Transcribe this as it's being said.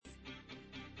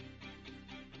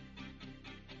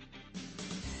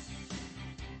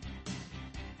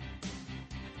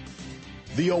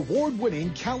The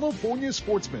award-winning California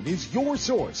Sportsman is your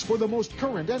source for the most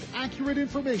current and accurate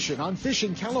information on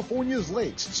fishing California's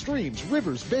lakes, streams,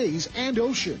 rivers, bays, and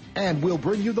ocean. And we'll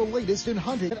bring you the latest in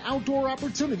hunting and outdoor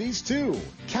opportunities, too.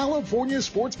 California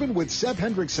Sportsman with Seb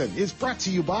Hendrickson is brought to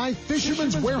you by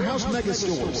Fisherman's Warehouse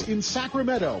Megastores in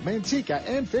Sacramento, Manteca,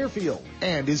 and Fairfield.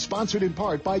 And is sponsored in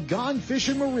part by Gone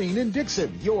Fishing Marine in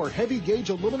Dixon, your heavy-gauge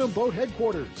aluminum boat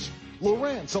headquarters.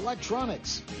 Lowrance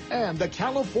Electronics, and the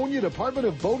California Department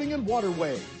of Boating and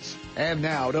Waterways. And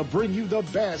now, to bring you the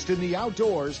best in the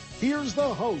outdoors, here's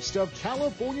the host of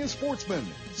California Sportsman,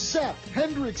 Seth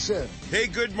Hendrickson. Hey,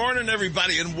 good morning,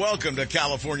 everybody, and welcome to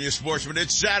California Sportsman.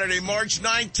 It's Saturday, March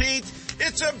 19th.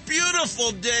 It's a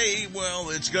beautiful day. Well,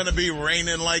 it's going to be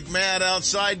raining like mad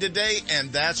outside today,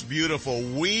 and that's beautiful.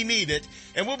 We need it.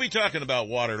 And we'll be talking about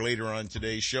water later on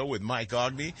today's show with Mike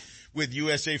Ogney with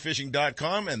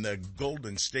USAFishing.com and the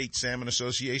Golden State Salmon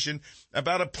Association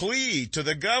about a plea to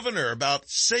the governor about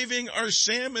saving our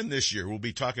salmon this year. We'll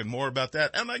be talking more about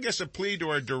that. And I guess a plea to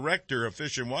our director of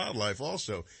Fish and Wildlife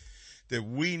also, that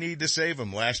we need to save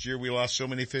them. Last year we lost so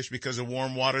many fish because of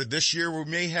warm water. This year we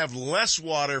may have less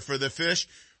water for the fish.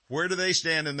 Where do they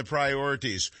stand in the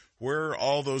priorities? Where are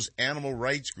all those animal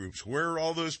rights groups? Where are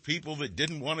all those people that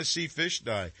didn't want to see fish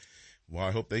die? Well,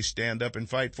 I hope they stand up and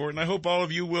fight for it, and I hope all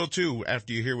of you will, too,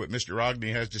 after you hear what Mr.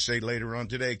 Ogney has to say later on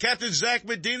today. Captain Zach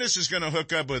Medinas is going to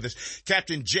hook up with us.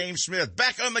 Captain James Smith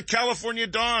back on the California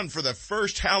Dawn for the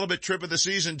first halibut trip of the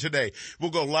season today.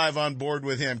 We'll go live on board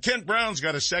with him. Kent Brown's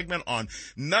got a segment on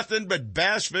nothing but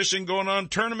bass fishing going on,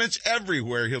 tournaments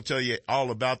everywhere. He'll tell you all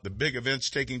about the big events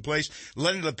taking place.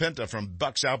 Lenny LaPenta from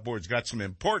Bucks Outboards got some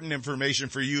important information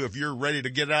for you if you're ready to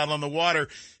get out on the water.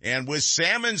 And with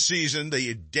salmon season,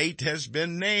 the date has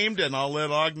been named, and I'll let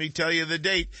Ogney tell you the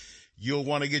date. You'll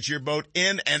want to get your boat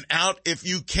in and out if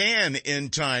you can in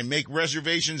time. Make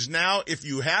reservations now. If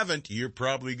you haven't, you're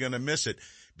probably going to miss it.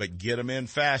 But get them in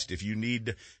fast if you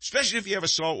need, especially if you have a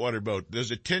saltwater boat.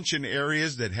 There's attention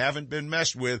areas that haven't been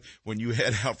messed with when you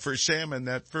head out for salmon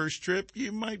that first trip.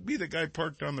 You might be the guy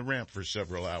parked on the ramp for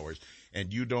several hours,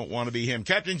 and you don't want to be him.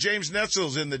 Captain James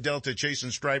Netzel's in the Delta chasing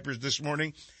stripers this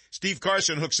morning. Steve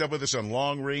Carson hooks up with us on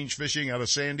long-range fishing out of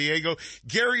San Diego.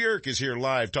 Gary Irk is here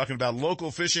live talking about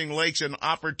local fishing lakes and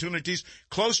opportunities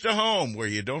close to home where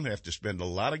you don't have to spend a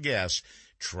lot of gas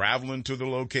traveling to the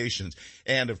locations.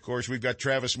 And, of course, we've got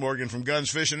Travis Morgan from Guns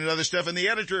Fishing and Other Stuff, and the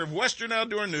editor of Western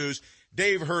Outdoor News,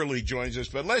 Dave Hurley, joins us.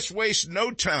 But let's waste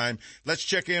no time. Let's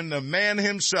check in the man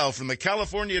himself from the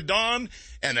California Dawn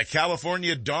and the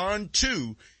California Dawn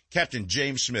 2. Captain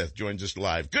James Smith joins us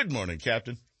live. Good morning,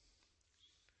 Captain.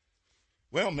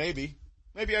 Well, maybe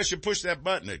I should push that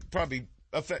button. It probably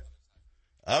affect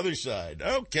other side.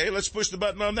 Okay, let's push the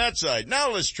button on that side.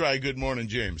 Now let's try good morning,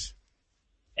 James.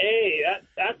 Hey,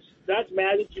 that's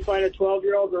magic. You find a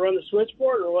 12-year-old to run the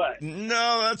switchboard or what?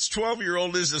 No, that's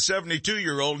 12-year-old is a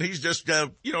 72-year-old. He's just,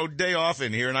 day off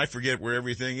in here, and I forget where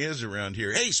everything is around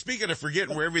here. Hey, speaking of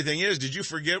forgetting where everything is, did you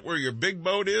forget where your big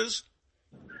boat is?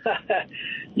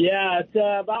 Yeah, it's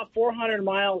about 400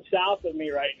 miles south of me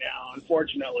right now,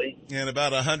 unfortunately. And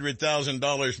about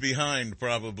 $100,000 behind,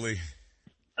 probably.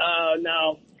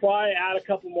 No, probably add a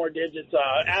couple more digits.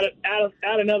 Add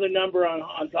another number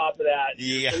on top of that.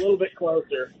 Yeah, a little bit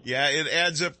closer. Yeah, it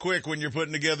adds up quick when you're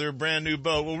putting together a brand new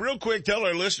boat. Well, real quick, tell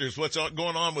our listeners what's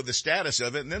going on with the status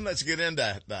of it, and then let's get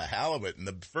into the halibut and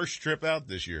the first trip out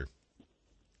this year.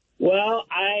 Well,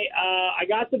 I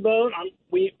got the boat.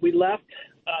 We left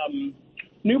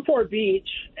Newport Beach,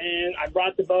 and I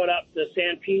brought the boat up to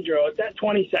San Pedro. It's at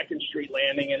 22nd Street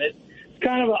Landing, and it's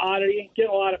kind of an oddity. Getting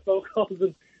a lot of phone calls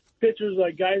and pictures.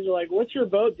 Like, guys are like, "What's your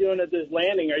boat doing at this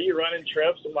landing? Are you running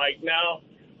trips?" I'm like,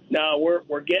 "No,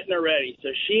 we're getting her ready." So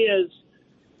she has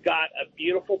got a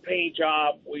beautiful paint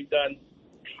job. We've done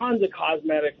tons of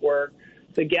cosmetic work.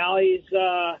 The galley's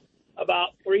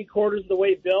about 3/4 of the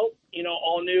way built.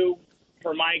 All new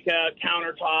Formica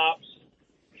countertops,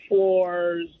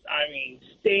 floors,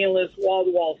 stainless,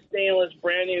 wall-to-wall stainless,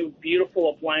 brand new, beautiful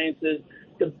appliances.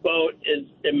 The boat is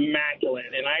immaculate.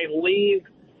 And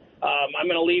I'm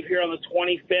going to leave here on the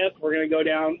 25th. We're going to go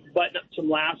down, button up some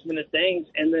last-minute things,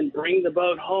 and then bring the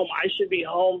boat home. I should be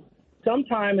home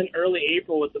sometime in early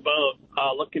April with the boat,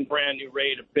 looking brand new,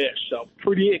 ready to fish. So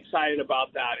pretty excited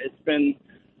about that. It's been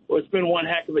one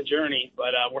heck of a journey,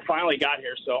 but we're finally got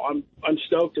here. So I'm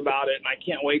stoked about it, and I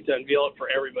can't wait to unveil it for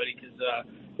everybody because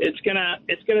it's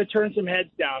gonna turn some heads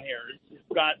down here. It's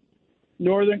got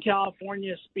Northern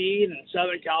California speed and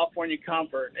Southern California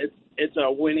comfort. It's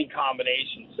a winning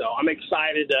combination. So I'm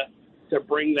excited to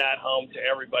bring that home to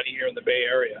everybody here in the Bay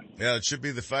Area. Yeah, it should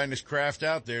be the finest craft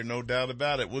out there, no doubt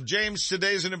about it. Well, James,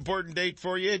 today's an important date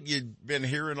for you. You've been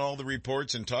hearing all the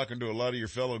reports and talking to a lot of your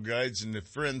fellow guides and the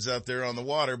friends out there on the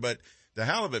water, but the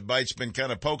halibut bite's been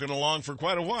kind of poking along for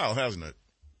quite a while, hasn't it?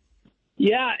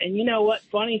 Yeah, and you know what?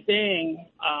 Funny thing,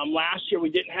 last year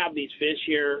we didn't have these fish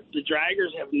here. The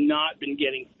draggers have not been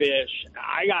getting fish.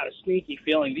 I got a sneaky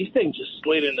feeling these things just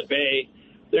slid in the bay.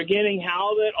 They're getting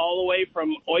halibut all the way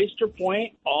from Oyster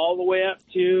Point all the way up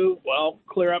to, well,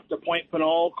 clear up to Point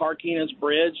Pinole, Carquinez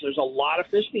Bridge. There's a lot of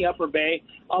fish in the upper bay,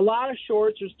 a lot of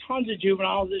shorts. There's tons of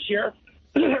juveniles this year,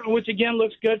 which, again,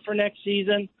 looks good for next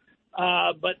season.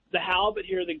 But the halibut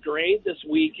here, the grade this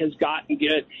week has gotten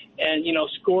good and, you know,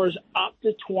 scores up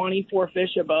to 24 fish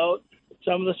a boat.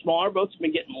 Some of the smaller boats have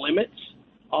been getting limits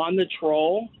on the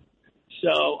troll.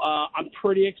 So I'm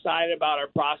pretty excited about our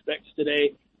prospects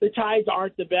today. The tides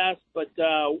aren't the best, but,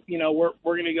 you know, we're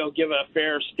going to go give it a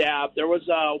fair stab. There was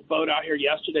a boat out here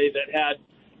yesterday that had,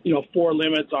 you know, 4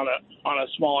 limits on a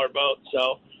smaller boat.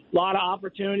 So a lot of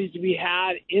opportunities to be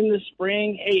had in the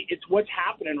spring. Hey, it's what's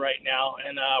happening right now,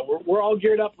 and we're all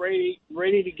geared up, ready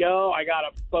to go. I got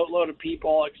a boatload of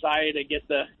people excited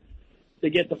to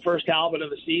get the first halibut of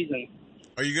the season.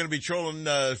 Are you going to be trolling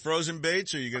frozen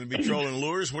baits? Or are you going to be trolling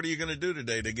lures? What are you going to do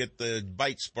today to get the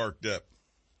bite sparked up?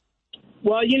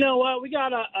 Well, you know what? We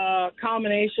got a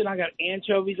combination. I got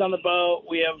anchovies on the boat.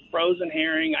 We have frozen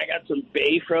herring. I got some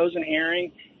bay frozen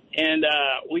herring. And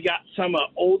we got some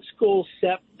old school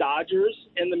Sepp Dodgers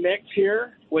in the mix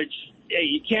here, which, hey,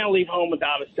 you can't leave home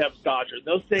without a Sepp Dodger.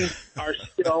 Those things are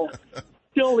still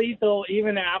lethal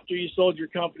even after you sold your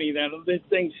company. Then those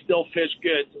things still fish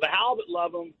good. So the halibut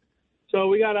love them. So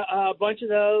we got a bunch of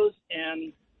those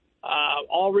and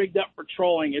all rigged up for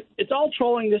trolling. It's all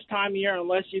trolling this time of year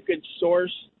unless you could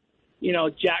source, you know,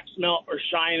 jack smelt or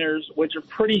shiners, which are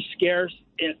pretty scarce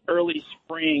in early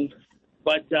spring.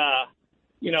 But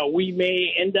you know, we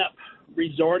may end up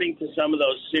resorting to some of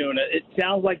those soon. It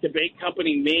sounds like the bait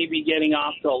company may be getting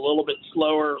off to a little bit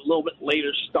slower, a little bit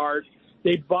later start.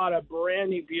 They bought a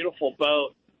brand new, beautiful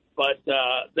boat, but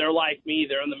they're like me.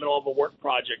 They're in the middle of a work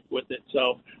project with it.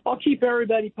 So I'll keep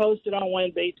everybody posted on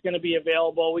when bait's going to be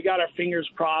available. We got our fingers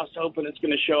crossed, hoping it's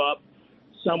going to show up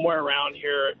somewhere around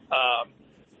here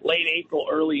late April,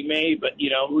 early May. But, you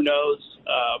know, who knows?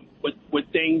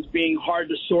 With things being hard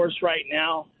to source right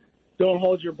now, don't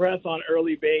hold your breath on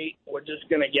early bait. We're just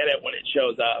going to get it when it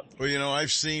shows up. Well, you know,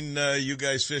 I've seen you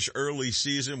guys fish early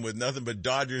season with nothing but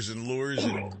Dodgers and lures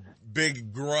and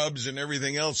big grubs and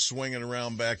everything else swinging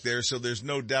around back there. So there's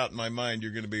no doubt in my mind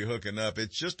you're going to be hooking up.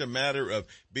 It's just a matter of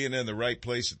being in the right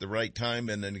place at the right time,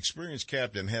 and an experienced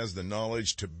captain has the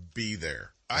knowledge to be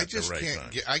there. I just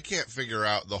can't figure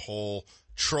out the whole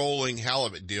trolling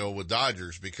halibut deal with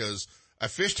Dodgers, because I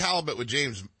fished halibut with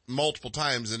James multiple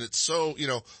times, and it's so, you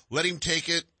know, let him take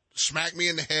it, smack me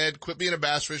in the head, quit being a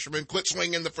bass fisherman, quit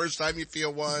swinging the first time you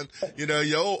feel one, you know,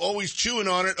 you always chewing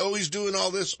on it, always doing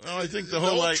all this. Well, I think the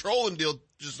whole trolling deal,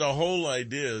 just the whole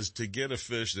idea is to get a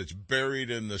fish that's buried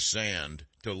in the sand,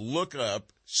 to look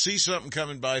up, see something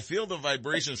coming by, feel the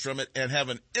vibrations from it, and have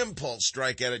an impulse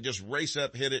strike at it, just race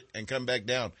up, hit it, and come back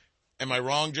down. Am I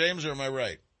wrong, James, or am I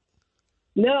right?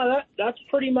 No, that's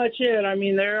pretty much it. I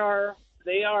mean, they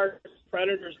are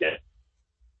predators that.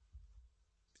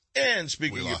 And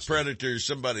speaking of predators,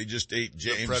 somebody just ate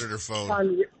James. The predator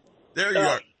phone. There you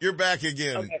are. You're back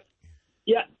again. Okay.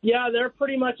 Yeah, they're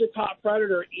pretty much a top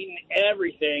predator, eating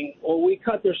everything. Well, we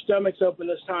cut their stomachs open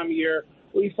this time of year.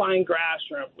 We find grass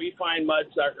shrimp. We find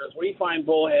mudsuckers. We find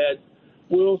bullheads.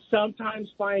 We'll sometimes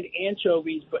find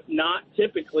anchovies, but not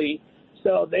typically.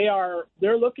 So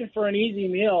they're looking for an easy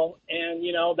meal, and,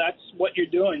 you know, that's what you're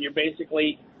doing. You're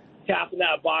basically tapping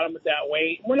that bottom with that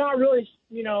weight. We're not really,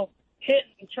 you know,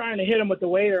 trying to hit them with the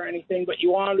weight or anything, but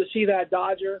you want them to see that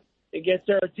Dodger. It gets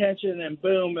their attention, and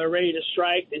boom, they're ready to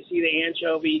strike. They see the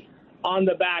anchovy on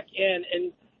the back end.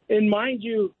 And mind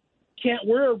you,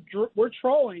 we're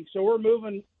trolling, so we're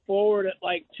moving forward at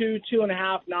like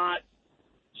 2.5 knots.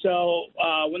 So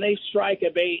when they strike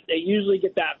a bait, they usually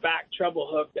get that back treble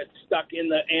hook that's stuck in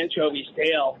the anchovy's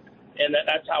tail, and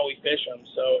that's how we fish them.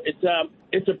 So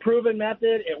it's a proven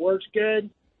method. It works good,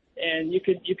 and you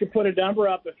could put a number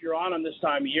up if you're on them this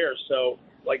time of year. So,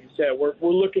 like I said, we're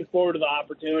looking forward to the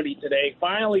opportunity today.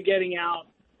 Finally getting out.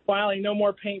 Finally, no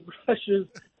more paintbrushes.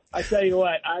 I tell you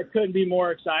what, I couldn't be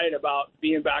more excited about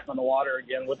being back on the water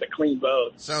again with a clean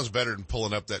boat. Sounds better than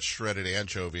pulling up that shredded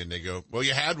anchovy and they go, well,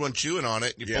 you had one chewing on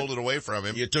it. You pulled it away from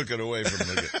him. You took it away from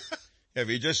him. If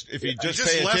you just just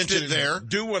pay left attention it there.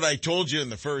 Do what I told you in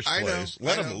the first place.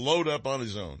 Let him load up on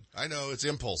his own. I know, it's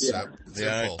impulse, Sep. It's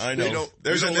impulse. I know. We don't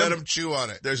let him chew on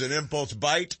it. There's an impulse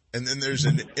bite, and then there's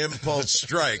an impulse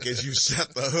strike as you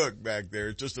set the hook back there.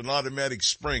 It's just an automatic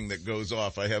spring that goes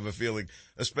off, I have a feeling,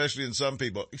 especially in some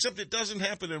people. Except it doesn't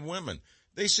happen in women.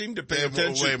 They seem to pay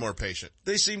attention. Way more patient.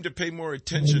 They seem to pay more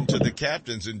attention to the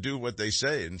captains and do what they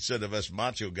say instead of us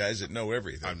macho guys that know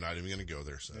everything. I'm not even going to go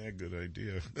there, Sep. Yeah, good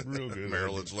idea. Real good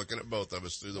Marilyn's looking at both of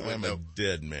us through the window. I'm a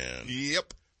dead man.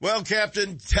 Yep. Well,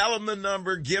 Captain, tell them the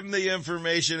number, give them the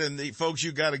information, and folks,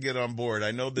 you got to get on board.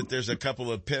 I know that there's a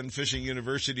couple of Penn Fishing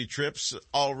University trips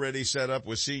already set up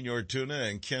with Senior Tuna,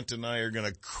 and Kent and I are going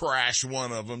to crash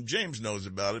one of them. James knows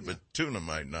about it, but Tuna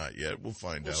might not yet. We'll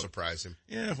find out. We'll surprise him.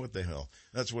 Yeah, what the hell.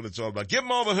 That's what it's all about. Give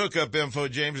them all the hookup info,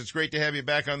 James. It's great to have you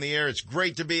back on the air. It's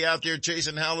great to be out there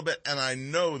chasing halibut, and I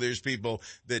know there's people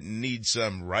that need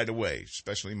some right away,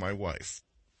 especially my wife.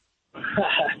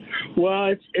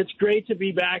 Well, it's great to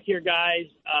be back here, guys.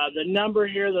 The number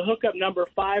here, the hookup number,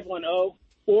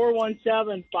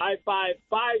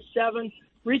 510-417-5557.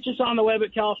 Reach us on the web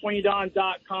at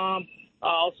CaliforniaDawn.com,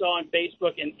 also on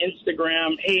Facebook and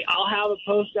Instagram. Hey, I'll have a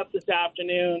post up this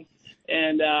afternoon,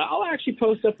 and I'll actually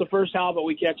post up the first halibut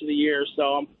we catch of the year.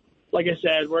 So, like I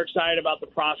said, we're excited about the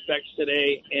prospects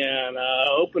today and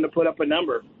hoping to put up a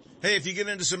number. Hey, if you get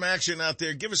into some action out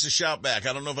there, give us a shout back.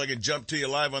 I don't know if I can jump to you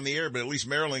live on the air, but at least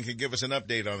Marilyn can give us an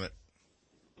update on it.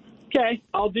 Okay,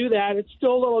 I'll do that. It's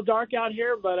still a little dark out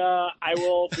here, but I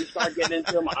will start getting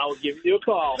into them. I'll give you a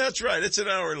call. That's right. It's an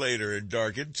hour later and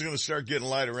dark. It's going to start getting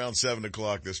light around 7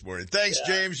 o'clock this morning. Thanks,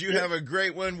 James. You have a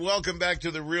great one. Welcome back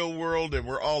to the real world, and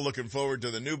we're all looking forward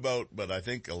to the new boat, but I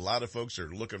think a lot of folks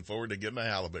are looking forward to getting a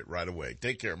halibut right away.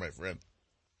 Take care, my friend.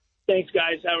 Thanks,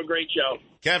 guys. Have a great show.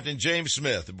 Captain James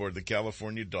Smith aboard the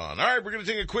California Dawn. All right, we're going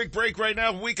to take a quick break right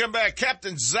now. When we come back,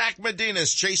 Captain Zach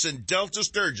Medina's chasing Delta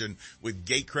Sturgeon with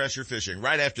Gatecrasher Fishing.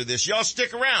 Right after this, y'all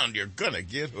stick around. You're going to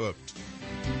get hooked.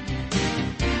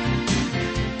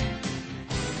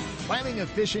 Planning a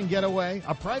fishing getaway,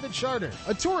 a private charter,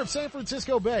 a tour of San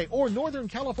Francisco Bay, or Northern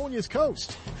California's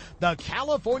coast? The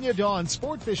California Dawn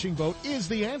Sport Fishing Boat is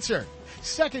the answer.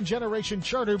 Second-generation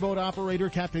charter boat operator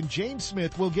Captain James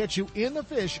Smith will get you in the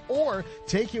fish or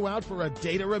take you out for a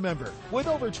day to remember. With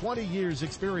over 20 years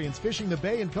experience fishing the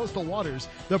bay and coastal waters,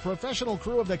 the professional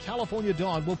crew of the California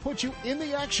Dawn will put you in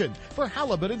the action for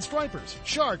halibut and stripers,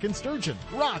 shark and sturgeon,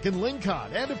 rock and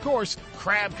lingcod, and of course,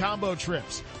 crab combo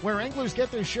trips, where anglers get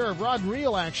their share of rod and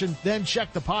reel action, then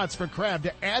check the pots for crab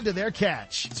to add to their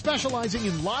catch. Specializing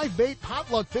in live bait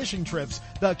potluck fishing trips,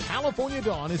 the California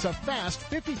Dawn is a fast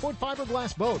 50-foot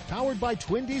fiberglass boat powered by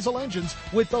twin diesel engines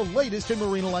with the latest in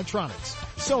marine electronics.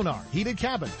 Sonar, heated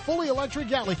cabin, fully electric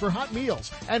galley for hot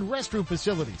meals, and restroom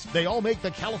facilities. They all make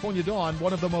the California Dawn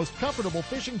one of the most comfortable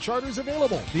fishing charters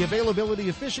available. The availability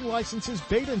of fishing licenses,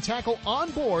 bait, and tackle on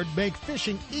board make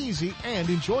fishing easy and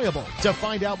enjoyable. To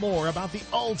find out more about the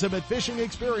ultimate fishing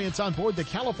experience on board the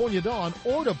California Dawn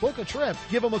or to book a trip,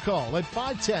 give them a call at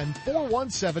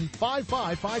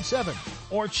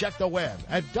 510-417-5557 or check the web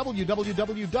at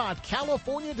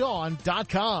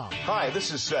www.californiadawn.com. Hi,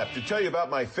 this is Seth to tell you about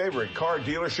my favorite car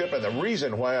dealership and the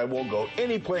reason why I won't go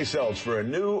anyplace else for a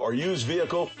new or used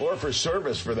vehicle or for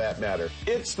service for that matter.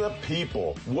 It's the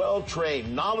people.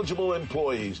 Well-trained, knowledgeable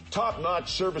employees, top-notch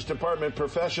service department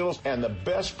professionals, and the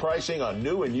best pricing on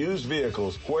new and used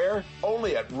vehicles. Where?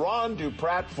 Only at Ron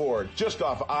Duprat Ford, just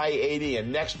off I-80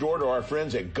 and next door to our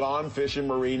friends at Gone Fishing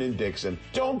Marine in Dixon.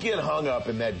 Don't get hung up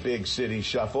in that big city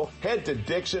shuffle. Head to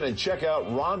Dixon and check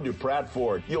out Ron Duprat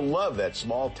Ford. You'll love that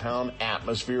small town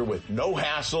atmosphere with no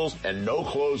hassles and no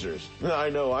closers. I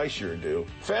know I sure do.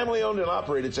 Family owned and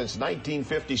operated since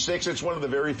 1956, it's one of the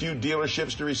very few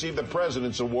dealerships to receive the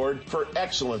President's Award for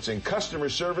excellence in customer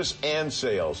service and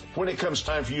sales. When it comes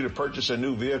time for you to purchase a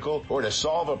new vehicle or to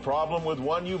solve a problem with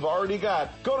one you've already got,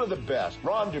 go to the best.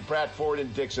 Ron Duprat Ford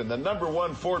in Dixon, the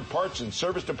 #1 Ford parts and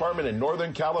service department in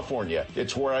Northern California.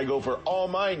 It's where I go for all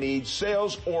my needs,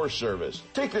 sales or service.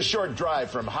 Take the short drive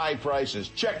from high prices.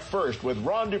 Check first with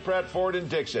Ron Duprat Ford in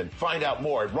Dixon. Find out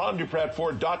more at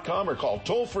rondupratford.com or call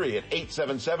toll free at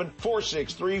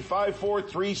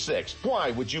 877-463-5436.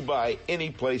 Why would you buy any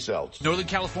place else? Northern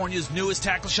California's newest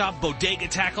tackle shop, Bodega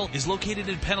Tackle, is located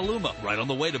in Petaluma, right on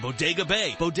the way to Bodega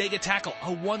Bay. Bodega Tackle,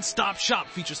 a one-stop shop,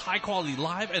 features high-quality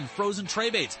live and frozen tray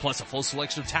baits, plus a full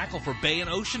selection of tackle for bay and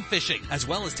ocean fishing, as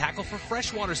well as tackle for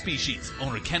freshwater species.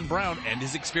 Owner Ken Brown and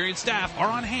his experienced staff are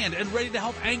on hand and ready to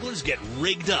help anglers get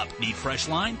rigged up. up. Need fresh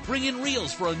line? Bring in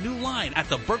reels for a new line at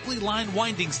the Berkeley Line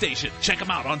Winding Station. Check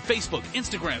them out on Facebook,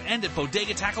 Instagram, and at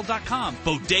bodegatackle.com.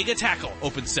 Bodega Tackle,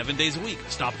 open 7 days a week.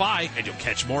 Stop by and you'll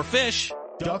catch more fish.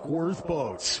 Duckworth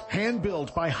Boats.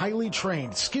 Hand-built by highly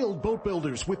trained, skilled boat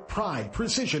builders with pride,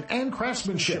 precision, and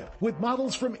craftsmanship. With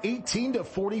models from 18 to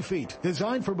 40 feet.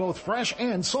 Designed for both fresh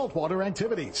and saltwater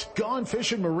activities. Gone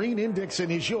Fishing Marine in Dixon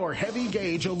is your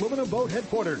heavy-gauge aluminum boat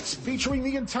headquarters. Featuring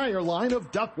the entire line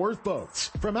of Duckworth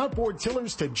boats. From outboard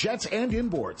tillers to jets and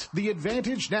inboards. The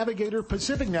Advantage Navigator,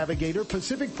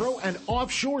 Pacific Pro, and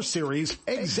Offshore series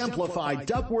exemplify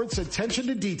Duckworth's attention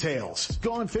to details.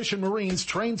 Gone Fishing Marine's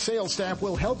trained sales staff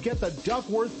will help get the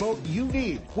Duckworth boat you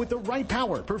need with the right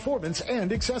power, performance,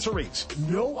 and accessories.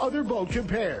 No other boat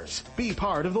compares. Be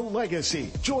part of the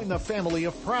legacy. Join the family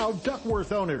of proud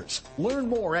Duckworth owners. Learn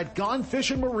more at Gone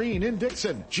Fishing Marine in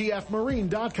Dixon,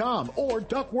 gfmarine.com or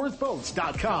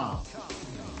duckworthboats.com.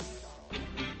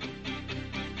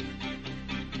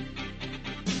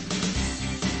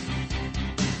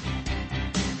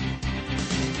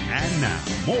 And now,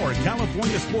 more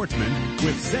California Sportsmen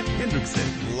with Seth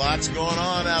Hendrickson. Lots going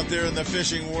on out there in the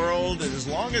fishing world. As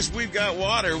long as we've got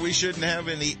water, we shouldn't have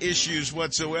any issues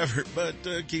whatsoever. But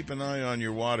keep an eye on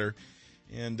your water.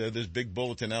 And there's a big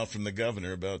bulletin out from the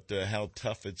governor about how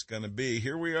tough it's going to be.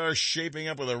 Here we are shaping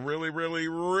up with a really, really,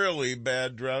 really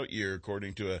bad drought year,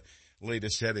 according to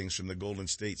latest headings from the Golden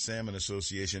State Salmon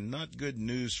Association. Not good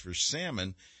news for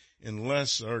salmon,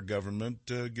 unless our government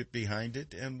get behind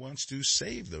it and wants to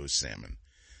save those salmon.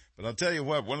 But I'll tell you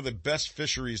what, one of the best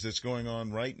fisheries that's going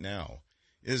on right now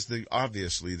is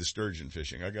obviously the sturgeon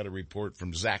fishing. I got a report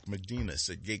from Zach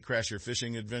McDenis at Gatecrasher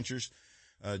Fishing Adventures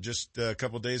just a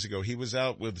couple of days ago. He was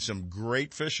out with some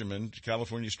great fishermen,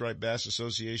 California Striped Bass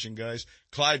Association guys.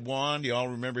 Clyde Wand, you all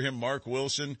remember him, Mark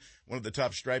Wilson, one of the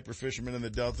top striper fishermen in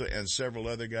the Delta, and several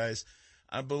other guys.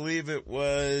 I believe it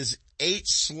was 8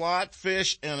 slot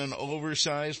fish and an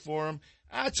oversized for them.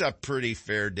 That's a pretty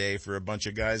fair day for a bunch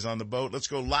of guys on the boat. Let's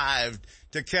go live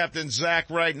to Captain Zach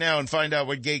right now and find out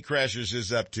what Gatecrashers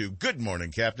is up to. Good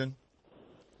morning, Captain.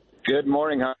 Good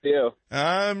morning. How are you?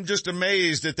 I'm just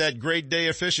amazed at that great day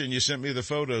of fishing you sent me the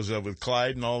photos of with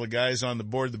Clyde and all the guys on the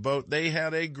board the boat. They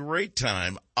had a great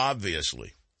time,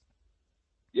 obviously.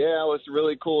 Yeah, it was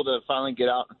really cool to finally get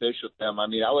out and fish with them. I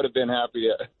mean, I would have been happy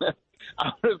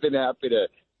to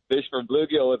fish for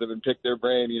bluegill with them and pick their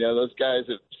brain. You know, those guys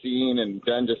have seen and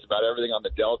done just about everything on the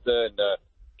Delta, and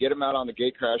get them out on the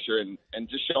Gatecrasher and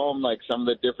just show them like some of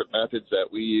the different methods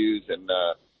that we use, and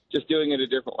just doing it a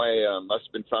different way must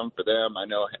have been fun for them. I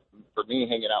know for me,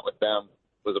 hanging out with them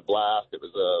was a blast. It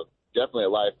was definitely a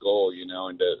life goal, you know,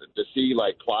 and to see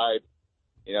like Clyde,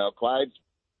 you know, Clyde's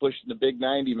pushing the big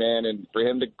 90, man, and for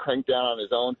him to crank down on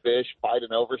his own fish, fight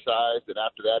an oversized, and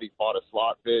after that he fought a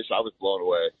slot fish, I was blown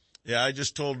away. Yeah, I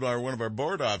just told one of our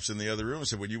board ops in the other room, I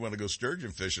said, when you want to go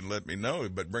sturgeon fishing, let me know,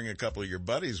 but bring a couple of your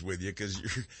buddies with you because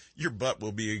your butt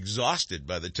will be exhausted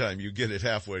by the time you get it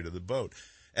halfway to the boat.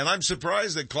 And I'm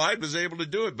surprised that Clyde was able to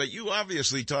do it, but you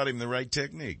obviously taught him the right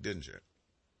technique, didn't you?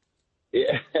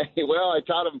 Yeah, well, I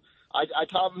taught him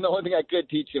the only thing I could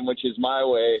teach him, which is my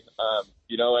way.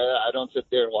 You know, I don't sit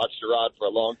there and watch the rod for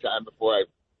a long time before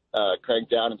I crank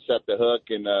down and set the hook,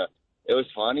 and it was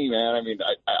funny, man. I mean,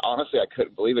 I honestly, I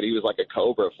couldn't believe it. He was like a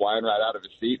cobra flying right out of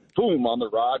his seat. Boom, on the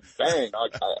rod. Bang.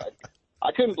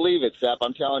 I couldn't believe it, Seth.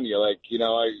 I'm telling you, like, you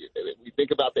know, we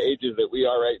think about the ages that we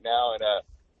are right now, and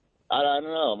I don't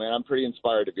know, man. I'm pretty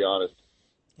inspired, to be honest.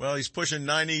 Well, he's pushing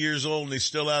 90 years old, and he's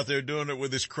still out there doing it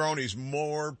with his cronies.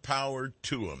 More power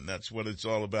to him. That's what it's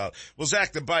all about. Well,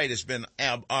 Zach, the bite has been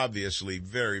obviously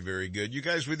very, very good. You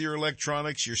guys with your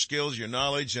electronics, your skills, your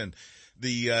knowledge, and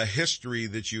the history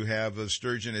that you have of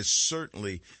sturgeon is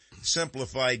certainly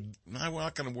simplified. I'm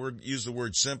not going to use the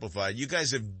word simplified. You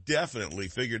guys have definitely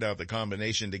figured out the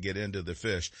combination to get into the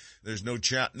fish. There's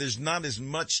not as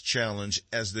much challenge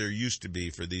as there used to be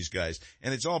for these guys.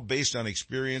 And it's all based on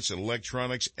experience and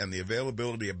electronics and the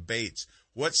availability of baits.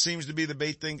 What seems to be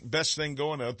the best thing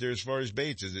going out there as far as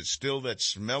baits? Is it still that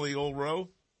smelly old roe?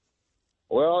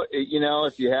 Well, you know,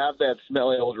 if you have that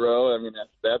smelly old roe, I mean,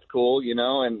 that's cool, you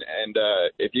know, and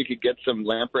if you could get some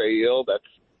lamprey eel,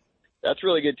 that's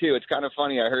really good too. It's kind of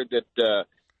funny. I heard that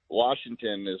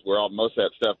Washington is where most of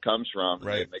that stuff comes from.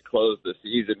 Right. They closed the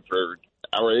season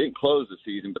or they didn't close the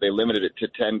season, but they limited it to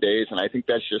 10 days. And I think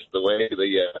that's just the way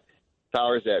the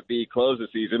powers that be close the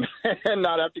season and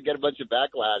not have to get a bunch of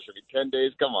backlash. I mean, 10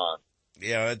 days, come on.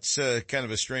 Yeah, it's kind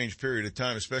of a strange period of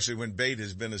time, especially when bait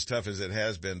has been as tough as it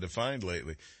has been to find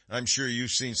lately. I'm sure you've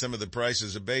seen some of the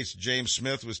prices of baits. James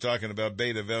Smith was talking about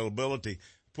bait availability.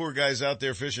 Poor guys out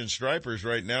there fishing stripers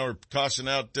right now are tossing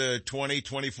out $20,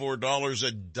 $24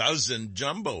 a dozen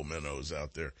jumbo minnows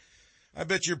out there. I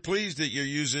bet you're pleased that you're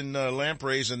using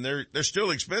lampreys, and they're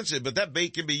still expensive, but that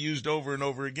bait can be used over and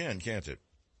over again, can't it?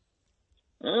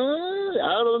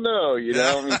 I don't know.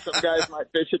 I mean, some guys might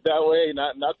fish it that way.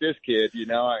 Not this kid.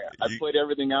 I played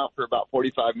everything out for about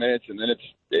 45 minutes, and then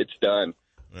it's done.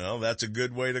 Well, that's a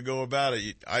good way to go about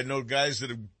it. I know guys that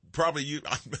have probably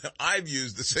I've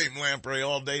used the same lamprey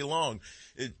all day long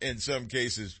in some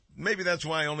cases. Maybe that's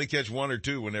why I only catch one or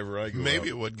two whenever I go Maybe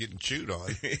out. it wasn't getting chewed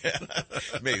on. Yeah.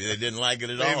 Maybe they didn't like it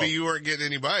at all. Maybe you weren't getting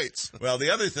any bites. Well,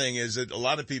 the other thing is that a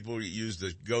lot of people use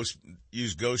ghost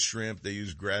shrimp, they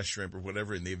use grass shrimp or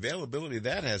whatever, and the availability of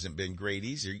that hasn't been great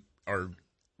either, or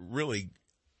really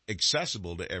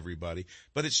accessible to everybody,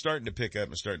 but it's starting to pick up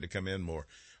and starting to come in more.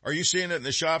 Are you seeing it in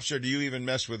the shops, or do you even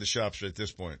mess with the shops at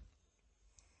this point?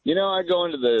 I go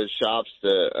into the shops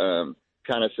to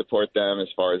kind of support them as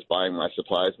far as buying my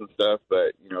supplies and stuff.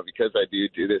 But, because I do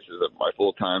this as my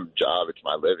full-time job, it's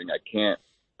my living, I can't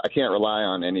rely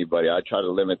on anybody. I try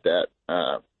to limit that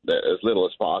as little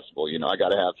as possible. I got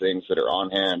to have things that are on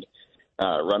hand,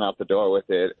 run out the door with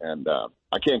it. And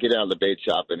I can't get out of the bait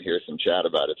shop and hear some chat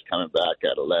about it's coming back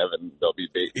at 11. There'll be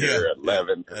bait here at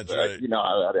 11. That's right. You know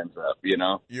how that ends up,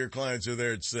 Your clients are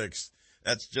there at 6.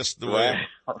 That's just the way.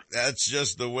 That's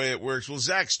just the way it works. Well,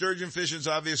 Zach, sturgeon fishing's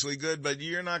obviously good, but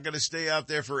you're not going to stay out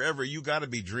there forever. You got to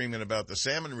be dreaming about the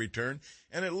salmon return,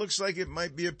 and it looks like it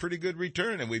might be a pretty good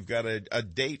return. And we've got a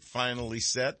date finally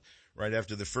set right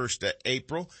after the 1st of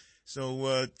April.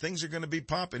 So things are going to be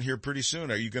popping here pretty soon.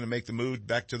 Are you going to make the move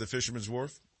back to the Fisherman's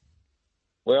Wharf?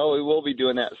 Well, we will be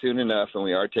doing that soon enough, and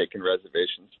we are taking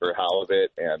reservations for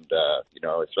halibut, and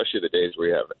especially the days where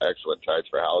we have excellent tides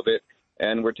for halibut.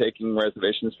 And we're taking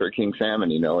reservations for king salmon,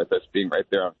 with us being right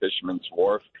there on Fisherman's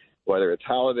Wharf. Whether it's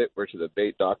halibut, we're to the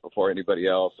bait dock before anybody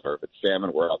else, or if it's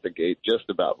salmon, we're out the gate just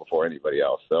about before anybody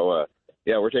else. So,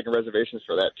 we're taking reservations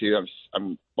for that too.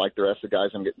 I'm like the rest of the guys,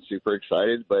 I'm getting super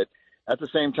excited, but at the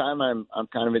same time, I'm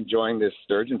kind of enjoying this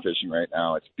sturgeon fishing right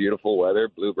now. It's beautiful weather,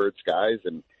 bluebird skies,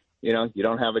 and you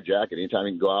don't have a jacket. Anytime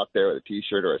you can go out there with a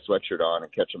T-shirt or a sweatshirt on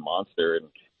and catch a monster and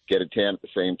get a tan at the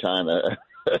same time.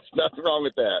 There's nothing wrong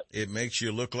with that. It makes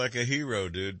you look like a hero,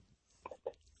 dude.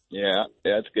 Yeah,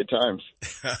 it's good times.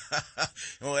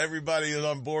 Well, everybody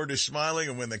on board is smiling,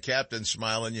 and when the captain's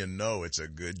smiling, it's a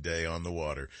good day on the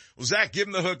water. Well, Zach, give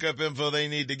them the hookup info they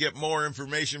need to get more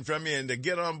information from you and to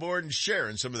get on board and share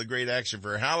in some of the great action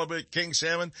for halibut, king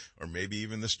salmon, or maybe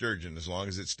even the sturgeon, as long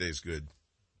as it stays good.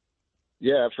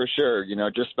 Yeah, for sure.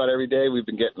 Just about every day we've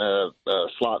been getting a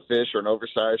slot fish or an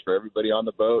oversized for everybody on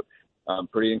the boat.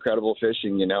 Pretty incredible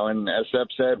fishing, and as Seb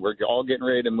said, we're all getting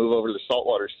ready to move over to the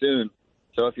saltwater soon.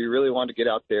 So if you really want to get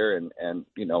out there and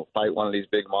fight one of these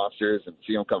big monsters and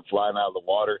see them come flying out of the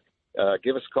water,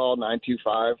 give us a call,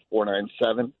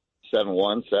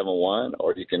 925-497-7171,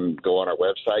 or you can go on our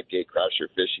website,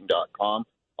 gatecrasherfishing.com,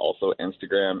 also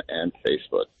Instagram and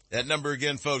Facebook. That number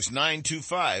again, folks,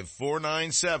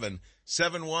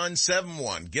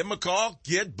 925-497-7171. Give them a call,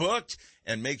 get booked,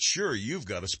 and make sure you've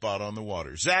got a spot on the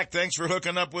water. Zach, thanks for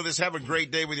hooking up with us. Have a great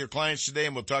day with your clients today,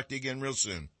 and we'll talk to you again real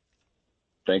soon.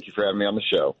 Thank you for having me on the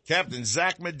show. Captain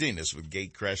Zach Medinas with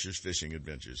Gate Crashers Fishing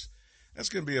Adventures. That's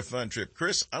going to be a fun trip.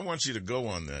 Chris, I want you to go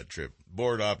on that trip.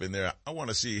 Board up in there. I want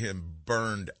to see him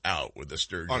burned out with a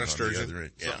sturgeon. On a sturgeon. The other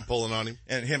end. Something pulling on him.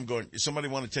 And him going, somebody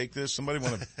want to take this? Somebody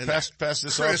want to pass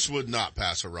this off? Chris would not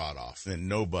pass a rod off. And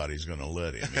nobody's going to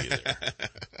let him either.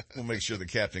 We'll make sure the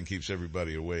captain keeps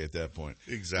everybody away at that point.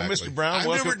 Exactly. Well, Mr. Brown,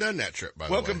 I've never done that trip, by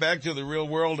the way. Welcome back to the real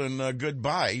world, and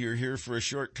goodbye. You're here for a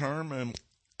short term and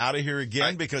out of here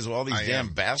again because of all these damn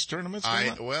bass tournaments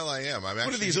going on? Well, I am. I'm actually,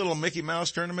 what are these little Mickey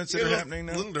Mouse tournaments that are happening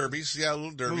now? Little derbies. Yeah,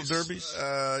 little derbies.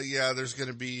 There's going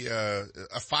to be a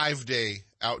 5-day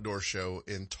outdoor show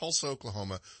in Tulsa,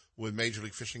 Oklahoma with Major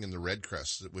League Fishing and the Red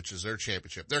Crest, which is their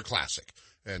championship, their classic.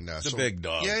 And the big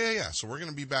dog. Yeah. So we're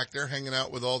going to be back there hanging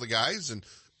out with all the guys. And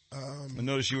I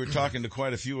noticed you were talking to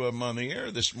quite a few of them on the air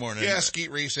this morning. Yeah,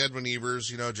 Skeet Reese, Edwin Evers,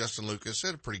 Justin Lucas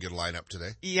had a pretty good lineup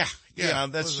today. Yeah.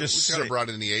 That's just we kind of brought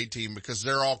in the A team because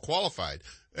they're all qualified,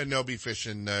 and they'll be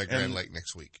fishing Grand Lake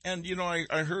next week. And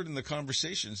I heard in the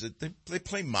conversations that they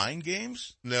play mind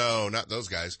games. No, not those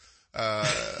guys.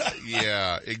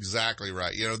 Yeah, exactly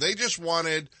right. They just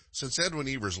wanted, since Edwin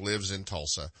Evers lives in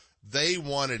Tulsa, they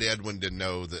wanted Edwin to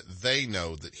know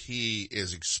that he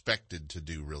is expected to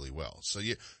do really well. So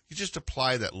you just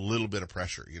apply that little bit of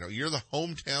pressure. You're the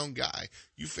hometown guy.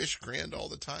 You fish Grand all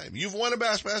the time. You've won a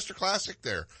Bassmaster Classic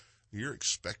there. You're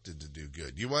expected to do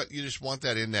good. You just want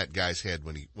that in that guy's head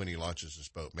when he launches his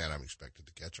boat. Man, I'm expected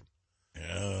to catch him.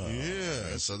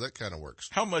 Yeah, so that kind of works.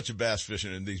 How much of bass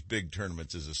fishing in these big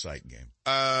tournaments is a sight game?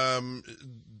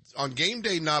 On game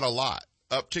day, not a lot.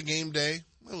 Up to game day,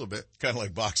 a little bit. Kind of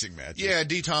like boxing matches. Yeah,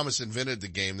 D. Thomas invented the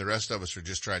game. The rest of us are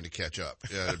just trying to catch up,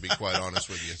 to be quite honest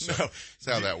with you. So that's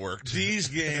how that worked. D's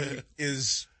game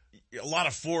is a lot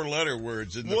of four-letter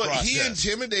words in the process. He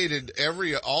intimidated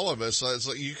all of us. It's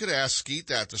like, you could ask Skeet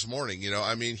that this morning,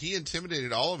 I mean, he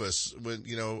intimidated all of us when,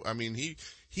 I mean,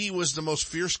 he was the most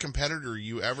fierce competitor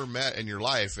you ever met in your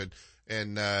life.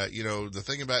 And the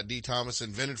thing about D. Thomas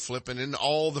invented flipping in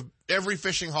every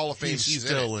fishing Hall of Fame. He's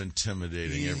still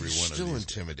intimidating every one of these. He still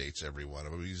intimidates every one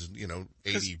of them. He's,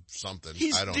 80 something.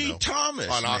 He's I don't D. know. Thomas,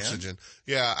 on man. oxygen.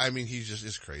 Yeah. I mean, he's just,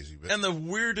 it's crazy. But. And the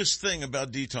weirdest thing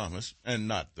about D. Thomas, and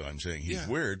not that I'm saying he's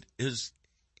weird, is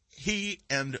he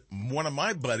and one of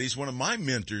my buddies, one of my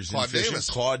mentors in fishing,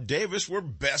 Claude Davis, were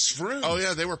best friends. Oh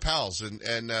yeah, they were pals,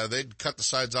 and they'd cut the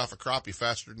sides off a crappie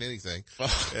faster than anything.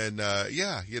 And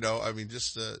I mean,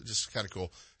 just kind of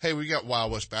cool. Hey, we got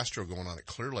Wild West Bass Trail going on at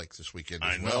Clear Lake this weekend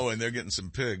as well. I know, and they're getting some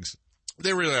pigs.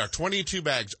 They really are. 22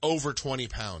 bags, over 20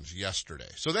 pounds yesterday.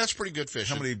 So that's pretty good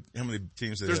fishing. How many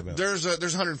teams do they have out? There's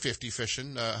 150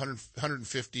 fishing,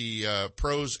 150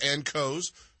 pros and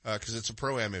co's. Cause it's a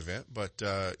pro-am event, but,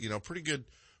 pretty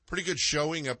good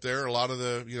showing up there. A lot of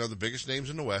the biggest names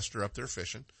in the West are up there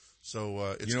fishing.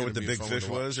 So, it's what the big fish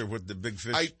was or what the big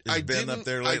fish has been up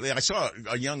there lately? I saw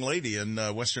a young lady in,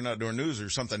 Western Outdoor News or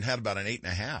something had about an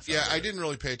 8.5. Yeah, I didn't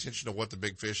really pay attention to what the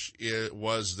big fish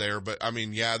was there, but I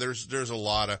mean, yeah, there's a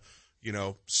lot of,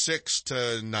 6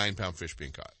 to 9 pound fish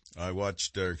being caught. I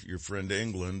watched your friend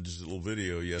England's little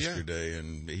video yesterday,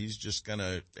 and he's just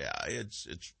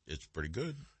it's pretty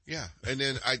good. Yeah, and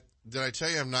then did I tell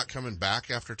you I'm not coming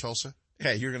back after Tulsa?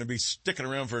 Yeah, you're going to be sticking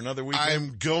around for another weekend?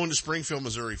 I'm going to Springfield,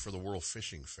 Missouri for the World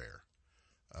Fishing Fair.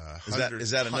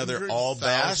 Is that another all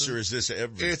bass, or is this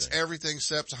everything? It's everything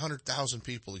except 100,000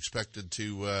 people expected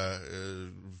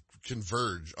to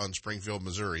converge on Springfield,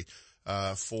 Missouri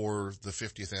for the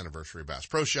 50th anniversary of Bass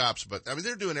Pro Shops. But I mean,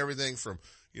 they're doing everything from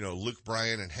Luke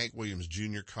Bryan and Hank Williams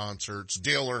Jr. concerts.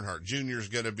 Dale Earnhardt Jr. is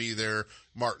going to be there.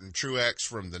 Martin Truex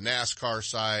from the NASCAR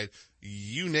side.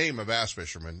 You name a bass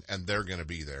fisherman, and they're going to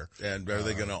be there. And are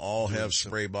they going to all have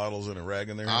spray bottles and a rag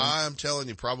in their hand? I'm telling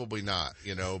you, probably not.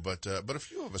 But a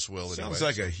few of us will. Sounds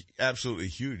like a absolutely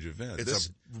huge event. It's a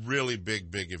really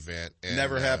big event. And,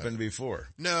 never happened before.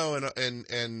 No,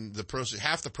 and the proceeds,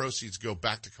 half the proceeds go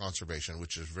back to conservation,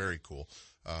 which is very cool.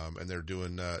 And they're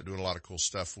doing a lot of cool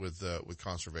stuff with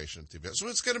conservation at the event. So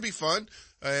it's going to be fun.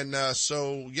 And,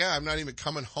 I'm not even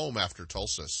coming home after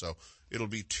Tulsa. So it'll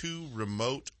be 2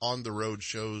 remote on the road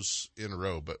shows in a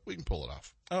row, but we can pull it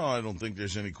off. Oh, I don't think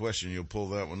there's any question you'll pull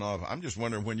that one off. I'm just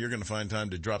wondering when you're going to find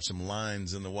time to drop some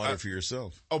lines in the water for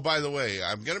yourself. Oh, by the way,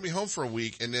 I'm going to be home for a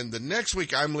week, and then the next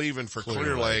week I'm leaving for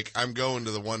Clear Lake. I'm going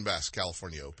to the One Bass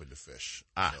California Open to fish.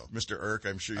 Mr. Irk,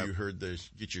 I'm sure you heard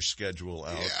get your schedule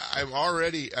out. Yeah, I'm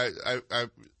already,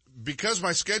 because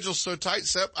my schedule's so tight,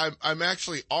 Sep, I'm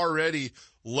actually already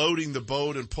loading the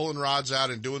boat and pulling rods out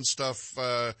and doing stuff,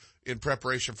 in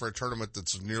preparation for a tournament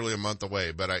that's nearly a month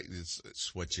away, but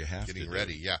it's what you have getting to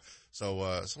ready. Yeah. So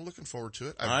I'm looking forward to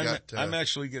it. I'm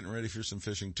actually getting ready for some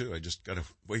fishing too. I just got to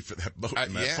wait for that boat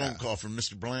and that phone call from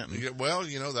Mr. Blanton. Yeah, well,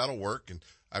 that'll work. And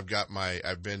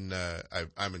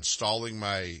I'm installing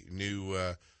my new,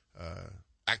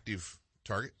 active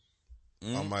target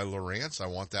on my Lowrance. I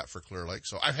want that for Clear Lake.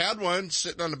 So I've had one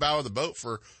sitting on the bow of the boat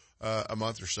for a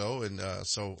month or so, and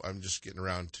so I'm just getting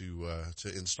around to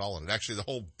installing it. Actually, the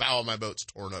whole bow of my boat's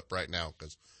torn up right now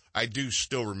because I do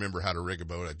still remember how to rig a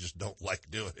boat. I just don't like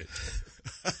doing it.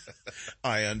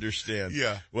 I understand.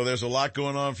 Yeah. Well, there's a lot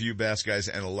going on for you bass guys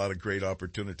and a lot of great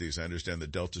opportunities. I understand the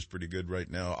Delta's pretty good right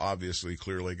now. Obviously,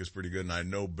 Clear Lake is pretty good, and I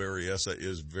know Berryessa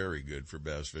is very good for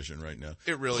bass fishing right now.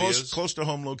 It really is. Close to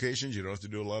home locations. You don't have to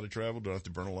do a lot of travel. Don't have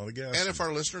to burn a lot of gas. And if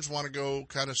our listeners want to go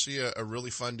kind of see a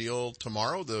really fun deal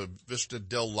tomorrow, the Vista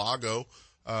del Lago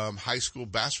High School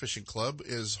Bass Fishing Club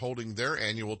is holding their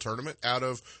annual tournament out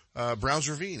of Browns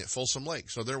Ravine at Folsom Lake.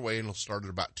 So their weighing will start at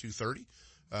about 2:30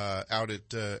 out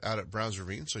at Browns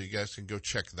Ravine. So you guys can go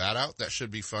check that out. That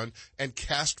should be fun. And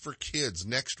Cast for Kids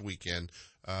next weekend.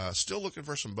 Still looking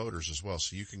for some boaters as well.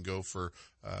 So you can go for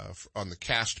on the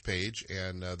Cast page,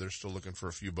 and they're still looking for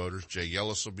a few boaters. Jay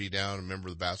Yellis will be down, a member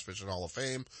of the Bass Fishing Hall of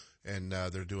Fame, and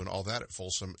they're doing all that at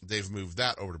Folsom. They've moved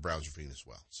that over to Browns Ravine as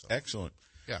well. So excellent.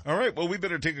 Yeah. All right. Well, we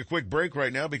better take a quick break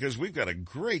right now because we've got a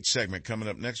great segment coming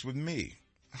up next with me.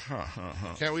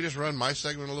 Can't we just run my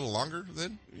segment a little longer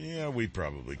then? Yeah, we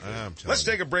probably could. Let's Let's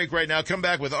take a break right now. Come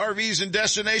back with RVs and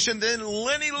Destination. Then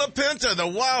Lenny LaPinta, the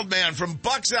wild man from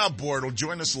Bucks Outboard, will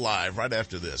join us live right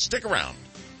after this. Stick around.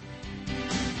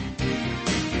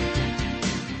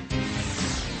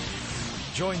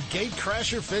 Join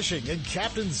Gatecrasher Fishing and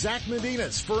Captain Zach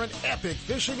Medinas for an epic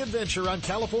fishing adventure on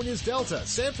California's Delta,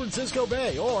 San Francisco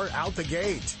Bay, or out the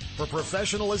gate. For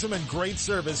professionalism and great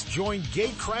service, join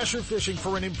Gatecrasher Fishing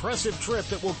for an impressive trip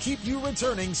that will keep you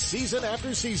returning season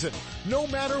after season, no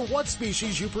matter what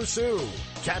species you pursue.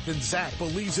 Captain Zach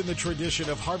believes in the tradition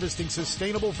of harvesting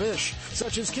sustainable fish,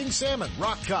 such as king salmon,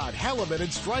 rock cod, halibut,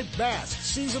 and striped bass,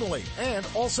 seasonally, and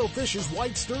also fishes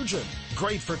white sturgeon.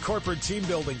 Great for corporate team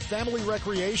building, family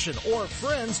recreation, or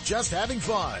friends just having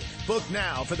fun. Book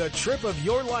now for the trip of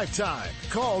your lifetime.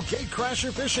 Call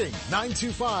Gatecrasher Fishing,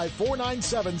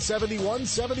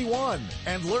 925-497-7171,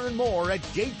 and learn more at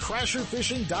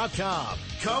gatecrasherfishing.com.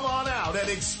 Come on out and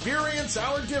experience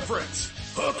our difference.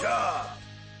 Hook up!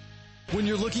 When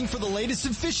you're looking for the latest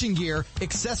in fishing gear,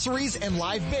 accessories, and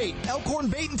live bait, Elkhorn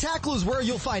Bait and Tackle is where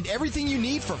you'll find everything you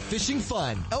need for fishing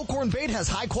fun. Elkhorn Bait has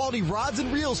high-quality rods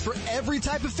and reels for every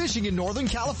type of fishing in Northern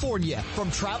California, from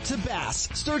trout to bass,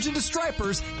 sturgeon to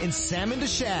stripers, and salmon to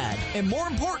shad. And more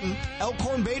important,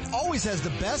 Elkhorn Bait always has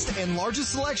the best and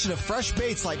largest selection of fresh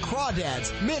baits like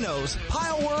crawdads, minnows,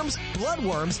 pileworms,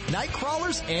 bloodworms, night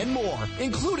crawlers, and more,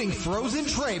 including frozen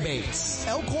tray baits.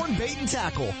 Elkhorn Bait and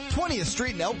Tackle, 20th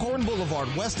Street and Elkhorn Boulevard,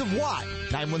 west of Watt,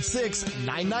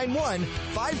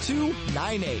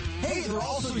 916-991-5298. Hey, they're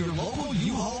also your local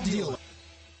U-Haul dealer.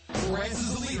 Lowrance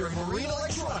is the leader in marine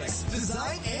electronics,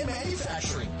 design, and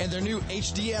manufacturing. And their new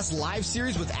HDS Live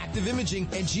series with active imaging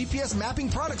and GPS mapping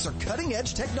products are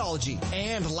cutting-edge technology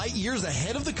and light years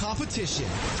ahead of the competition.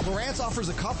 Lowrance offers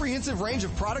a comprehensive range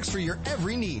of products for your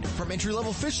every need, from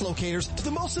entry-level fish locators to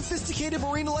the most sophisticated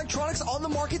marine electronics on the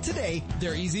market today.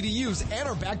 They're easy to use and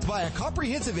are backed by a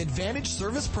comprehensive Advantage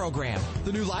service program.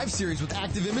 The new Live series with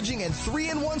active imaging and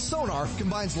 3-in-1 sonar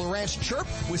combines Lowrance Chirp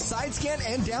with side scan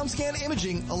and down scan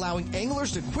imaging, allowing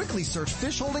anglers to quickly search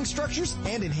fish holding structures,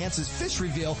 and enhances fish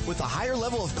reveal with a higher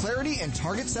level of clarity and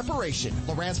target separation.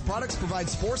 Lowrance products provide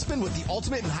sportsmen with the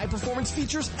ultimate in high performance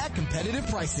features at competitive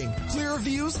pricing. Clearer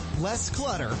views, less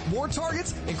clutter, more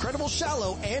targets, incredible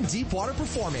shallow and deep water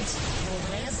performance.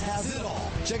 Lowrance has it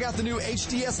all. Check out the new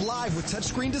HDS Live with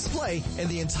touchscreen display and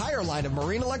the entire line of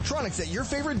marine electronics at your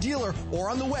favorite dealer or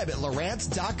on the web at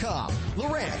Lowrance.com.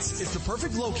 Lowrance is the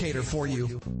perfect locator for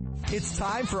you. It's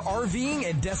time for RVing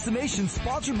and Destination,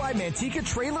 sponsored by Manteca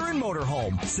Trailer and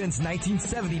Motorhome. Since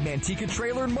 1970, Manteca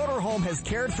Trailer and Motorhome has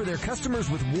cared for their customers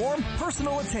with warm,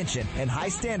 personal attention and high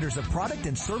standards of product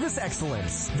and service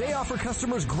excellence. They offer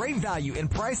customers great value in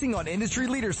pricing on industry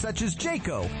leaders such as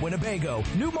Jayco, Winnebago,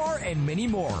 Newmar, and many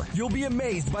more. You'll be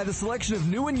amazed by the selection of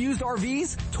new and used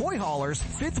RVs, toy haulers,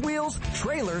 fifth wheels,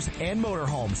 trailers, and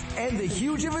motorhomes, and the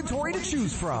huge inventory to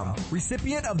choose from.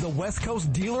 Recipient of the West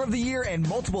Coast Dealer of the Year and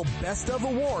multiple Best of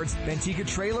awards, Manteca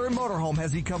Trailer and Motorhome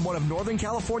has become one of Northern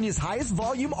California's highest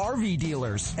volume RV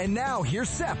dealers. And now, here's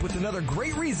Sepp with another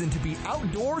great reason to be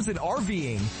outdoors and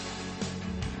RVing.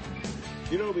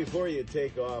 You know, before you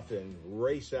take off and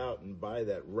race out and buy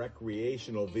that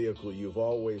recreational vehicle you've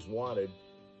always wanted,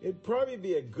 it'd probably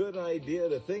be a good idea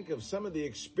to think of some of the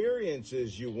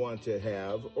experiences you want to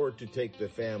have or to take the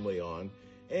family on.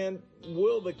 And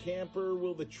will the camper,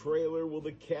 will the trailer, will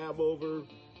the cab over,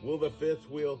 will the fifth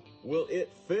wheel, will it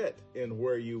fit in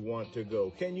where you want to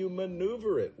go? Can you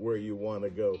maneuver it where you want to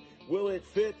go? Will it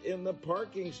fit in the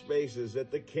parking spaces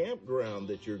at the campground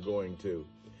that you're going to?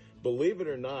 Believe it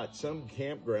or not, some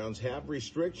campgrounds have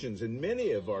restrictions, and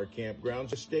many of our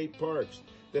campgrounds are state parks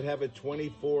that have a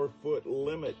 24-foot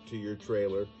limit to your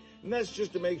trailer. And that's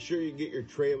just to make sure you can get your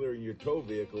trailer and your tow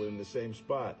vehicle in the same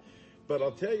spot. But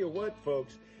I'll tell you what,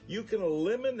 folks, you can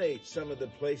eliminate some of the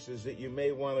places that you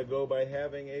may want to go by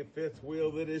having a fifth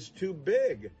wheel that is too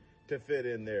big to fit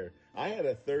in there. I had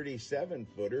a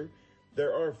 37-footer.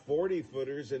 There are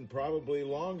 40-footers and probably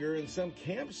longer, and some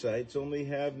campsites only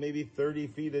have maybe 30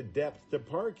 feet of depth to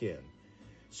park in.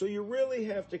 So you really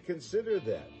have to consider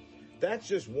that. That's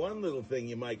just one little thing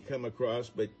you might come across,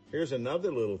 but here's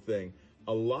another little thing.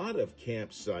 A lot of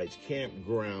campsites,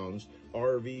 campgrounds,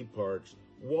 RV parks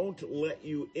won't let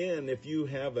you in if you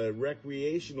have a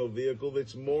recreational vehicle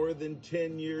that's more than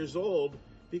 10 years old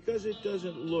because it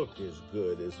doesn't look as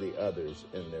good as the others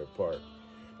in their park.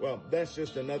 Well, that's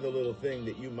just another little thing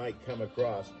that you might come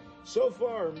across. So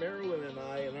far, Marilyn and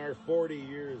I, in our 40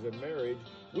 years of marriage,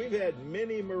 we've had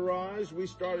mini Mirage. We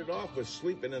started off with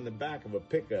sleeping in the back of a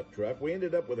pickup truck. We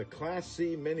ended up with a Class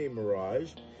C mini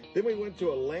Mirage. Then we went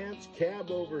to a Lance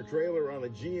cab-over trailer on a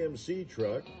GMC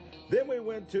truck. Then we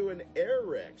went to an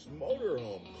Airex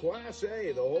motorhome, Class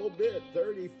A, the whole bit,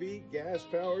 30 feet,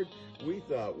 gas-powered. We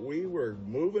thought we were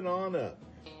moving on up.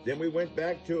 Then we went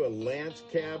back to a Lance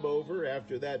cab-over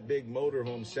after that big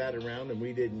motorhome sat around and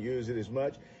we didn't use it as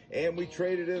much. And we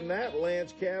traded in that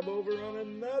Lance cab-over on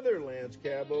another Lance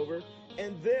cab-over.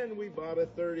 And then we bought a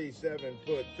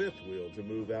 37-foot fifth wheel to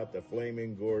move out the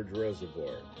Flaming Gorge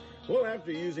Reservoir. Well,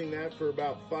 after using that for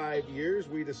about 5 years,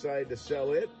 we decided to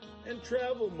sell it and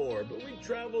travel more. But we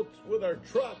traveled with our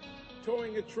truck,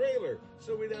 towing a trailer,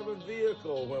 so we'd have a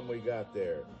vehicle when we got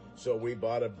there. So we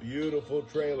bought a beautiful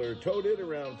trailer, towed it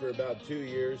around for about 2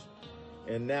 years.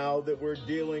 And now that we're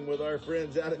dealing with our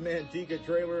friends out at Manteca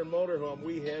Trailer and Motorhome,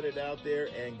 we headed out there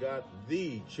and got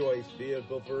the choice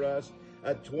vehicle for us,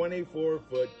 a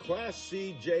 24-foot Class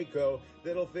C Jayco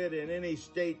that'll fit in any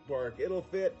state park. It'll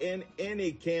fit in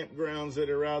any campgrounds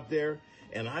that are out there.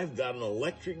 And I've got an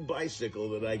electric bicycle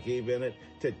that I keep in it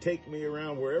to take me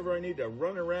around wherever I need to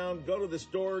run around, go to the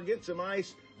store, get some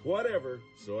ice, whatever,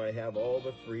 so I have all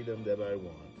the freedom that I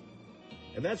want.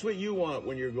 And that's what you want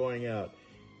when you're going out.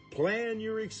 Plan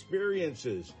your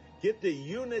experiences. Get the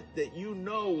unit that you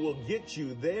know will get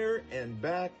you there and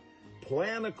back.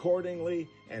 Plan accordingly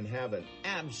and have an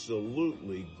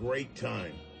absolutely great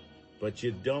time. But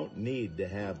you don't need to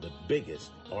have the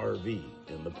biggest RV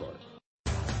in the park.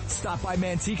 Stop by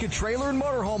Manteca Trailer and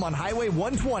Motorhome on Highway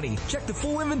 120. Check the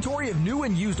full inventory of new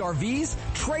and used RVs,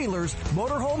 trailers,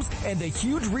 motorhomes, and a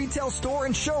huge retail store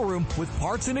and showroom with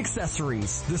parts and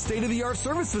accessories. The state-of-the-art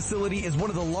service facility is one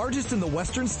of the largest in the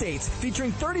western states,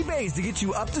 featuring 30 bays to get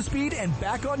you up to speed and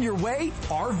back on your way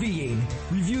RVing.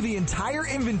 Review the entire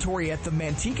inventory at the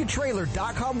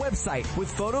MantecaTrailer.com website with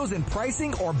photos and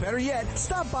pricing, or better yet,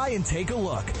 stop by and take a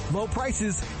look. Low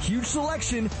prices, huge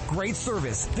selection, great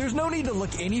service. There's no need to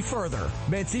look any further.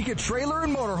 Manteca Trailer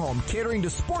and Motorhome, catering to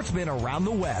sportsmen around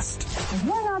the West.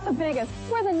 We're not the biggest,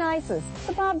 we're the nicest.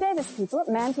 The Bob Davis people at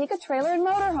Manteca Trailer and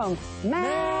Motorhome.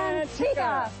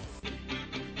 Manteca!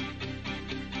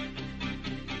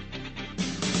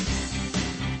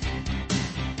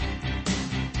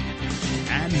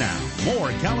 And now, more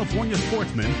California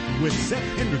Sportsmen with Seth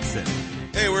Hendrickson.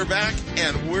 Hey, we're back,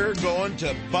 and we're going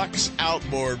to Buck's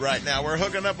Outboard right now. We're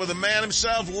hooking up with the man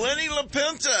himself, Lenny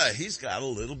LaPinta. He's got a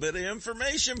little bit of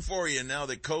information for you now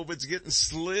that COVID's getting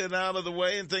slid out of the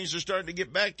way and things are starting to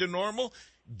get back to normal.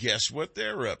 Guess what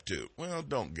they're up to? Well,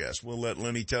 don't guess. We'll let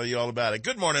Lenny tell you all about it.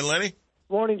 Good morning, Lenny.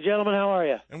 Morning, gentlemen. How are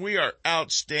you? And we are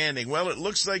outstanding. Well, it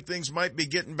looks like things might be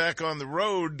getting back on the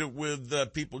road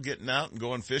with people getting out and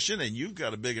going fishing, and you've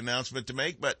got a big announcement to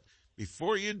make. But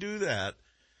before you do that,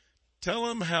 tell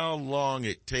them how long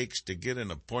it takes to get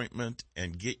an appointment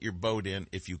and get your boat in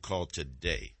if you call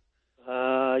today.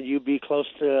 You'd be close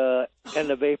to end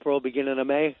of April, beginning of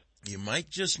May. You might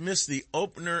just miss the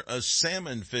opener of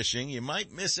salmon fishing. You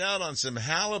might miss out on some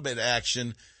halibut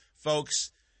action.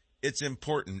 Folks, it's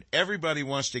important. Everybody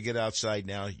wants to get outside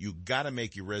now. You got to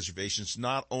make your reservations,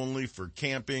 not only for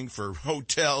camping, for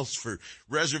hotels, for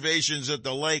reservations at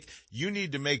the lake. You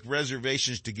need to make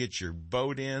reservations to get your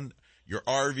boat in, your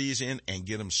RVs in, and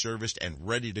get them serviced and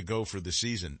ready to go for the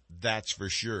season. That's for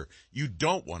sure. You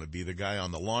don't want to be the guy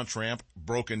on the launch ramp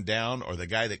broken down, or the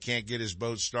guy that can't get his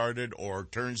boat started or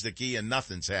turns the key and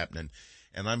nothing's happening.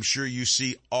 And I'm sure you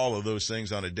see all of those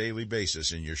things on a daily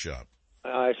basis in your shop.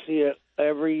 I see it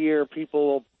every year. People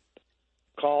will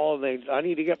call and I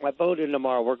need to get my boat in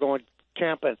tomorrow. We're going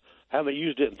camping. Haven't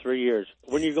used it in 3 years.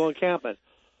 When are you going camping?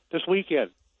 This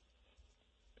weekend.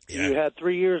 Yeah. You had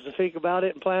 3 years to think about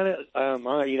it and plan it,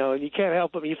 and you can't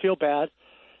help it. You feel bad.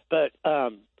 But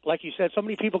like you said, so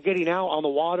many people getting out on the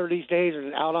water these days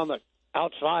and out on the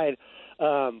outside.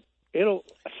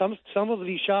 Some of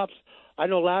these shops, I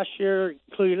know last year,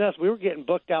 including us, we were getting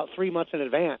booked out 3 months in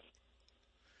advance.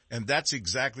 And that's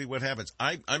exactly what happens.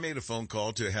 I made a phone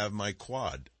call to have my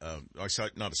quad,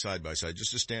 not a side-by-side,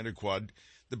 just a standard quad.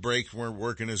 The brakes weren't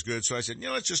working as good, so I said,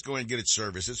 let's just go and get it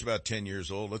serviced. It's about 10 years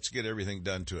old. Let's get everything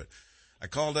done to it. I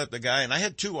called up the guy, and I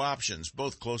had two options,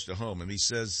 both close to home. And he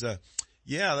says,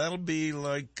 that'll be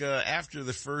like after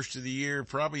the first of the year,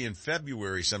 probably in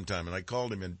February sometime. And I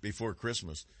called him before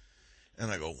Christmas.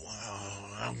 And I go, wow,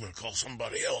 I'm going to call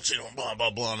somebody else, blah,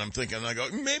 blah, blah. And I'm thinking,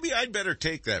 maybe I'd better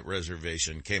take that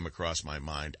reservation, came across my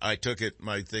mind. I took it,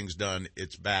 my thing's done,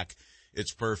 it's back,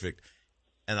 it's perfect.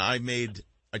 And I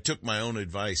took my own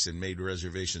advice and made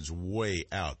reservations way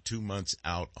out, 2 months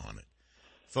out on it.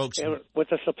 Folks. And with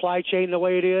the supply chain the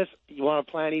way it is, you want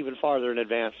to plan even farther in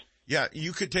advance. Yeah,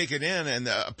 you could take it in and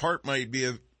a part might be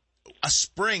a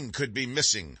spring could be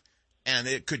missing. and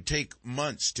it could take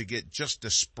months to get just a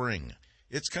spring.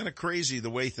 It's kind of crazy the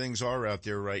way things are out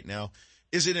there right now.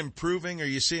 Is it improving? Are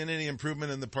you seeing any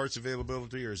improvement in the parts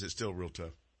availability, or is it still real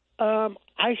tough?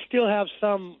 I still have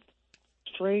some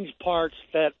strange parts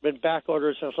that have been back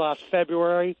ordered since last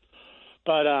February,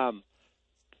 but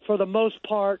for the most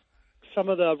part, some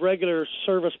of the regular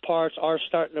service parts are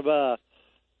starting to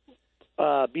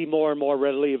be more and more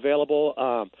readily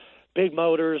available. Big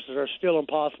motors are still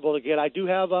impossible to get. I do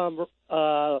have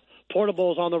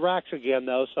portables on the racks again,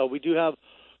 though, so we do have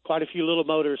quite a few little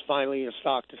motors finally in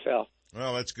stock to sell.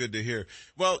 Well, that's good to hear.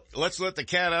 Well, let's let the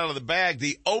cat out of the bag.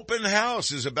 The open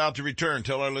house is about to return.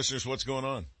 Tell our listeners what's going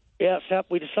on. Yeah, Sep,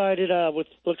 we decided,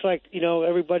 looks like,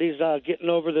 everybody's getting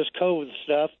over this COVID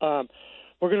stuff.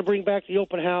 We're going to bring back the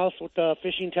open house with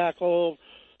fishing tackle,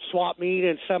 swap meet,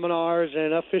 and seminars,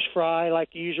 and a fish fry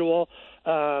like usual.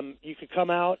 You could come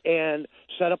out and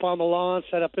set up on the lawn,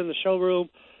 set up in the showroom,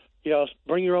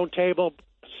 bring your own table,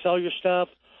 sell your stuff,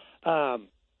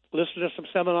 listen to some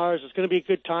seminars. It's going to be a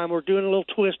good time. We're doing a little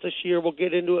twist this year. We'll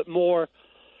get into it more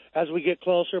as we get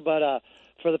closer, but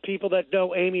for the people that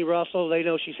know Amy Russell, they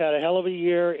know she's had a hell of a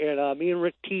year, and me and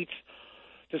Rick Teets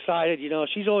decided,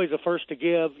 she's always the first to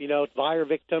give, buyer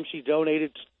victim. She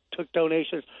took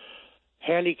donations,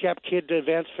 handicapped kid to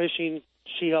advanced fishing.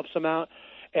 She helps them out.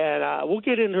 And we'll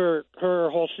get into her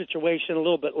whole situation a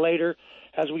little bit later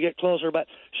as we get closer. But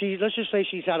let's just say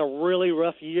she's had a really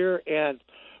rough year, and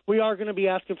we are going to be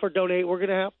asking for donate. We're going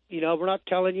to have, we're not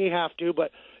telling you have to,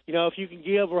 but, if you can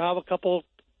give, we'll have a couple,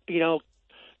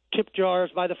 tip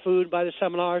jars by the food, by the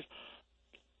seminars.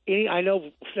 I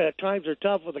know times are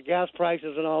tough with the gas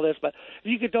prices and all this, but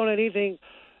if you could donate anything,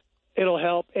 it'll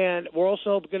help. And we're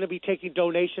also going to be taking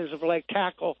donations for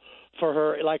tackle for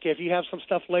her. Like if you have some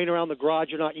stuff laying around the garage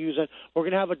you're not using, we're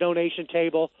going to have a donation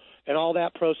table, and all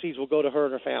that proceeds will go to her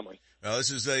and her family. Now,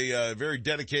 this is a very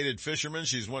dedicated fisherman.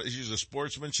 She's a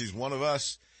sportsman. She's one of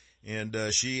us. And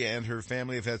she and her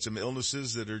family have had some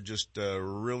illnesses that are just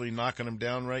really knocking them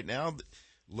down right now.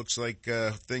 Looks like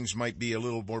things might be a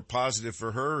little more positive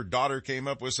for her. Her daughter came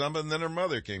up with something, and then her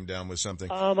mother came down with something.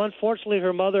 Unfortunately,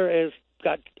 her mother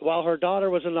while her daughter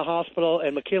was in the hospital,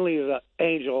 and McKinley is an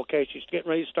angel, okay, she's getting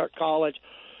ready to start college,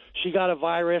 she got a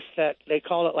virus that they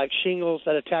call it like shingles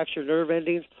that attacks your nerve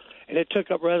endings, and it took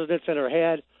up residence in her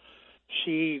head.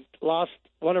 She lost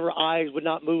one of her eyes, would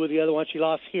not move with the other one. She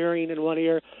lost hearing in one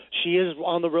ear. She is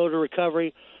on the road to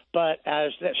recovery, but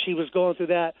as she was going through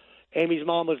that, Amy's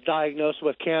mom was diagnosed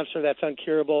with cancer that's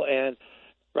incurable, and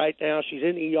right now she's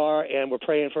in ER, and we're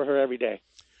praying for her every day.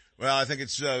 Well, I think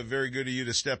it's very good of you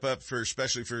to step up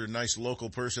especially for a nice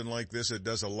local person like this. It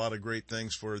does a lot of great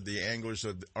things for the anglers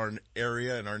of our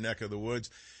area and our neck of the woods.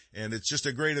 And it's just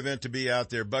a great event to be out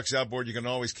there. Bucks Outboard, you can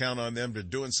always count on them to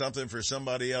doing something for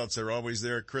somebody else. They're always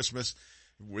there at Christmas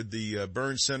with the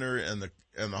burn center and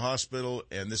the hospital.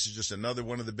 And this is just another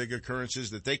one of the big occurrences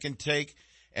that they can take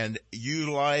and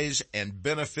utilize and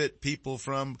benefit people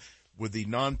from with the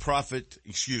not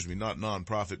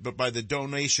nonprofit, but by the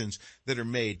donations that are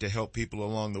made to help people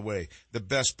along the way. The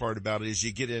best part about it is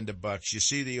you get into Bucks, you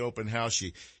see the open house,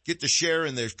 you get to share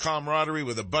in their camaraderie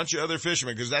with a bunch of other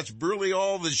fishermen, because that's really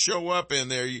all that show up in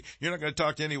there. You're not going to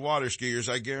talk to any water skiers,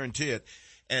 I guarantee it.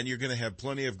 And you're going to have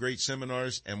plenty of great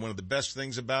seminars. And one of the best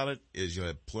things about it is you'll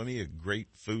have plenty of great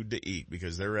food to eat,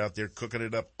 because they're out there cooking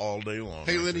it up all day long.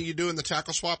 Hey, Lenny, you doing the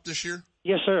tackle swap this year?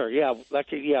 Yes, sir. Yeah,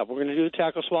 we're going to do the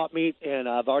tackle swap meet, and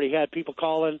I've already had people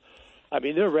calling. I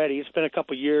mean, they're ready. It's been a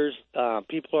couple of years.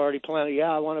 People are already planning,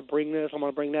 I want to bring this, I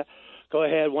want to bring that. Go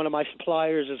ahead. One of my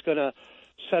suppliers is going to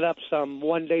set up some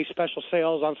one-day special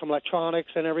sales on some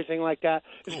electronics and everything like that.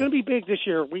 It's going to be big this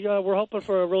year. We're hoping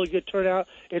for a really good turnout.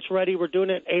 It's ready. We're doing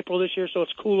it in April this year, so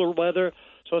it's cooler weather,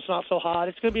 so it's not so hot.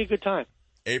 It's going to be a good time.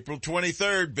 April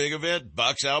 23rd, big event,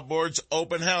 Bucks Outboards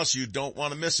open house. You don't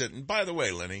want to miss it. And by the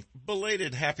way, Lenny,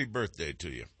 belated happy birthday to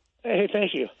you. Hey,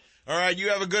 thank you. All right, you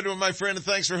have a good one, my friend, and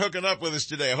thanks for hooking up with us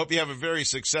today. I hope you have a very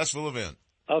successful event.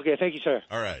 Okay, thank you, sir.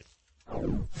 All right.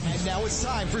 And now it's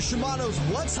time for Shimano's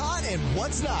What's Hot and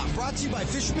What's Not, brought to you by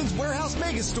Fisherman's Warehouse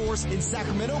Mega Stores in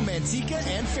Sacramento, Manteca,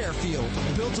 and Fairfield.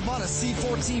 Built upon a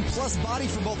C14 Plus body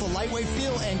for both a lightweight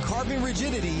feel and carbon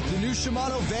rigidity, the new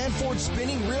Shimano Van Ford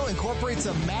spinning reel incorporates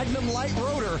a Magnum light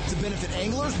rotor to benefit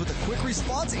anglers with a quick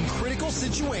response in critical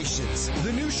situations.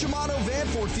 The new Shimano Van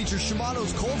Ford features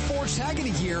Shimano's cold forged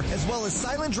Hagerty gear, as well as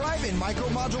silent drive and micro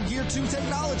module gear 2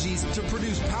 technologies to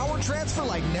produce power transfer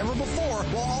like never before,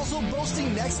 while also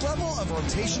boasting next level of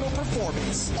rotational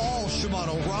performance. All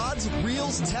Shimano rods,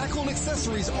 reels, tackle, and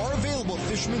accessories are available at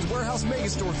Fisherman's Warehouse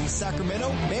megastores in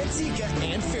Sacramento, Manteca,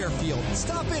 and Fairfield.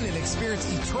 Stop in and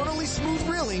experience eternally smooth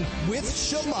reeling with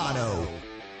Shimano.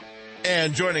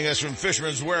 And joining us from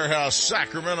Fisherman's Warehouse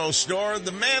Sacramento store,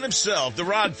 the man himself, the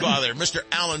rod father, Mr.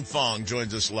 Alan Fong,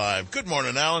 joins us live. Good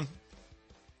morning, Alan.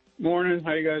 Morning.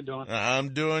 How you guys doing?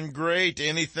 I'm doing great.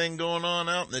 Anything going on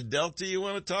out in the Delta you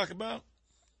want to talk about?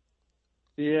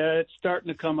 Yeah, it's starting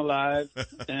to come alive.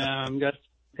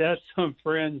 Got some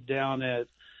friends down at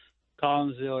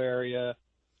Collinsville area,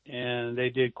 and they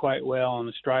did quite well on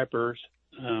the stripers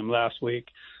last week.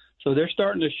 So they're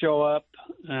starting to show up.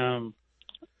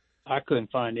 I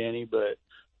couldn't find any, but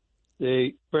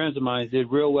friends of mine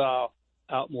did real well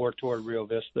out more toward Rio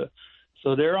Vista.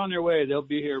 So they're on their way. They'll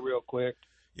be here real quick.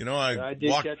 You know, I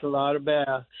did catch a lot of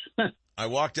bass. I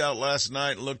walked out last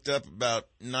night, looked up about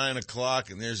 9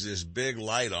 o'clock, and there's this big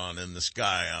light on in the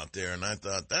sky out there, and I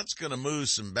thought, that's going to move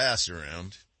some bass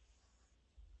around.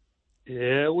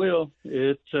 Yeah, it will.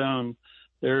 There's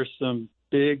some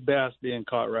big bass being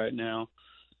caught right now.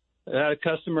 I had a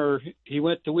customer, he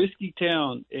went to Whiskey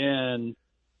Town, and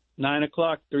 9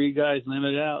 o'clock, 3 guys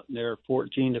limit out, and they're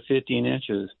 14 to 15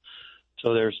 inches.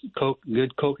 So there's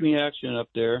good kokanee action up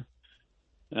there.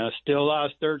 Still a lot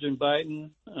of sturgeon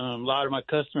biting. A lot of my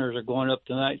customers are going up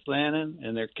to Knight's Landing,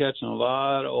 and they're catching a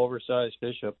lot of oversized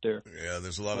fish up there. Yeah,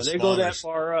 there's a lot of spawners. They go that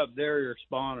far up, they're your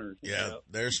spawners. Yeah,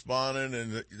 they're spawning,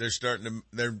 and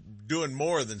they're doing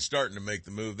more than starting to make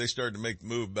the move. They started to make the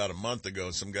move about a month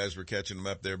ago. Some guys were catching them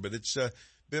up there, but it's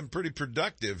been pretty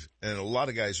productive, and a lot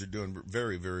of guys are doing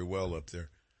very, very well up there.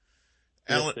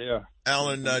 Yes, they are.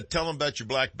 Alan, tell them about your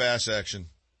black bass action.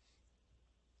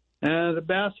 The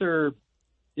bass are,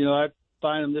 I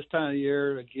find them this time of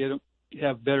year to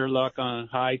have better luck on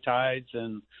high tides,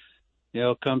 and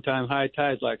come time high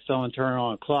tides, like someone turning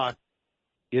on a clock,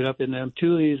 get up in them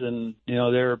tulies, and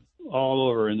they're all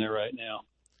over in there right now.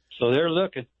 So they're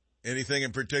looking. Anything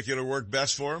in particular work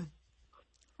best for them?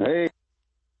 Hey.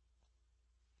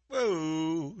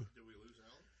 Whoa.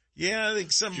 Yeah, I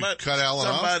think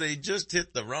somebody just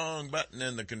hit the wrong button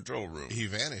in the control room. He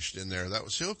vanished in there.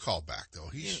 He'll call back though.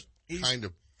 He's kind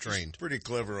of trained. Pretty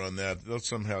clever on that. They'll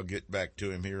somehow get back to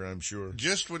him here, I'm sure.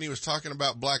 Just when he was talking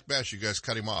about black bass, you guys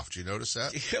cut him off. Did you notice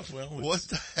that? Yeah, well. What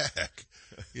the heck?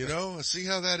 See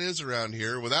how that is around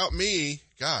here. Without me,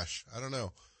 gosh, I don't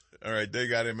know. All right, they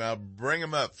got him out. Bring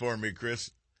him up for me,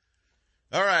 Chris.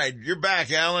 All right, you're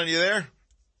back, Alan. You there?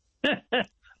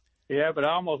 Yeah, but I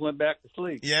almost went back to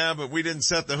sleep. Yeah, but we didn't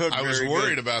set the hook. I was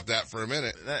worried about that for a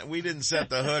minute. We didn't set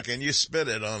the hook, and you spit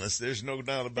it on us. There's no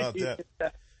doubt about that.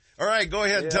 All right, go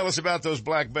ahead and tell us about those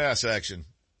black bass action.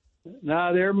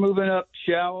 No, they're moving up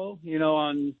shallow,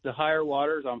 on the higher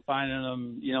waters. I'm finding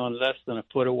them, in less than a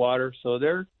foot of water. So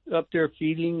they're up there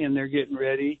feeding, and they're getting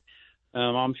ready.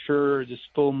 I'm sure this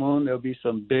full moon, there'll be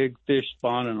some big fish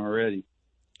spawning already.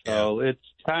 So it's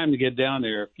time to get down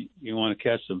there if you want to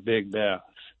catch some big bass.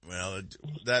 Well,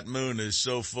 that moon is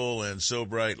so full and so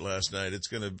bright last night.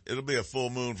 It'll be a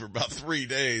full moon for about 3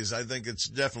 days. I think it's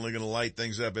definitely going to light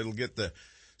things up. It'll get the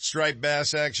striped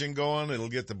bass action going. It'll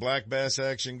get the black bass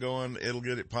action going. It'll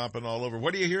get it popping all over.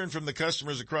 What are you hearing from the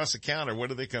customers across the counter? What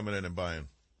are they coming in and buying?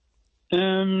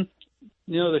 The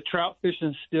trout fishing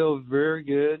is still very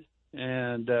good,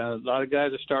 and a lot of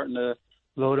guys are starting to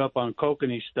load up on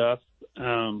kokanee stuff.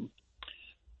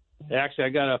 Actually, I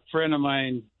got a friend of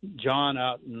mine, John,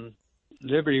 out in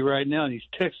Liberty right now, and he's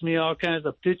texting me all kinds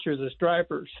of pictures of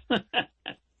stripers.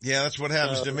 Yeah, that's what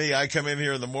happens to me. I come in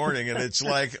here in the morning, and it's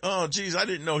like, oh, geez, I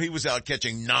didn't know he was out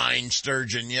catching 9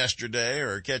 sturgeon yesterday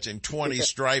or catching 20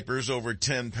 stripers over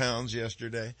 10 pounds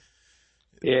yesterday.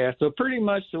 Yeah, so pretty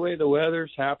much the way the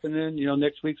weather's happening,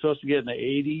 next week's supposed to get in the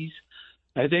 80s.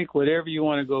 I think whatever you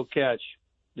want to go catch,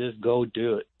 just go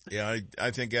do it. Yeah,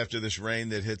 I think after this rain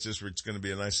that hits us, it's going to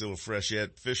be a nice little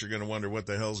freshet. Fish are going to wonder what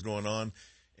the hell's going on.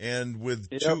 And with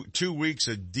two weeks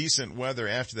of decent weather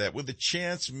after that, with a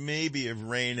chance maybe of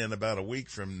rain in about a week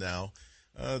from now,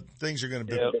 things are going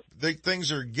to be,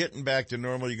 things are getting back to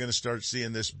normal. You're going to start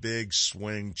seeing this big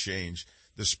swing change,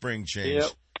 the spring change.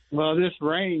 Yep. Well, this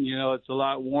rain, it's a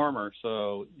lot warmer,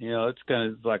 so, it's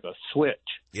kind of like a switch.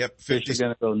 Yep. Fish are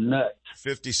going to go nuts.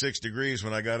 56 degrees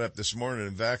when I got up this morning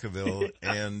in Vacaville,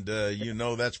 and,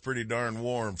 that's pretty darn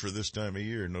warm for this time of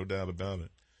year, no doubt about it.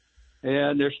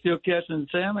 And they're still catching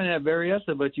salmon at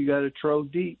Berryessa, but you got to troll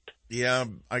deep. Yeah,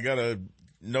 I got a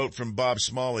note from Bob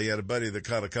Smalley. He had a buddy that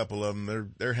caught a couple of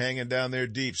them. They're hanging down there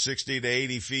deep, 60 to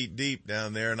 80 feet deep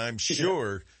down there, and I'm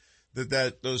sure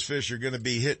that those fish are going to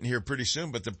be hitting here pretty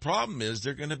soon. But the problem is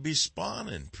they're going to be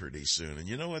spawning pretty soon. And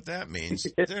you know what that means?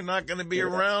 They're not going to be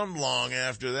around long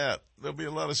after that. There'll be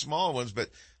a lot of small ones, but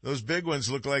those big ones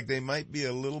look like they might be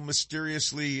a little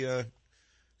mysteriously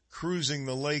cruising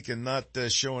the lake and not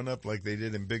showing up like they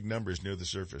did in big numbers near the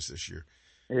surface this year.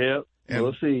 Yep.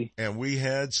 We'll see. And we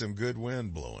had some good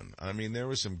wind blowing. I mean, there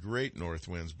was some great north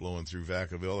winds blowing through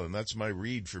Vacaville, and that's my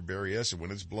read for Berryessa.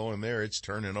 When it's blowing there, it's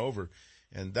turning over.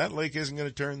 And that lake isn't going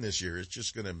to turn this year. It's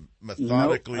just going to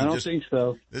methodically. Nope, I don't think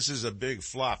so. This is a big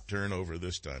flop turnover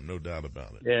this time, no doubt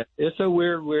about it. Yeah, it's a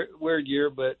weird year,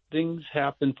 but things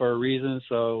happen for a reason.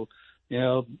 So,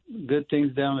 good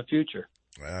things down the future.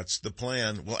 That's the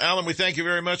plan. Well, Alan, we thank you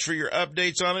very much for your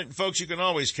updates on it. And folks, you can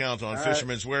always count on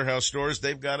Fisherman's Warehouse stores.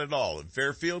 They've got it all in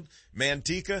Fairfield,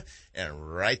 Manteca,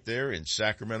 and right there in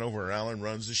Sacramento where Alan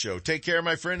runs the show. Take care,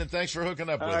 my friend, and thanks for hooking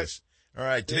up with us. All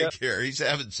right, take care. He's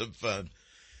having some fun.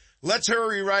 Let's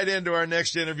hurry right into our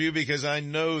next interview because I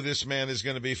know this man is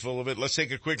going to be full of it. Let's take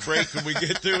a quick break when we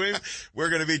get to him. We're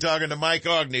going to be talking to Mike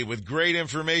Ogney with great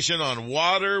information on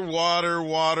water,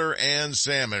 and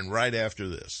salmon right after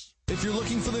this. If you're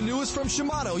looking for the newest from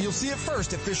Shimano, you'll see it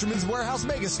first at Fisherman's Warehouse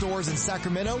mega stores in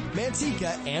Sacramento,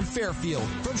 Manteca, and Fairfield.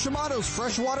 From Shimano's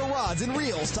freshwater rods and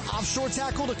reels to offshore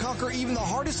tackle to conquer even the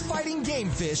hardest fighting game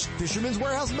fish, Fisherman's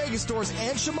Warehouse mega stores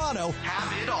and Shimano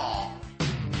have it all.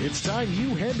 It's time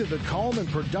you head to the calm and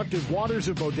productive waters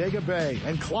of Bodega Bay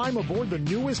and climb aboard the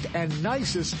newest and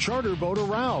nicest charter boat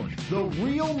around, the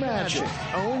Real Magic,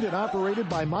 owned and operated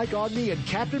by Mike Ogney and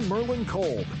Captain Merlin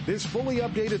Kolb. This fully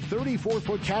updated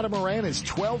 34-foot catamaran is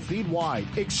 12 feet wide,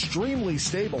 extremely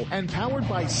stable, and powered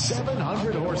by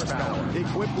 700 horsepower.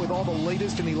 Equipped with all the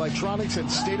latest in electronics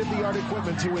and state-of-the-art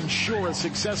equipment to ensure a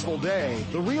successful day,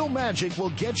 the Real Magic will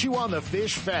get you on the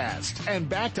fish fast and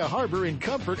back to harbor in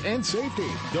comfort and safety.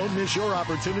 Don't miss your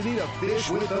opportunity to fish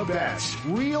with the best.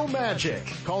 Real Magic.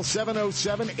 Call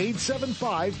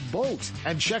 707-875-BOAT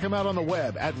and check them out on the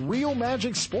web at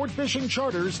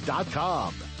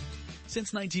realmagicsportfishingcharters.com.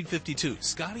 Since 1952,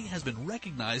 Scotty has been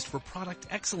recognized for product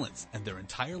excellence, and their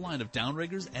entire line of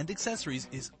downriggers and accessories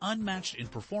is unmatched in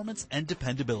performance and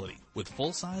dependability. With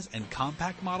full-size and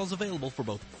compact models available for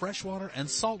both freshwater and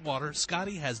saltwater,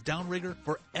 Scotty has downrigger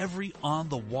for every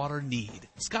on-the-water need.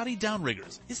 Scotty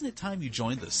Downriggers. Isn't it time you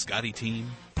joined the Scotty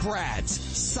team? Brad's.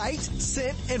 Sight,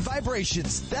 scent, and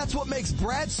vibrations. That's what makes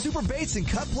Brad's super baits and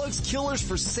cut plugs killers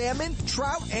for salmon,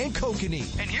 trout, and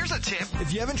kokanee. And here's a tip.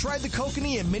 If you haven't tried the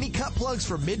kokanee and mini cut plugs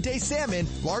for midday salmon,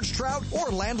 large trout,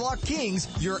 or landlocked kings,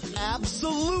 you're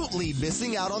absolutely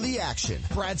missing out on the action.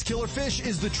 Brad's Killer Fish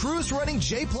is the truest running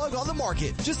J-plug on the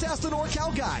market. Just ask the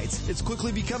NorCal guides. It's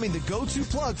quickly becoming the go-to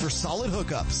plug for solid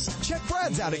hookups. Check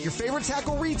Brad's out at your favorite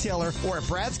tackle retailer or at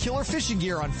Brad's Killer Fishing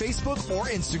Gear on Facebook or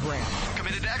Instagram.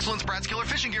 Committed to excellence, Brad's Killer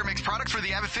Fishing Gear makes products for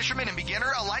the avid fisherman and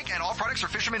beginner alike, and all products are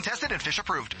fisherman tested and fish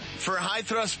approved. For high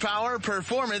thrust power,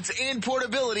 performance, and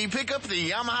portability, pick up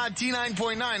the Yamaha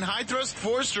T9.9 High Thrust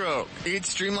 4-stroke. Its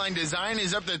streamlined design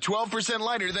is up to 12%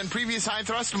 lighter than previous high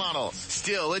thrust models.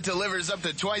 Still, it delivers up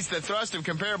to twice the thrust of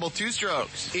comparable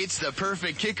 2-strokes. It's the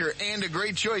perfect kicker and a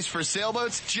great choice for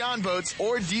sailboats, john boats,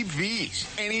 or deep V's.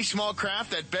 Any small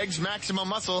craft that begs maximum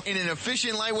muscle in an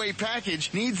efficient lightweight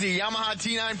package needs the Yamaha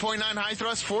T9.9 High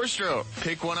Thrust 4-stroke.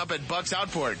 Pick one up at Bucks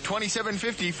Outboard,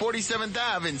 2750 47th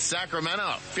Ave in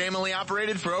Sacramento. Family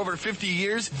operated for over 50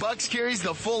 years, Bucks carries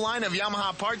the full line of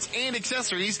Yamaha parts and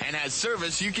accessories and has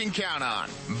service you can count on.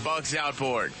 Bucks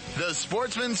Outboard, the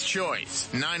sportsman's choice.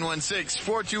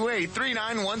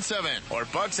 916-428-3917 or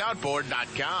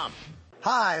bucksoutboard.com.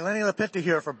 Hi, Lenny LaPinta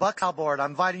here for Buck Outboard.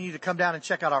 I'm inviting you to come down and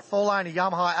check out our full line of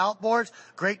Yamaha outboards.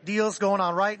 Great deals going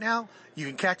on right now. You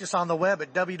can catch us on the web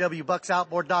at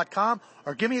www.bucksoutboard.com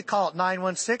or give me a call at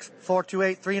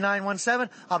 916-428-3917.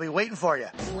 I'll be waiting for you.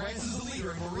 Rance is the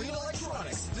leader in marine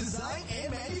electronics, design,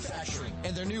 and manufacturing.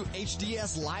 And their new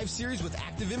HDS Live series with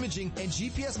active imaging and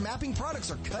GPS mapping products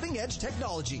are cutting-edge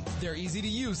technology. They're easy to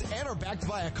use and are backed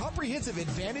by a comprehensive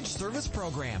Advantage service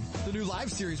program. The new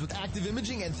Live series with active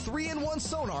imaging and 3-in-1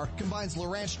 sonar combines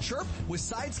Lowrance Chirp with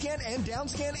side scan and down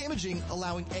scan imaging,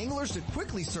 allowing anglers to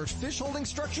quickly search fish holding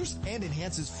structures, and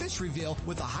enhances fish reveal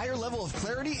with a higher level of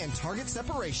clarity and target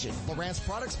separation. Lowrance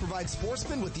products provide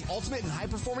sportsmen with the ultimate in high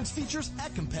performance features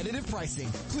at competitive pricing.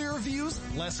 Clearer views,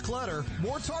 less clutter,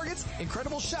 more targets, incredible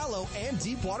incredible shallow and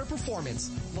deep water performance.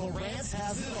 Lowrance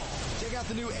has it all. Check out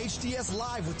the new HDS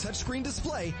Live with touchscreen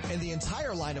display and the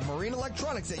entire line of marine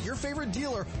electronics at your favorite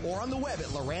dealer or on the web at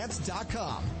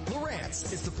Lowrance.com.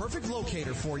 Lowrance is the perfect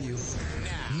locator for you.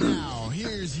 Now,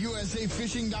 here's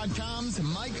USAFishing.com's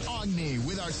Mike Ogney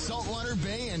with our Saltwater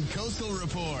Bay and Coastal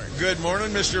Report. Good morning,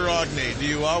 Mr. Ogney. Do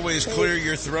you always clear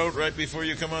your throat right before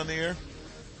you come on the air?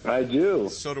 I do.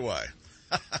 So do I.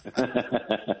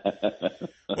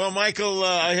 Well, Michael,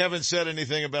 I haven't said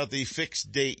anything about the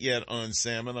fixed date yet on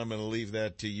salmon. I'm going to leave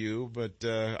that to you, but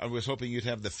I was hoping you'd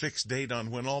have the fixed date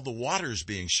on when all the water's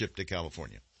being shipped to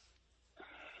California.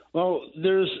 Well,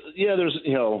 there's,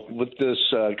 with this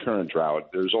current drought,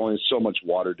 there's only so much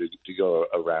water to go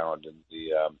around,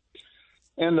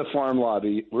 and the farm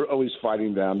lobby, we're always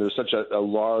fighting them. There's such a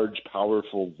large,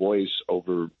 powerful voice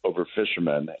over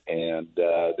fishermen, and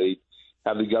they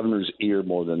have the governor's ear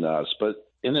more than us. But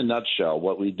in a nutshell,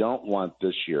 what we don't want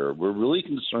this year, we're really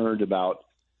concerned about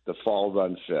the fall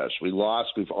run fish. We've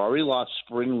already lost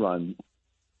spring run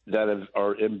that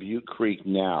are in Butte Creek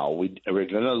now. We're going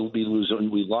to be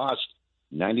losing. We lost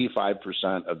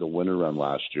 95% of the winter run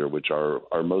last year, which are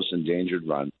our most endangered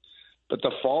run. But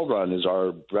the fall run is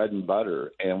our bread and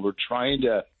butter, and we're trying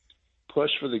to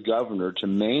push for the governor to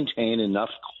maintain enough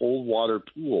cold water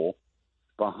pool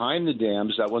behind the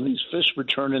dams that when these fish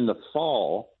return in the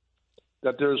fall,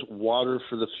 that there's water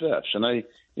for the fish. And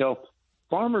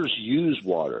farmers use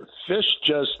water. Fish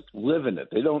just live in it.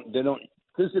 They don't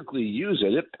physically use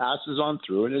it. It passes on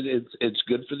through, and it's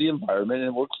good for the environment, and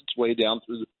it works its way down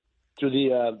through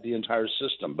the entire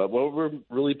system. But what we're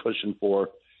really pushing for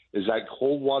is that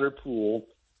cold water pool,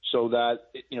 so that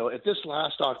if this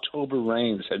last October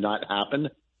rains had not happened,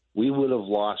 we would have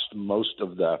lost most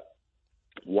of the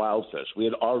wild fish. We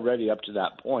had already, up to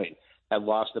that point, had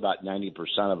lost about 90%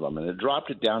 of them, and it dropped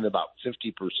it down to about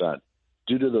 50%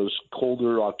 due to those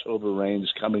colder October rains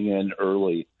coming in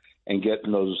early and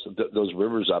getting those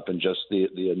rivers up in just the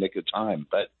nick of time.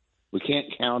 But we can't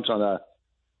count on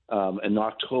an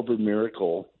October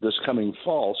miracle this coming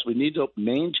fall, so we need to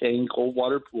maintain cold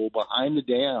water pool behind the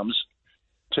dams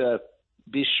to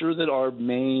be sure that our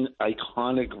main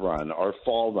iconic run, our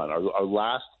fall run, our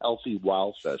last healthy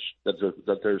wild fish, that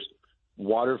there's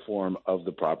water for them of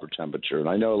the proper temperature. And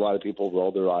I know a lot of people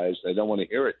roll their eyes; they don't want to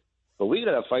hear it, but we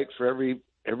got to fight for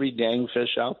every dang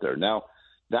fish out there. Now,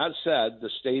 that said, the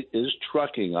state is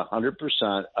trucking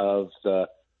 100% of the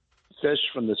fish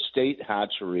from the state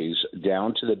hatcheries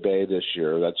down to the bay this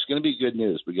year. That's going to be good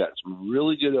news. We got some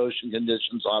really good ocean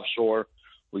conditions offshore.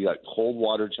 We got cold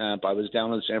water temp. I was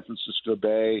down in San Francisco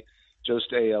Bay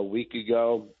just a week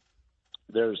ago.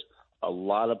 There's a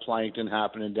lot of plankton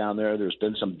happening down there. There's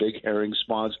been some big herring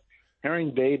spawns.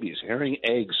 Herring babies, herring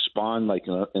eggs spawn like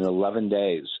in 11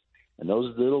 days. And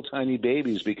those little tiny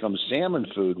babies become salmon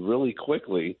food really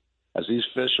quickly as these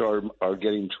fish are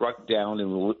getting trucked down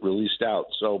and released out.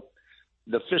 So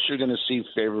the fish are going to see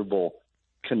favorable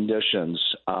conditions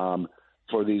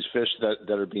for these fish that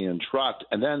are being trucked.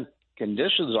 And then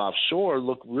conditions offshore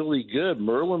look really good.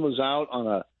 Merlin was out on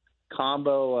a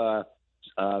combo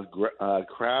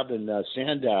crab and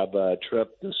sand dab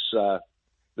trip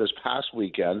this past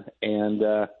weekend,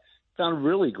 and found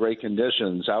really great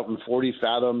conditions out in 40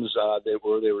 fathoms. They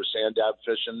were sand dab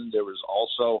fishing. There was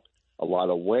also a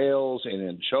lot of whales and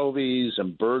anchovies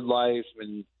and bird life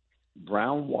and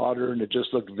brown water, and it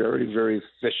just looked very, very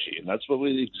fishy. And that's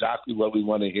exactly what we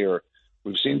want to hear.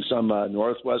 We've seen some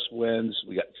northwest winds.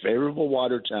 We got favorable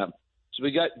water temp. So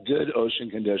we got good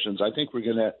ocean conditions. I think we're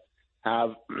going to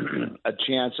have a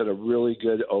chance at a really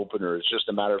good opener. It's just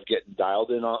a matter of getting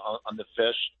dialed in on the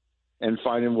fish and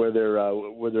finding where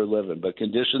they're living. But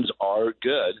conditions are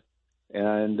good,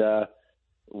 and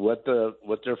what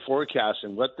they're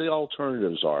forecasting, what the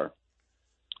alternatives are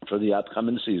for the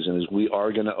upcoming season is we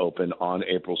are going to open on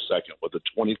April 2nd with a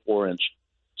 24-inch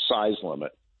size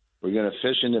limit. We're going to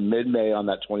fish into mid-May on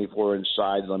that 24-inch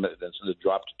size limit, and so to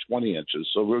drop to 20 inches.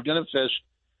 So we're going to fish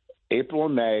April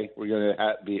and May. We're going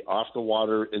to be off the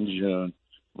water in June,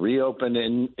 reopen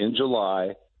in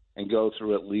July, and go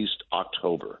through at least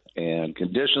October. And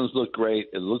conditions look great.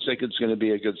 It looks like it's going to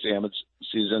be a good salmon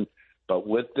season. But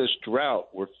with this drought,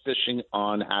 we're fishing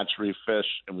on hatchery fish,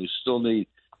 and we still need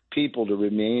people to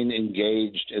remain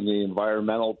engaged in the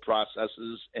environmental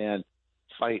processes and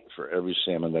fight for every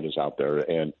salmon that is out there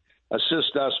and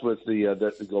assist us with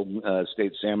the Golden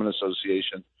State Salmon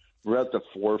Association. We're at the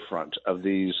forefront of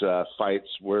these fights.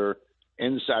 We're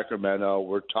in Sacramento.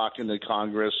 We're talking to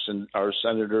Congress and our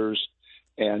senators,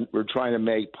 and we're trying to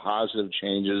make positive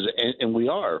changes, and we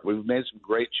are. We've made some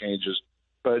great changes,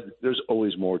 but there's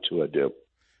always more to do.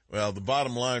 Well, the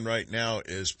bottom line right now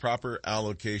is proper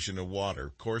allocation of water.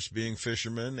 Of course, being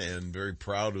fishermen and very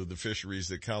proud of the fisheries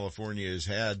that California has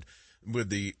had with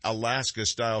the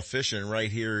Alaska-style fishing right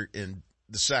here in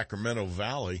the Sacramento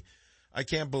Valley, I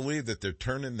can't believe that they're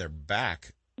turning their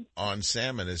back on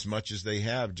salmon as much as they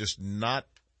have, just not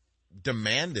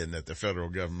demanding that the federal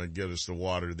government get us the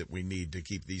water that we need to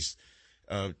keep these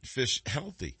fish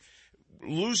healthy.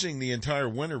 Losing the entire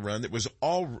winter run, that was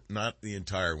not the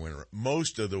entire winter,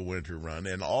 most of the winter run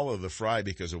and all of the fry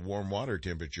because of warm water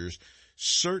temperatures,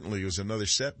 certainly was another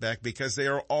setback because they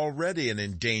are already an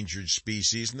endangered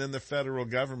species, and then the federal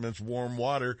government's warm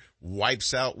water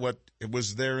wipes out what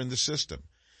was there in the system.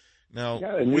 Now,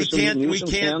 we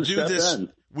can't do this.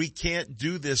 We can't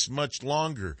do this much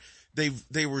longer.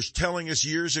 They were telling us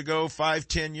years ago,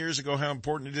 5-10 years ago, how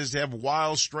important it is to have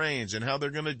wild strains and how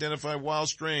they're going to identify wild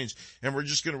strains. And we're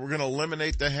going to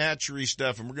eliminate the hatchery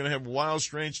stuff and we're going to have wild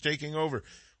strains taking over.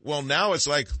 Well, now it's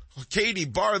like, Katie,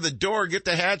 bar the door, get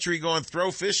the hatchery going, throw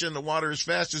fish in the water as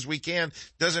fast as we can.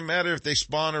 Doesn't matter if they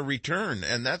spawn or return.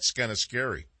 And that's kind of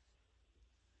scary.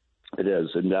 It is.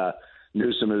 And,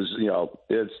 Newsom is,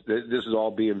 this is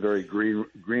all being very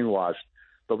greenwashed.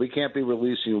 But we can't be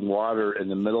releasing water in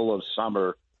the middle of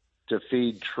summer to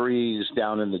feed trees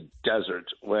down in the desert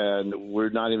when we're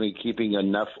not even keeping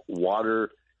enough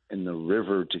water in the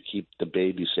river to keep the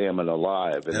baby salmon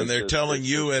alive. And they're telling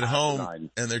you at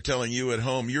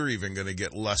home, you're even going to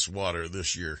get less water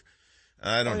this year.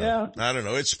 I don't know. I don't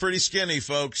know. It's pretty skinny,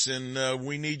 folks, and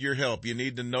we need your help. You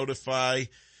need to notify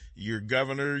your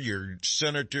governor, your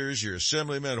senators, your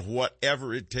assemblymen,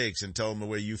 whatever it takes, and tell them the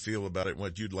way you feel about it and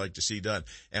what you'd like to see done.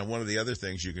 And one of the other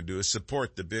things you can do is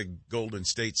support the big Golden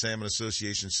State Salmon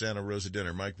Association Santa Rosa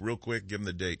dinner. Mike, real quick, give them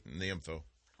the date and the info.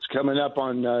 It's coming up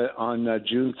on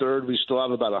June 3rd. We still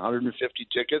have about 150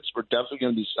 tickets. We're definitely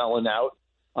going to be selling out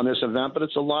on this event, but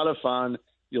it's a lot of fun.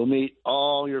 You'll meet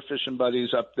all your fishing buddies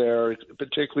up there,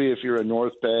 particularly if you're a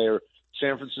North Bay or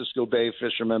San Francisco Bay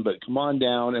fisherman. But come on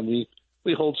down, and we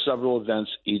hold several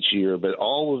events each year, but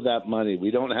all of that money,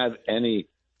 we don't have any.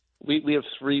 We have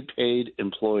 3 paid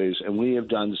employees, and we have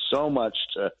done so much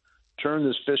to turn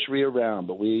this fishery around,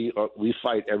 but we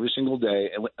fight every single day,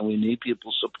 and we need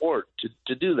people's support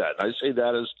to do that. I say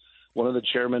that as one of the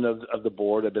chairmen of the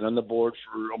board. I've been on the board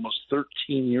for almost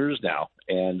 13 years now,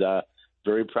 and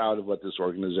very proud of what this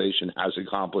organization has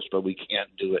accomplished, but we can't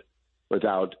do it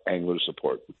without angler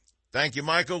support. Thank you,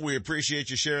 Michael. We appreciate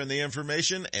you sharing the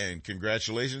information, and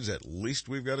congratulations. At least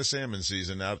we've got a salmon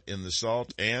season out in the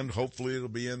salt, and hopefully it'll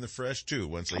be in the fresh, too,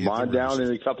 once they hit the roost. Come on down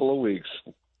in a couple of weeks.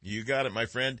 You got it, my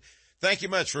friend. Thank you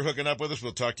much for hooking up with us.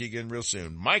 We'll talk to you again real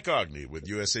soon. Mike Ogney with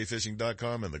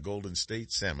USAFishing.com and the Golden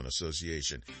State Salmon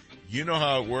Association. You know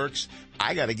how it works.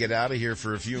 I got to get out of here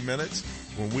for a few minutes.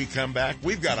 When we come back,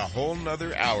 we've got a whole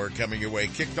nother hour coming your way.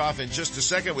 Kicked off in just a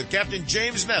second with Captain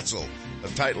James Netzel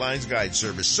of Tight Lines Guide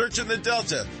Service, searching the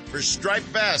Delta for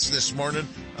striped bass this morning.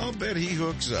 I'll bet he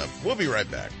hooks up. We'll be right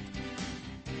back.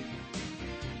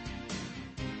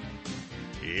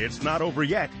 It's not over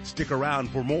yet. Stick around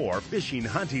for more fishing,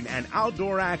 hunting, and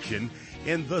outdoor action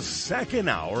in the second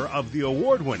hour of the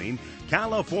award-winning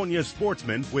California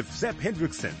Sportsmen with Sepp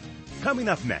Hendrickson. Coming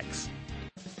up next.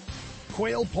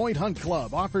 Quail Point Hunt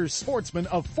Club offers Sportsmen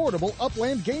affordable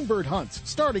upland game bird hunts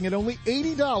starting at only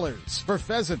 $80 for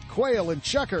pheasant, quail, and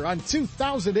chukar on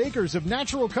 2,000 acres of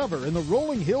natural cover in the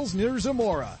rolling hills near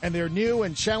Zamora. And their new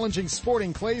and challenging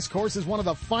sporting clays course is one of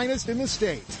the finest in the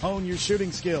state. Hone your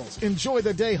shooting skills, enjoy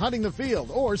the day hunting the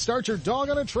field, or start your dog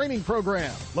on a training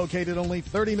program. Located only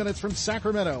 30 minutes from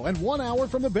Sacramento and 1 hour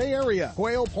from the Bay Area,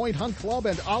 Quail Point Hunt Club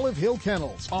and Olive Hill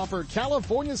Kennels offer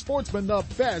California Sportsmen the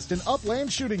best in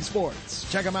upland shooting sports.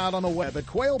 Check them out on the web at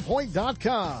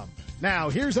quailpoint.com. Now,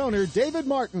 here's owner David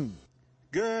Martin.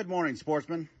 Good morning,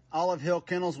 sportsmen. Olive Hill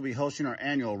Kennels will be hosting our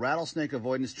annual rattlesnake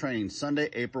avoidance training Sunday,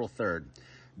 April 3rd.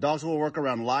 Dogs will work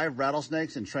around live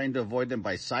rattlesnakes and train to avoid them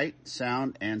by sight,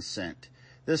 sound, and scent.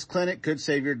 This clinic could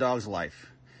save your dog's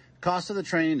life. Cost of the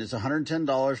training is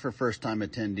 $110 for first-time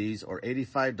attendees or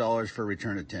 $85 for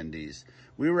return attendees.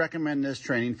 We recommend this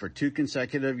training for 2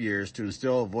 consecutive years to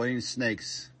instill avoiding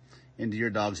snakes into your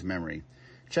dog's memory.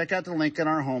 Check out the link on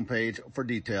our homepage for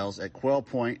details at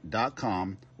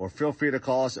quailpoint.com or feel free to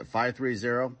call us at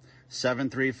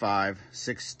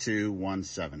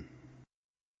 530-735-6217.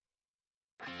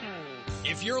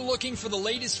 If you're looking for the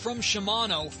latest from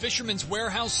Shimano, Fisherman's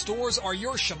Warehouse stores are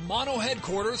your Shimano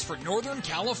headquarters for Northern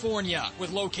California.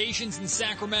 With locations in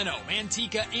Sacramento,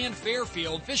 Manteca, and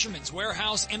Fairfield, Fisherman's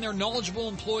Warehouse and their knowledgeable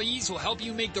employees will help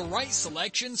you make the right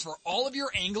selections for all of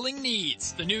your angling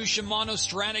needs. The new Shimano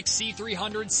Stratic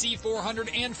C300,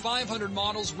 C400, and 500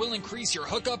 models will increase your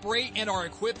hookup rate and are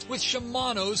equipped with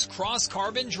Shimano's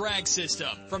cross-carbon drag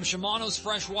system. From Shimano's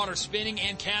freshwater spinning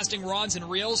and casting rods and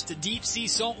reels to deep-sea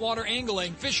saltwater angling,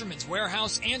 Fisherman's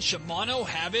Warehouse and Shimano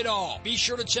have it all. Be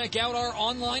sure to check out our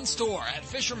online store at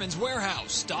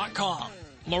fishermanswarehouse.com.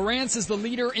 Lowrance is the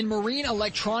leader in marine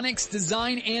electronics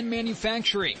design and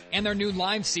manufacturing, and their new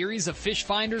live series of fish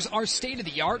finders are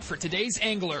state-of-the-art for today's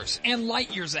anglers and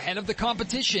light years ahead of the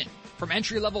competition. From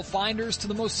entry-level finders to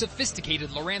the most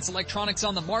sophisticated Lowrance electronics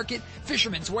on the market,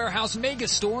 Fisherman's Warehouse mega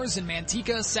stores in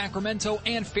Manteca, Sacramento,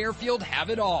 and Fairfield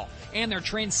have it all. And their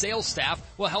trained sales staff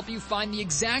will help you find the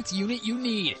exact unit you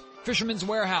need. Fisherman's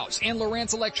Warehouse and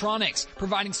Lowrance Electronics,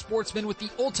 providing sportsmen with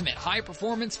the ultimate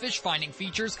high-performance fish-finding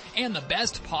features and the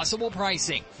best possible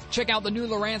pricing. Check out the new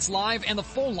Lowrance Live and the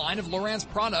full line of Lowrance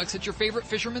products at your favorite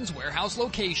Fisherman's Warehouse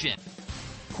location.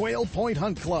 Quail Point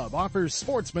Hunt Club offers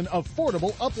sportsmen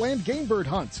affordable upland game bird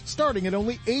hunts starting at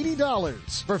only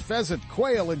 $80 for pheasant,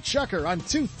 quail, and chukar on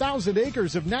 2,000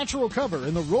 acres of natural cover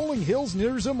in the rolling hills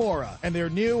near Zamora. And their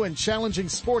new and challenging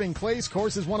sporting clays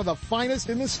course is one of the finest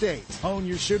in the state. Hone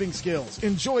your shooting skills,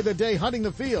 enjoy the day hunting the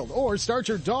field, or start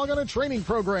your dog on a training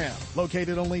program.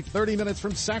 Located only 30 minutes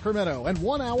from Sacramento and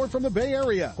 1 hour from the Bay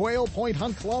Area, Quail Point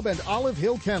Hunt Club and Olive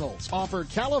Hill Kennels offer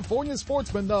California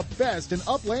sportsmen the best in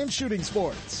upland shooting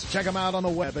sports. Check them out on the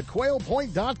web at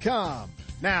quailpoint.com.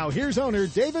 Now, here's owner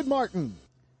David Martin.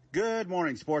 Good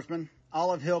morning, sportsmen.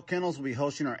 Olive Hill Kennels will be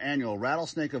hosting our annual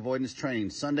rattlesnake avoidance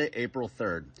training Sunday, April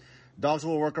 3rd. Dogs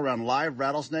will work around live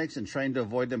rattlesnakes and train to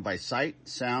avoid them by sight,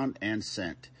 sound, and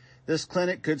scent. This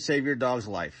clinic could save your dog's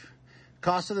life.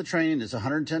 Cost of the training is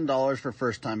 $110 for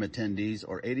first-time attendees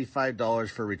or $85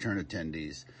 for return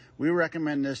attendees. We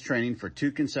recommend this training for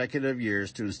 2 consecutive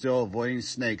years to instill avoiding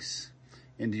snakes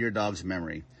into your dog's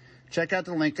memory. Check out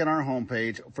the link on our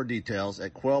homepage for details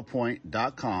at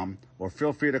quailpoint.com or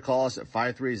feel free to call us at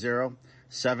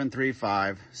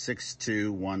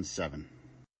 530-735-6217.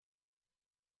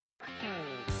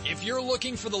 If you're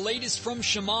looking for the latest from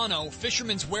Shimano,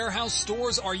 Fisherman's Warehouse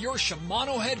stores are your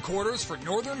Shimano headquarters for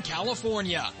Northern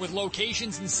California. With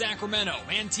locations in Sacramento,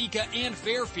 Manteca, and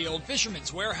Fairfield,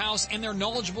 Fisherman's Warehouse and their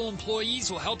knowledgeable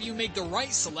employees will help you make the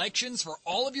right selections for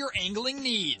all of your angling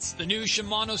needs. The new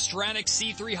Shimano Stratic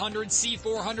C300,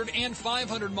 C400, and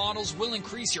 500 models will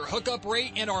increase your hookup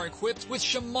rate and are equipped with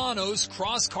Shimano's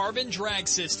cross-carbon drag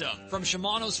system. From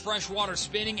Shimano's freshwater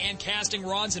spinning and casting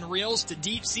rods and reels to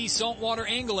deep-sea saltwater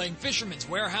angling, Fisherman's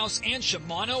Warehouse and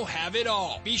Shimano have it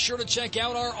all. Be sure to check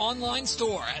out our online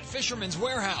store at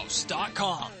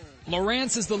fishermanswarehouse.com.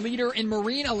 Lowrance is the leader in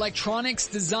marine electronics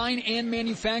design and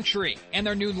manufacturing, and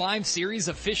their new live series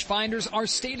of fish finders are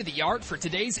state-of-the-art for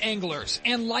today's anglers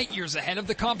and light years ahead of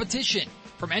the competition.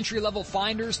 From entry-level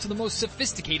finders to the most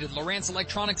sophisticated Lowrance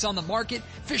electronics on the market,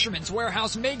 Fisherman's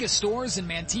Warehouse mega stores in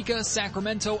Manteca,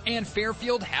 Sacramento, and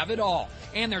Fairfield have it all.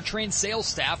 And their trained sales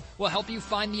staff will help you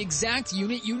find the exact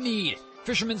unit you need.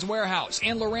 Fisherman's Warehouse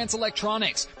and Lowrance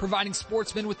Electronics, providing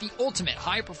sportsmen with the ultimate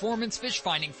high-performance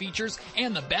fish-finding features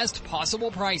and the best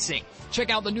possible pricing. Check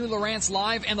out the new Lowrance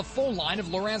Live and the full line of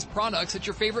Lowrance products at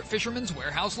your favorite Fisherman's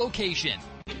Warehouse location.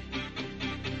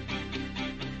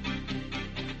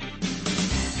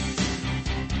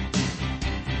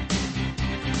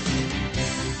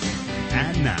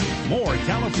 And now, more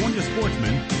California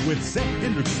Sportsmen with Seth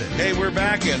Hendrickson. Hey, we're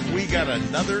back, and we got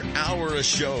another hour of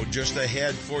show just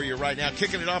ahead for you right now.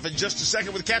 Kicking it off in just a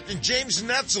second with Captain James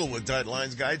Netzel with Tight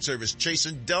Lines Guide Service,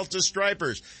 chasing Delta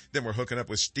Stripers. Then we're hooking up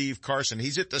with Steve Carson.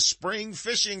 He's at the Spring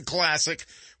Fishing Classic.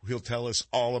 He'll tell us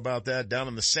all about that down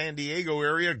in the San Diego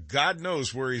area. God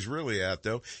knows where he's really at,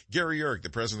 though. Gary Yerk, the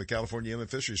president of the California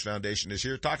Inland Fisheries Foundation, is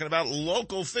here talking about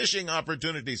local fishing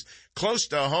opportunities close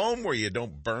to home where you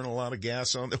don't burn a lot of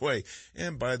gas on the way.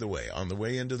 And by the way, on the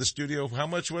way into the studio, how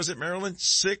much was it, Marilyn?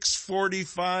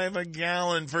 $6.45 a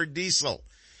gallon for diesel.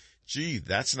 Gee,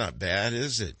 that's not bad,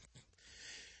 is it?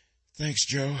 Thanks,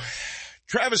 Joe.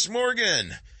 Travis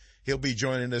Morgan. He'll be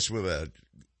joining us with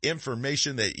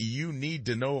information that you need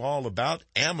to know all about.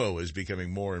 Ammo is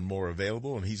becoming more and more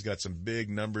available, and he's got some big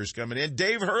numbers coming in.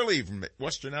 Dave Hurley from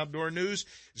Western Outdoor News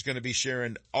is going to be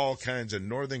sharing all kinds of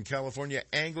Northern California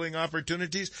angling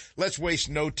opportunities. Let's waste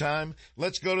no time.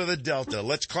 Let's go to the Delta.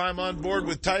 Let's climb on board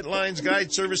with Tight Lines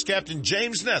Guide Service Captain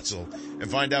James Netzel and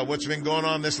find out what's been going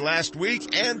on this last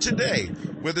week and today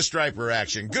with the striper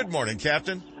action. Good morning,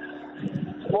 Captain.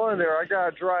 fun there. I got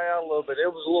to dry out a little bit. It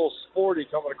was a little sporty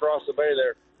coming across the bay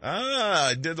there.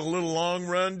 Ah, did a little long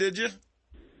run, did you?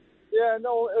 Yeah,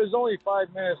 no, it was only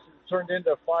 5 minutes. It turned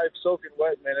into 5 soaking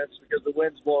wet minutes because the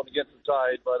wind's blowing against the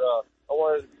tide. But I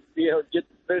wanted to be able to get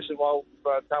the fishing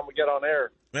by the time we get on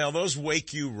air. Well, those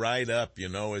wake you right up,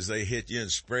 as they hit you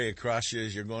and spray across you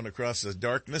as you're going across the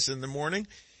darkness in the morning.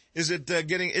 Is it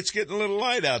it's getting a little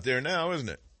light out there now, isn't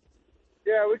it?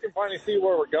 Yeah, we can finally see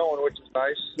where we're going, which is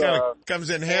nice. Kind of comes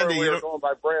in handy. We're going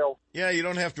by Braille. Yeah, you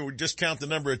don't have to just count the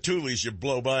number of tulies you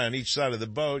blow by on each side of the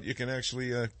boat. You can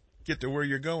actually get to where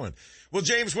you're going. Well,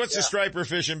 James, what's the striper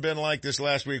fishing been like this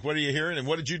last week? What are you hearing, and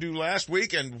what did you do last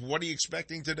week, and what are you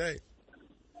expecting today?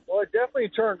 Well, it definitely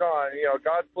turned on.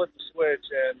 God flipped the switch,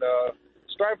 and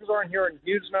stripers aren't here in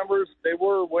huge numbers. They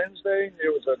were Wednesday. It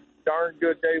was a darn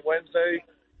good day Wednesday.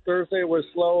 Thursday was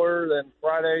slower than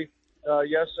Friday.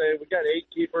 Yesterday we got 8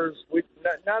 keepers. We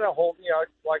not a whole,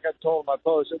 like I told my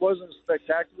post, it wasn't a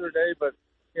spectacular day, but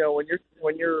when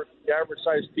you're the average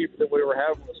size keeper that we were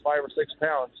having was 5 or 6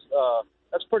 pounds,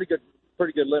 that's pretty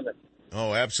good limit.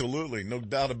 Oh, absolutely, no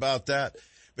doubt about that.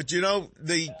 But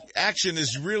the action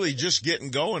is really just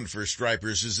getting going for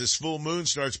stripers as this full moon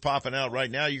starts popping out right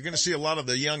now. You're going to see a lot of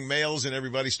the young males and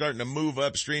everybody starting to move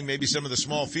upstream, maybe some of the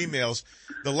small females.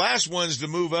 The last ones to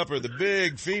move up are the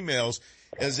big females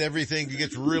as everything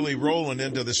gets really rolling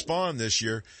into the spawn this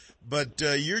year. But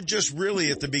you're just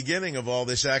really at the beginning of all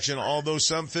this action, although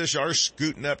some fish are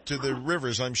scooting up to the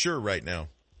rivers, I'm sure, right now.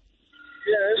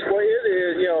 Yeah, that's the way it is.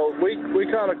 We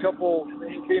caught a couple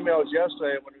females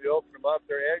yesterday, and when we opened them up,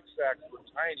 their egg sacs were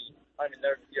tiny. I mean,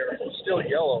 they're still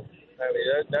yellow. I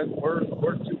mean,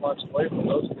 we're 2 months away from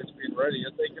those fish being ready.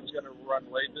 I think it's going to run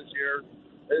late this year.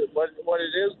 But what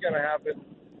it is going to happen,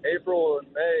 April and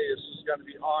May is just going to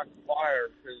be on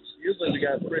fire because usually we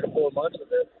got 3 to 4 months of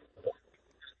it.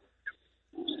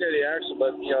 Steady action,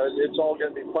 but it's all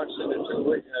going to be punched into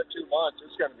 2 months.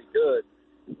 It's going to be good.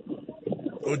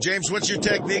 Well, James, what's your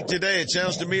technique today? It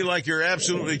sounds to me like you're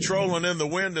absolutely trolling in the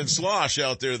wind and slosh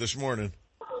out there this morning.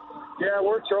 Yeah,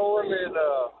 we're trolling in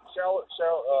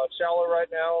shallow right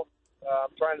now. I'm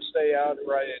trying to stay out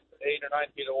right at 8 or 9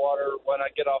 feet of water. When I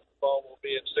get off the phone, we'll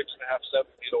be at 6.5, 7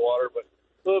 feet of water, but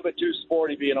a little bit too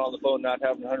sporty being on the phone, not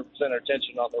having 100%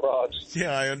 attention on the rods.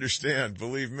 Yeah, I understand.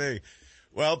 Believe me.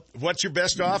 Well, what's your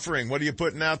best offering? What are you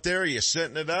putting out there? Are you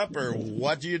setting it up, or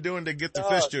what are you doing to get the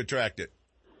fish to attract it?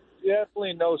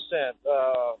 Definitely no scent.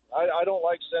 I don't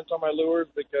like scent on my lures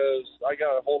because I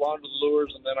got to hold on to the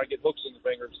lures and then I get hooks in the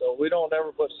fingers. So we don't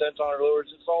ever put scent on our lures.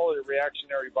 It's all a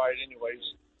reactionary bite anyways.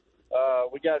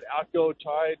 We got outgo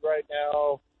tide right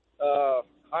now,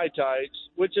 high tides,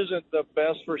 which isn't the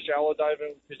best for shallow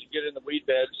diving because you get in the weed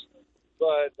beds.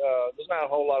 But there's not a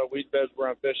whole lot of weed beds where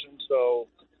I'm fishing, so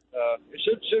it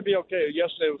should be okay.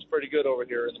 Yesterday was pretty good over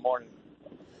here in the morning.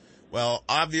 Well,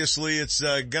 obviously it's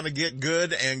going to get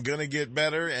good and going to get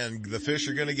better, and the fish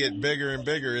are going to get bigger and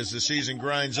bigger as the season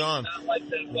grinds on.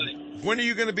 When are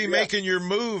you going to be making your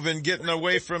move and getting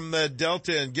away from the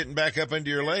Delta and getting back up into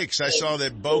your lakes? I saw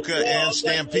that Boca and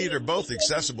Stampede are both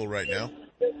accessible right now.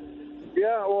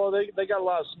 Yeah, well, they got a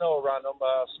lot of snow around them,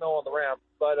 snow on the ramp,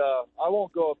 but I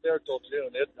won't go up there till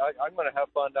June. I'm going to have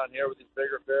fun down here with these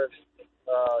bigger fish.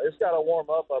 It's got to warm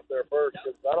up there first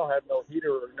because I don't have no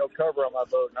heater or no cover on my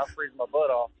boat, and I freeze my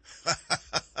butt off.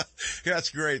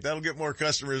 That's great. That'll get more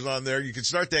customers on there. You can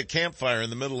start that campfire in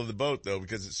the middle of the boat, though,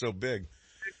 because it's so big.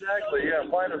 Exactly, yeah.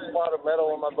 Find a spot of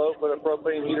metal on my boat with a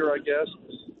propane heater, I guess.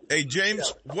 Hey,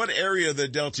 James, what area of the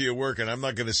Delta are you working? I'm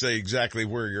not going to say exactly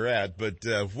where you're at, but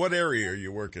what area are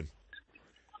you working?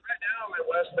 Right now I'm at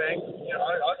West Bank.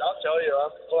 I'll tell you,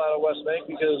 I'm full out of West Bank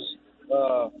because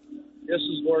this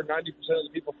is where 90% of the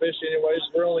people fish anyways.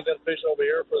 We're only going to fish over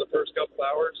here for the first couple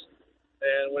hours.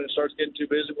 And when it starts getting too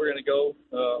busy, we're going to go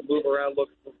move around, look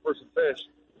for some fish.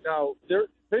 Now,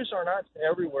 fish are not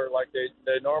everywhere like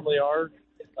they normally are.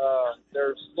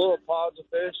 There's little pods of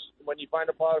fish. When you find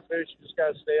a pod of fish, you just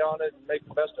got to stay on it and make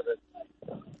the best of it.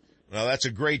 Well, that's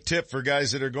a great tip for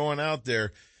guys that are going out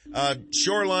there.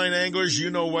 Shoreline anglers, you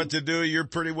know what to do. You're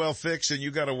pretty well fixed, and you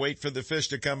got to wait for the fish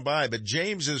to come by. But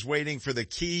James is waiting for the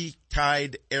key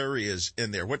tide areas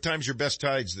in there. What time's your best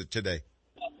tides today?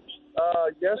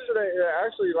 Yesterday,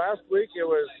 actually last week, it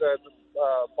was at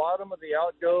the bottom of the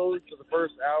outgo to the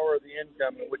first hour of the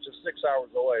incoming, which is 6 hours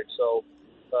away. So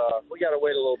we got to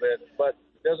wait a little bit, but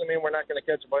it doesn't mean we're not going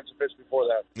to catch a bunch of fish before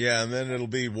that. Yeah, and then it'll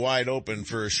be wide open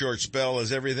for a short spell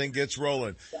as everything gets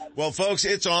rolling. Well, folks,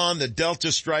 it's on. The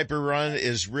Delta Striper run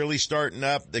is really starting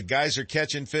up. The guys are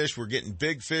catching fish. We're getting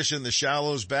big fish in the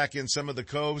shallows back in some of the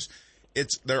coves.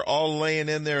 They're all laying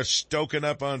in there, stoking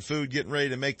up on food, getting ready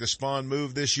to make the spawn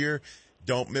move this year.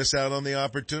 Don't miss out on the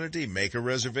opportunity. Make a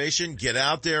reservation. Get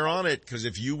out there on it, because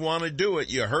if you want to do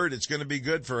it, you heard it's going to be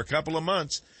good for a couple of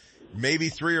months, maybe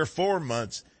 3 or 4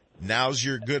 months. Now's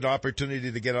your good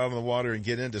opportunity to get out on the water and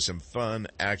get into some fun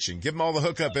action. Give them all the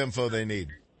hookup info they need.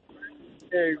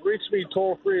 Hey, reach me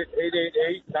toll-free at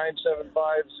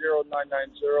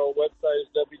 888-975-0990. Website is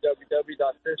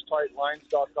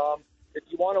www.fishtightlines.com. If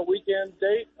you want a weekend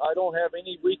date, I don't have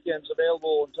any weekends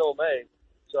available until May.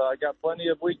 So I got plenty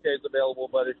of weekdays available,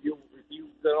 but if you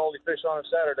can only fish on a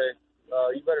Saturday,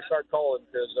 you better start calling,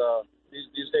 because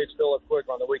these dates fill up quick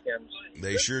on the weekends.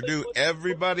 They sure do.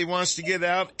 Everybody wants to get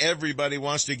out. Everybody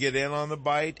wants to get in on the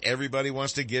bite. Everybody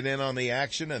wants to get in on the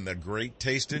action and the great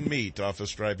tasting meat off a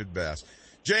striped bass.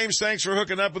 James, thanks for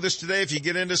hooking up with us today. If you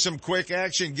get into some quick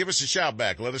action, give us a shout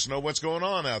back. Let us know what's going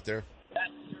on out there.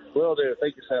 Will do.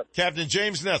 Thank you, Sam. Captain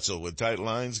James Netzel with Tight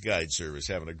Lines Guide Service,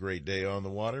 having a great day on the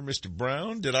water. Mr.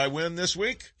 Brown, did I win this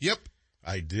week? Yep.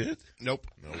 I did? Nope.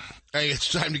 Hey,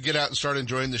 it's time to get out and start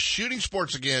enjoying the shooting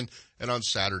sports again. And on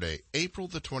Saturday, April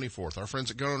the 24th, our friends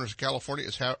at Gun Owners of California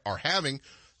are having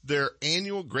their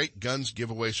annual Great Guns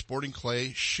Giveaway, sporting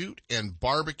clay, shoot, and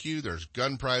barbecue. There's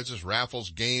gun prizes, raffles,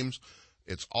 games.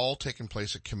 It's all taking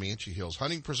place at Comanche Hills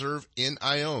Hunting Preserve in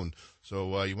Ione.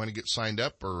 So you want to get signed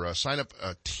up or sign up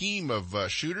a team of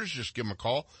shooters, just give them a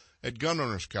call at Gun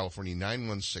Owners California,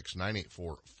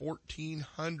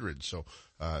 916-984-1400. So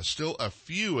still a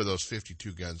few of those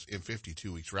 52 guns in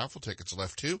 52 weeks raffle tickets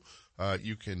left too.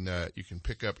 You can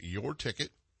pick up your ticket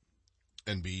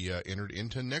and be entered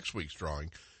into next week's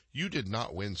drawing. You did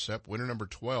not win, Sep. Winner number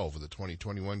 12 of the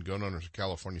 2021 Gun Owners of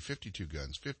California 52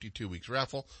 guns, 52 weeks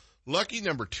raffle. Lucky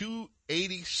number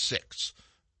 286.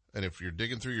 And if you're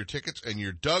digging through your tickets and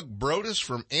you're Doug Brodus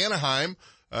from Anaheim,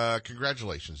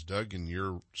 congratulations, Doug, and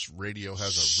your radio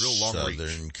has a real long reach.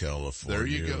 Southern California there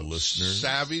you go. Listeners.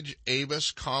 Savage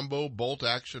Avis combo bolt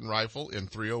action rifle in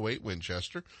 .308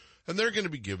 Winchester. And they're going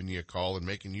to be giving you a call and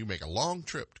making you make a long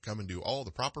trip to come and do all the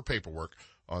proper paperwork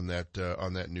on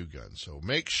that new gun. So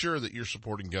make sure that you're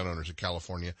supporting Gun Owners of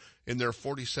California in their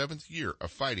 47th year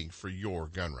of fighting for your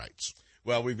gun rights.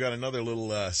 Well, we've got another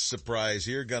little surprise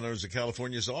here. Gun Owners of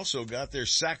California's also got their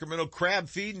Sacramento crab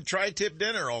feed and tri-tip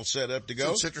dinner all set up to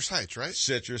go. It's Citrus Heights, right?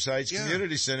 Citrus Heights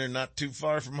Community Center, not too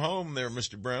far from home there,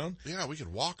 Mr. Brown. Yeah, we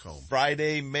could walk home.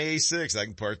 Friday, May 6th. I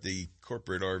can park the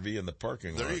corporate RV in the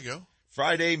parking lot. There you go.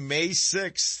 Friday, May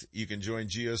 6th. You can join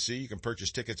GOC. You can purchase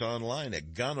tickets online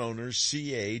at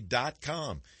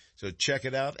gunownersca.com. So check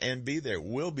it out and be there.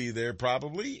 We'll be there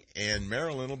probably, and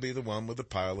Marilyn will be the one with a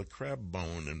pile of crab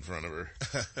bone in front of her.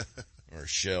 Or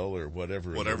shell or whatever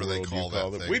they call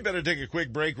that thing. We better take a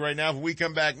quick break right now. When we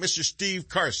come back, Mr. Steve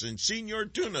Carson, Senior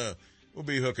Tuna, will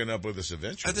be hooking up with us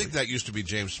eventually. I think that used to be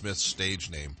James Smith's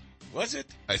stage name. Was it?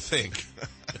 I think.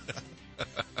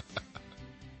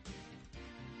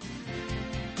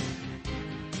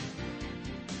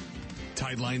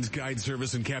 Tight Lines Guide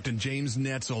Service and Captain James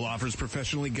Netzel offers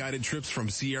professionally guided trips from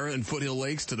Sierra and Foothill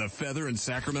Lakes to the Feather and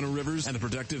Sacramento Rivers and the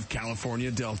productive California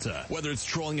Delta. Whether it's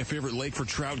trolling a favorite lake for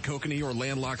trout, kokanee, or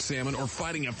landlocked salmon, or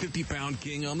fighting a 50-pound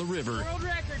king on the river, world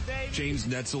record, baby. James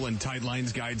Netzel and Tight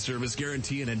Lines Guide Service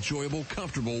guarantee an enjoyable,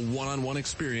 comfortable one-on-one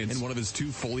experience in one of his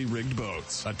 2 fully rigged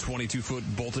boats. A 22-foot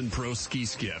Bolton Pro ski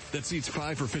skiff that seats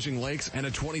 5 for fishing lakes, and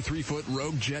a 23-foot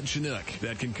Rogue Jet Chinook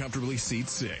that can comfortably seat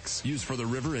 6. Used for the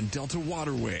river and Delta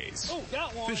waterways. Oh,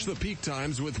 got one. Fish the peak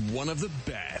times with one of the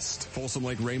best. Folsom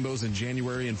Lake Rainbows in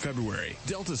January and February.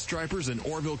 Delta Stripers and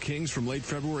Orville Kings from late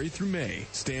February through May.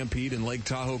 Stampede and Lake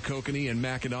Tahoe Kokanee and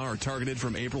Mackinac are targeted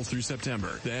from April through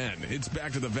September. Then it's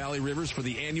back to the Valley Rivers for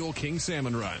the annual King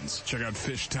Salmon runs. Check out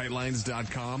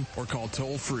fishtightlines.com or call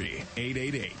toll free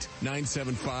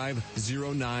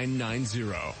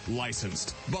 888-975-0990.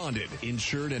 Licensed, bonded,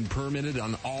 insured, and permitted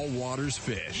on all waters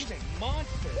fished. He's a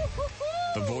monster.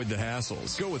 Avoid the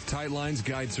hassles. Go with Tight Lines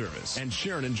Guide Service and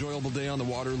share an enjoyable day on the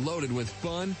water loaded with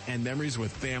fun and memories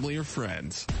with family or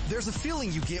friends. There's a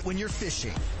feeling you get when you're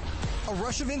fishing. A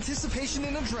rush of anticipation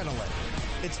and adrenaline.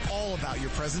 It's all about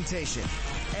your presentation.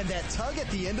 And that tug at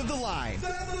the end of the line.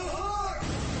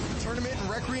 Tournament and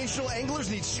recreational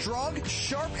anglers need strong,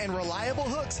 sharp, and reliable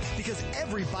hooks because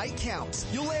every bite counts.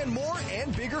 You'll land more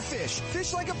and bigger fish.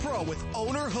 Fish like a pro with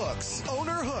Owner Hooks.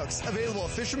 Owner Hooks, available at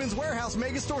Fisherman's Warehouse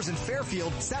megastores in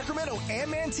Fairfield, Sacramento,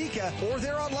 and Manteca, or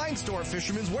their online store at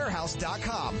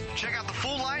fishermanswarehouse.com. Check out the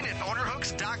full line at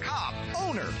ownerhooks.com.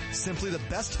 Owner, simply the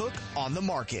best hook on the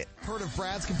market. Heard of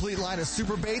Brad's complete line of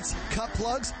super baits, cut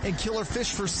plugs, and killer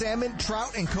fish for salmon,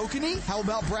 trout, and kokanee? How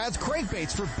about Brad's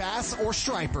crankbaits for bass or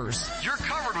stripers? lures. You're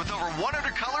covered with over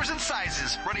 100 colors and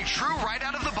sizes, running true right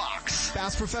out of the box.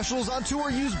 Bass professionals on tour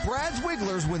use Brad's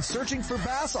Wigglers when searching for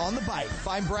bass on the bite.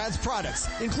 Find Brad's products,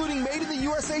 including made in the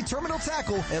USA terminal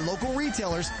tackle at local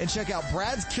retailers, and check out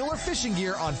Brad's Killer Fishing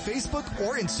Gear on Facebook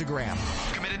or Instagram.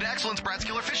 Committed to excellence, Brad's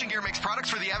Killer Fishing Gear makes products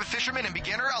for the avid fisherman and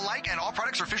beginner alike, and all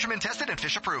products are fisherman tested and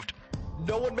fish approved.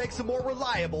 No one makes a more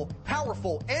reliable,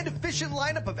 powerful, and efficient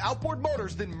lineup of outboard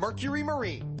motors than Mercury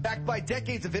Marine. Backed by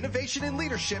decades of innovation and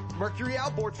leadership, Mercury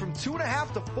outboards from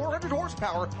 2.5 to 400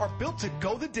 horsepower are built to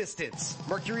go the distance.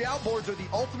 Mercury outboards are the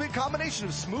ultimate combination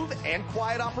of smooth and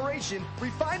quiet operation,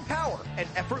 refined power, and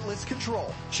effortless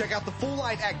control. Check out the full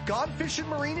line at Gone Fishing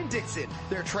Marine in Dixon.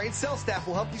 Their trained sales staff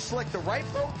will help you select the right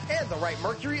boat and the right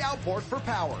Mercury outboard for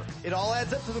power. It all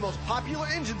adds up to the most popular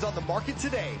engines on the market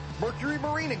today. Mercury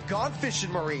Marine and Gone Fishing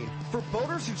Marine, for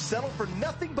boaters who settle for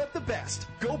nothing but the best.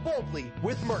 Go boldly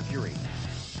with Mercury.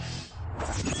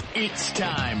 It's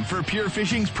time for Pure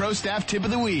Fishing's Pro Staff Tip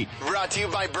of the Week. Brought to you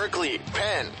by Berkeley,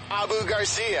 Penn, Abu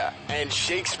Garcia, and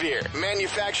Shakespeare,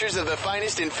 manufacturers of the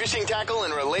finest in fishing tackle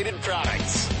and related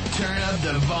products. Turn up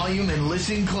the volume and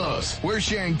listen close. We're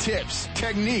sharing tips,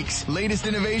 techniques, latest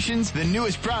innovations, the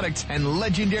newest products, and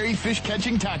legendary fish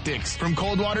catching tactics from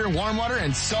cold water, warm water,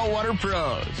 and saltwater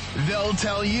pros. They'll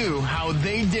tell you how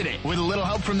they did it with a little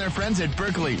help from their friends at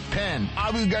Berkeley, Penn,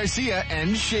 Abu Garcia,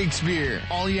 and Shakespeare.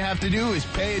 All you have to do is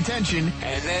pay attention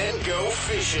and then go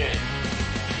fishing.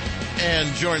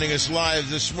 And joining us live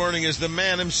this morning is the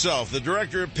man himself, the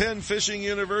director of Penn Fishing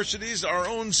University's, our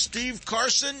own Steve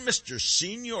Carson, Mr.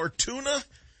 Senior Tuna.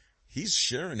 He's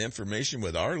sharing information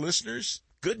with our listeners.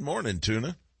 Good morning,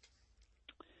 Tuna.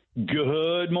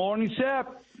 Good morning, Seth.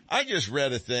 I just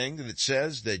read a thing that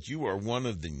says that you are one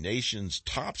of the nation's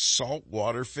top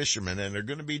saltwater fishermen and are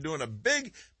going to be doing a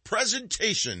big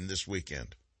presentation this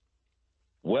weekend.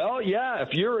 Well, yeah, if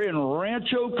you're in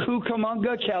Rancho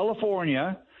Cucamonga,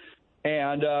 California,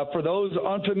 and for those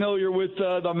unfamiliar with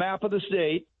the map of the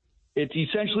state, it's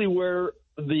essentially where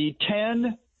the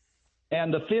 10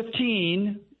 and the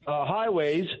 15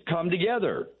 highways come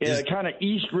together. Kind of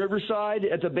East Riverside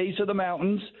at the base of the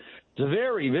mountains. It's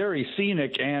very, very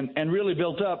scenic and really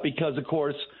built up because, of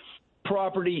course,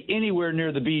 property anywhere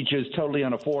near the beach is totally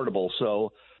unaffordable.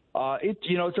 So,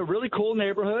 it's a really cool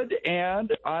neighborhood,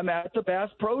 and I'm at the Bass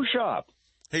Pro Shop.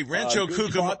 Hey, Rancho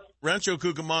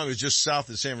Cucamonga is just south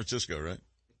of San Francisco, right?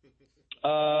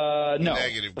 No.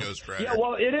 Negative Ghost Rider. Yeah,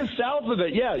 well, it is south of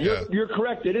it. Yeah, you're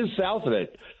correct. It is south of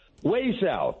it. Way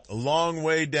south. A long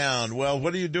way down. Well,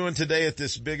 what are you doing today at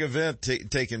this big event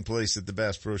taking place at the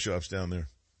Bass Pro Shops down there?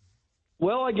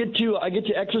 Well, I get to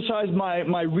exercise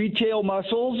my retail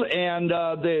muscles, and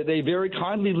they very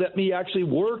kindly let me actually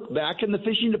work back in the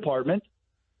fishing department.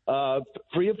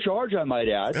 Free of charge, I might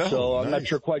add. Oh, so I'm nice.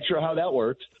 not quite sure how that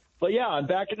works. But yeah, I'm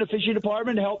back in the fishing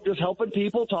department, just helping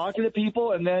people, talking to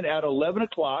people, and then at 11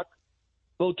 o'clock,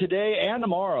 both today and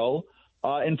tomorrow,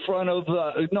 in front of,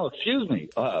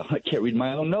 I can't read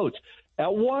my own notes.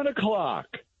 At 1 o'clock,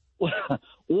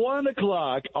 1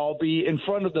 o'clock, I'll be in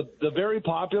front of the very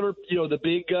popular, the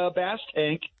big bass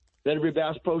tank that every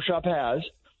Bass Pro Shop has,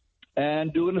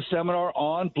 and doing a seminar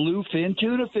on bluefin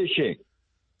tuna fishing.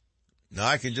 Now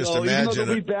I can just so imagine. Even though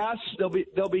there'll be bass,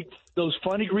 there'll be those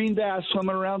funny green bass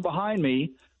swimming around behind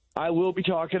me. I will be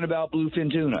talking about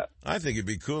bluefin tuna. I think it'd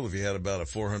be cool if you had about a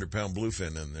 400-pound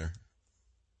bluefin in there.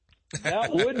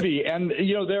 That would be, and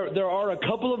there are a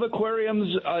couple of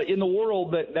aquariums in the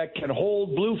world that can hold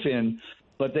bluefin,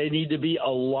 but they need to be a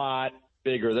lot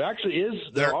bigger.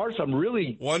 There are some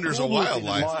really Wonders cool of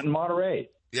Wildlife in Monterey.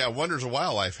 Yeah, Wonders of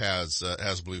Wildlife has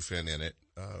bluefin in it.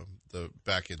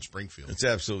 Back in Springfield. It's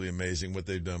absolutely amazing what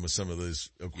they've done with some of those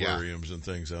aquariums and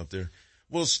things out there.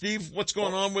 Well, Steve, what's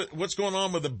going on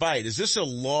with the bite? Is this a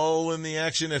lull in the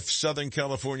action? If Southern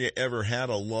California ever had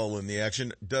a lull in the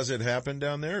action, does it happen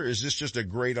down there? Or is this just a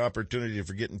great opportunity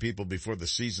for getting people before the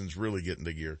season's really getting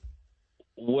into gear?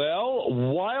 Well,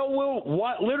 while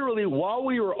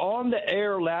we were on the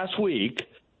air last week,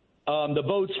 the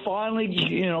boats finally,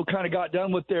 kind of got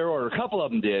done with or a couple of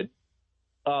them did.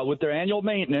 With their annual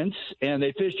maintenance, and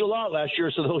they fished a lot last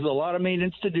year, so there was a lot of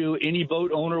maintenance to do. Any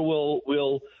boat owner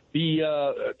will be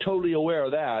totally aware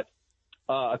of that.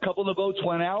 A couple of the boats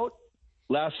went out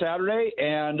last Saturday,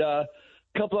 and a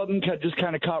couple of them just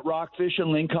kind of caught rockfish and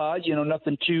lingcod.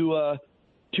 Nothing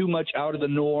too much out of the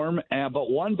norm. But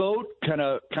one boat kind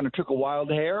of took a wild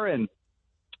hair and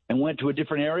went to a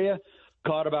different area,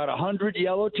 caught about 100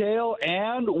 yellowtail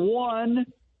and one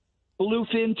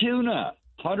bluefin tuna.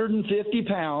 150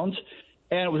 pounds,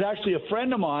 and it was actually a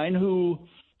friend of mine who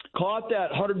caught that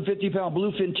 150-pound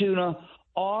bluefin tuna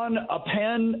on a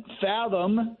Penn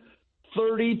Fathom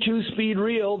 32-speed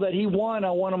reel that he won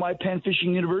on one of my Penn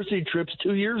Fishing University trips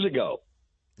 2 years ago.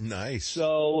 Nice.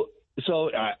 So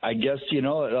I guess,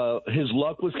 his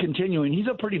luck was continuing. He's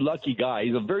a pretty lucky guy.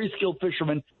 He's a very skilled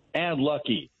fisherman and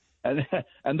lucky. And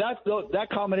that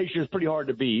combination is pretty hard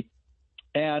to beat.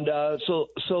 And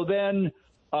so then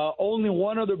only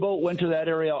one other boat went to that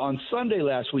area on Sunday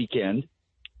last weekend,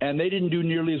 and they didn't do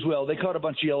nearly as well. They caught a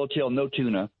bunch of yellowtail, no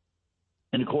tuna.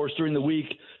 And, of course, during the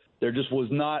week, there just was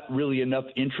not really enough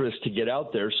interest to get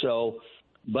out there.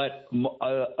 But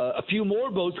a few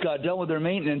more boats got done with their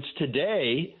maintenance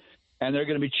today, and they're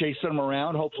going to be chasing them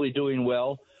around, hopefully doing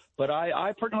well. But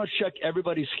I pretty much check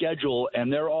everybody's schedule,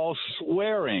 and they're all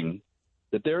swearing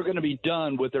that they're going to be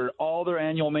done with all their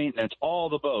annual maintenance, all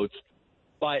the boats,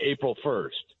 by April 1st.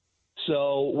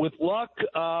 So with luck,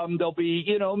 there'll be,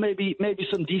 maybe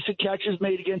some decent catches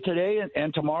made again today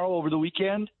and tomorrow over the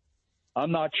weekend.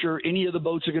 I'm not sure any of the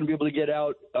boats are going to be able to get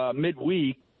out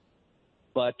midweek,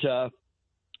 but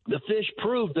the fish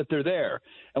prove that they're there.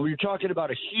 And when you're talking about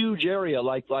a huge area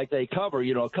like they cover,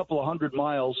 a couple of 100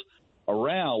 miles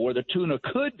around where the tuna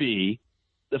could be,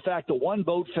 the fact that one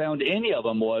boat found any of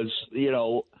them was,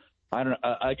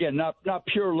 again, not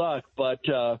pure luck, but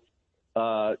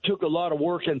took a lot of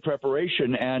work and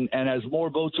preparation. And as more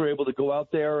boats are able to go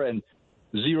out there and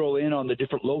zero in on the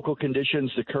different local conditions,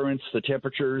 the currents, the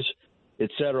temperatures, et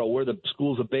cetera, where the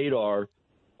schools of bait are,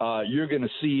 you're going to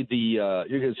see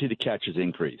the catches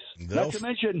increase. Not to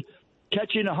mention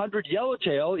catching 100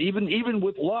 yellowtail, even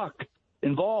with luck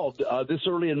involved, this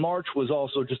early in March was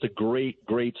also just a great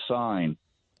sign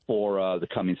for the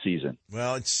coming season.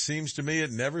 Well, it seems to me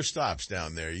it never stops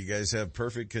down there. You guys have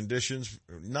perfect conditions,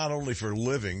 not only for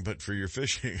living, but for your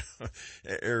fishing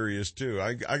areas too.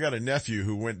 I got a nephew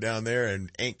who went down there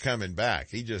and ain't coming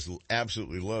back. He just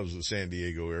absolutely loves the San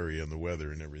Diego area and the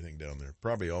weather and everything down there.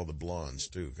 Probably all the blondes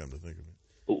too, come to think of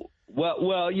it.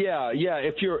 Well, yeah.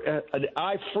 If you're,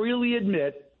 I freely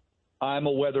admit I'm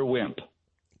a weather wimp.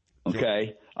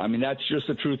 Okay. I mean, that's just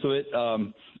the truth of it.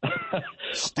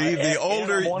 Steve, the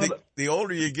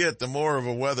older you get, the more of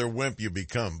a weather wimp you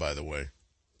become, by the way.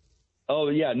 Oh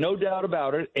yeah, no doubt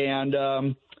about it. And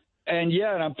I'm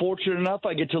fortunate enough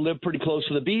I get to live pretty close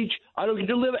to the beach. I don't get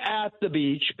to live at the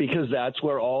beach because that's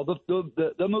where all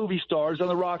the movie stars and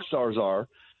the rock stars are.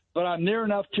 But I'm near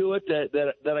enough to it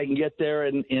that I can get there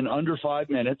in under 5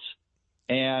 minutes.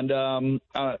 And the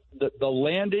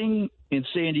landing in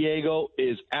San Diego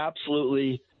is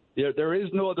absolutely there is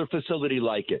no other facility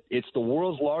like it. It's the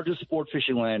world's largest sport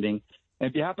fishing landing. And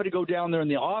if you happen to go down there in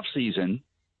the off season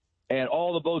and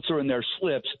all the boats are in their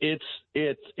slips,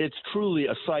 it's truly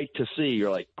a sight to see.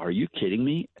 You're like, are you kidding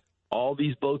me? All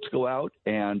these boats go out,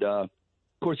 and of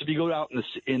course, if you go out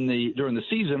during the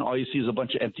season, all you see is a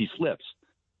bunch of empty slips,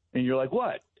 and you're like,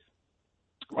 what?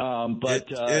 But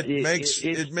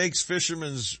it makes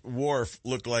Fisherman's Wharf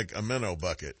look like a minnow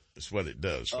bucket. That's what it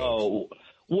does, folks. Oh,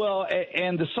 well,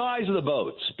 and the size of the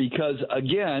boats, because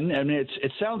again, I mean,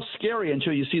 it sounds scary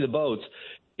until you see the boats.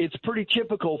 It's pretty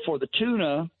typical for the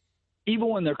tuna, even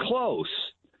when they're close,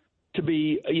 to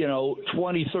be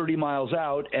 20, 30 miles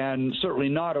out, and certainly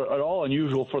not at all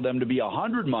unusual for them to be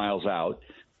 100 miles out.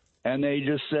 And they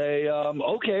just say,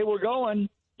 "Okay, we're going.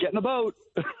 Get in the boat."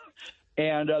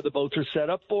 And the boats are set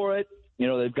up for it. The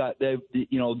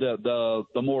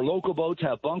more local boats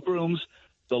have bunk rooms.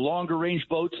 The longer range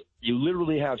boats, you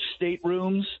literally have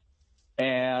staterooms.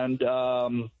 And,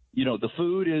 the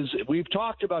food is, we've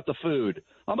talked about the food.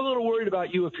 I'm a little worried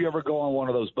about you if you ever go on one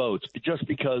of those boats, just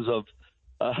because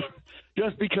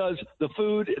the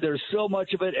food, there's so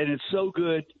much of it and it's so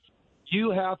good.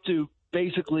 You have to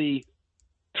basically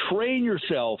train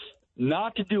yourself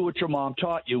not to do what your mom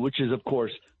taught you, which is, of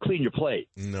course, clean your plate.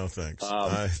 No, thanks.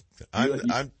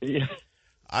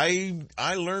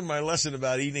 I learned my lesson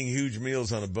about eating huge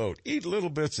meals on a boat. Eat little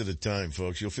bits at a time,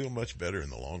 folks. You'll feel much better in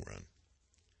the long run.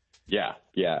 Yeah.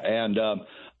 And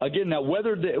again, now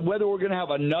whether we're going to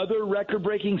have another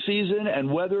record-breaking season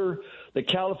and whether the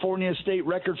California state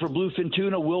record for bluefin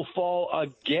tuna will fall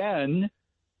again.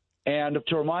 And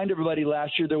to remind everybody,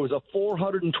 last year there was a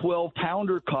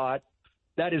 412-pounder caught.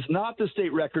 That is not the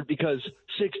state record because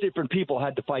 6 different people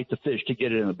had to fight the fish to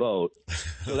get it in the boat.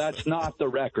 So that's not the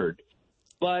record.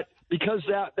 But because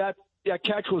that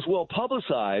catch was well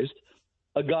publicized,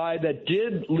 a guy that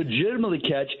did legitimately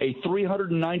catch a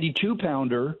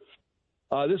 392-pounder,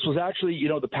 this was actually,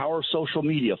 the power of social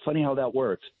media. Funny how that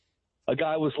works. A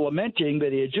guy was lamenting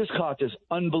that he had just caught this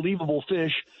unbelievable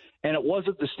fish, and it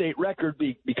wasn't the state record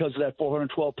because of that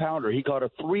 412-pounder. He caught a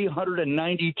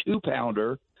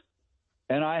 392-pounder.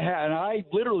 And I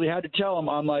literally had to tell him,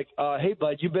 I'm like, hey,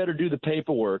 bud, you better do the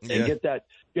paperwork and get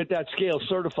that scale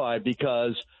certified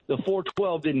because the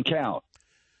 412 didn't count.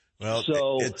 Well,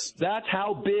 so that's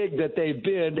how big that they've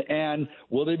been, and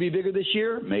will they be bigger this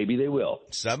year? Maybe they will.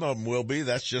 Some of them will be.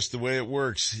 That's just the way it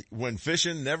works. When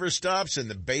fishing never stops and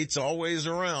the bait's always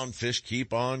around, fish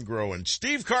keep on growing.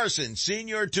 Steve Carson,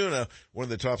 Senior Tuna, one of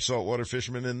the top saltwater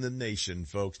fishermen in the nation,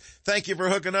 folks. Thank you for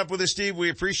hooking up with us, Steve. We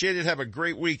appreciate it. Have a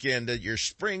great weekend at your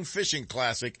Spring Fishing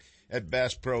Classic at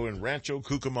Bass Pro in Rancho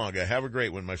Cucamonga. Have a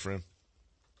great one, my friend.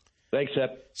 Thanks, Seth.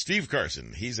 Steve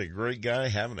Carson, he's a great guy,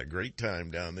 having a great time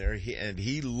down there, and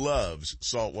he loves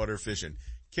saltwater fishing.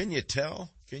 Can you tell?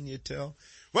 Can you tell?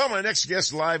 Well, my next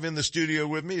guest live in the studio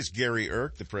with me is Gary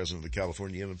Irk, the president of the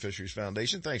California Inland Fisheries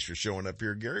Foundation. Thanks for showing up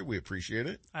here, Gary. We appreciate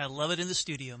it. I love it in the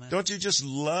studio, man. Don't you just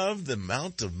love the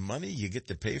amount of money you get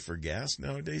to pay for gas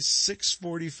nowadays?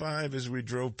 $6.45 as we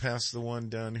drove past the one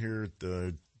down here at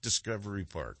the Discovery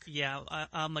Park. Yeah,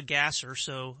 I'm a gasser,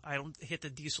 so I don't hit the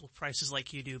diesel prices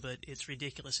like you do, but it's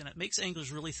ridiculous. And it makes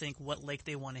anglers really think what lake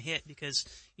they want to hit because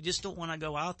you just don't want to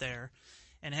go out there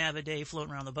and have a day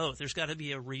floating around the boat. There's got to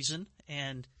be a reason,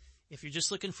 and if you're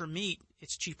just looking for meat,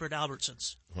 it's cheaper at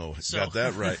Albertsons. Oh, got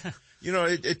that right. You know,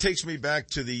 it takes me back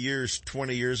to the years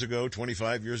 20 years ago,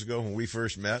 25 years ago when we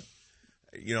first met.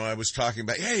 You know, I was talking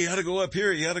about, hey, you ought to go up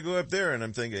here, you ought to go up there. And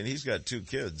I'm thinking, he's got 2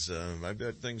 kids. I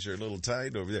bet things are a little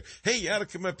tight over there. Hey, you ought to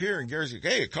come up here. And Gary's like,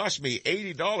 hey, it cost me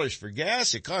 $80 for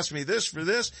gas. It cost me this for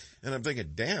this. And I'm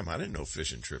thinking, damn, I didn't know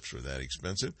fishing trips were that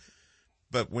expensive.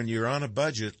 But when you're on a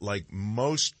budget, like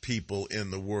most people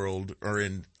in the world or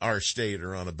in our state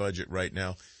are on a budget right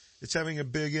now, it's having a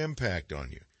big impact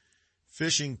on you.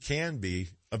 Fishing can be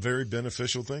a very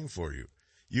beneficial thing for you.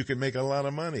 You can make a lot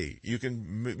of money. You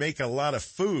can make a lot of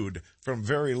food from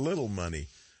very little money.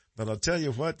 But I'll tell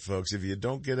you what, folks, if you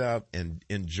don't get out and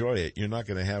enjoy it, you're not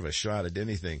going to have a shot at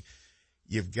anything.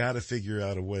 You've got to figure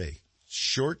out a way.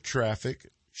 Short traffic,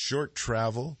 short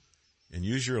travel, and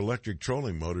use your electric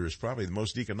trolling motor is probably the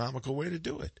most economical way to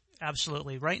do it.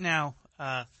 Absolutely. Right now,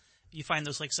 you find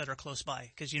those lakes that are close by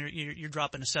because you're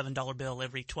dropping a $7 bill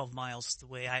every 12 miles the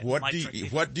way I.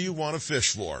 What do you want to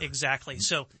fish for? Exactly.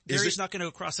 So Gary's not going to go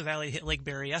across the valley to hit Lake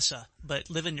Berryessa, but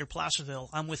living near Placerville,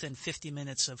 I'm within 50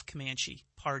 minutes of Comanche,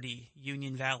 Pardee,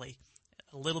 Union Valley.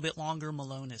 A little bit longer,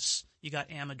 Malonis. You got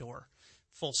Amador,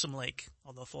 Folsom Lake,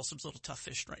 although Folsom's a little tough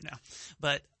fished right now.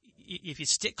 But if you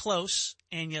stick close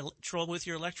and you troll with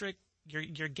your electric,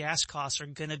 your gas costs are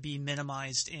going to be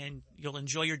minimized, and you'll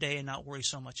enjoy your day and not worry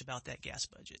so much about that gas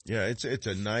budget. Yeah, it's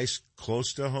a nice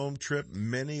close-to-home trip.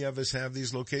 Many of us have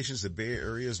these locations. The Bay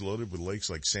Area is loaded with lakes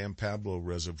like San Pablo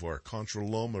Reservoir, Contra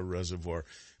Loma Reservoir,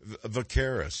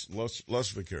 Vaqueros,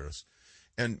 Los Vaqueros,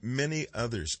 and many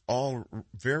others, all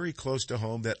very close to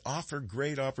home that offer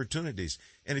great opportunities.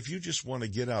 And if you just want to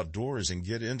get outdoors and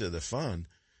get into the fun,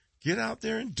 get out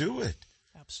there and do it.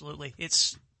 Absolutely.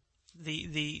 It's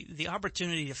the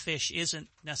opportunity to fish isn't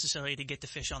necessarily to get to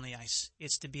fish on the ice.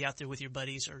 It's to be out there with your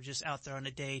buddies or just out there on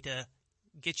a day to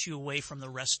get you away from the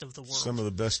rest of the world. Some of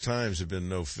the best times have been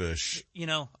no fish. You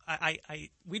know,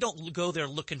 we don't go there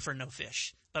looking for no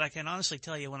fish, but I can honestly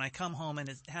tell you when I come home and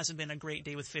it hasn't been a great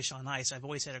day with fish on ice, I've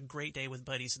always had a great day with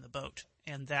buddies in the boat.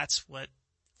 And that's what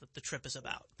the trip is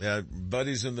about. Yeah,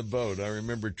 buddies in the boat. I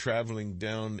remember traveling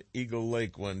down Eagle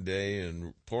Lake one day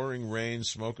and pouring rain,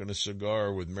 smoking a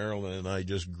cigar with Marilyn and I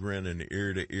just grinning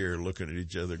ear to ear, looking at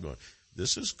each other going,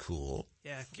 this is cool.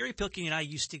 Yeah, Gary Pilkey and I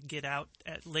used to get out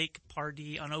at Lake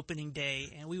Pardee on opening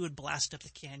day, and we would blast up the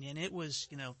canyon. It was,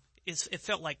 it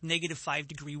felt like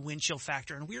 -5-degree wind chill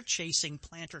factor, and we were chasing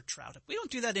planter trout. We don't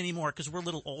do that anymore because we're a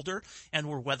little older and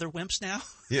we're weather wimps now.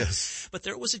 Yes. But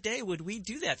there was a day when we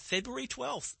do that, February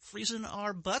 12th, freezing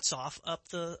our butts off up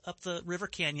the river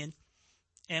canyon,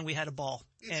 and we had a ball.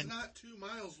 It's not 2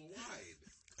 miles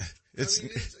wide. It's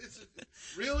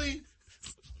really.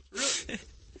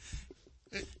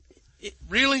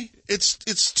 Really?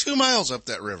 It's 2 miles up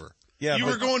that river. Yeah, you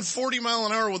were going 40 mile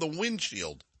an hour with a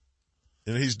windshield.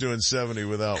 And he's doing 70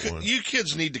 without one. You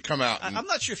kids need to come out and I'm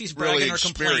not sure if he's bragging or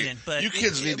complaining, but you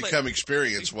kids need to come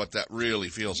experience what that really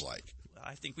feels like.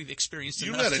 I think we've experienced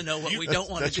enough to know what we don't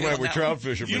want to do. That's why we're trout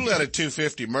fishermen. You let a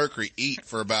 250 Mercury eat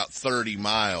for about 30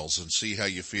 miles and see how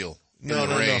you feel. No.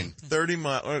 30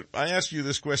 miles. I asked you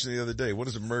this question the other day. What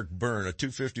does a Merc burn? A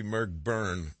 250 Merc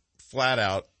burn flat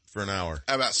out for an hour?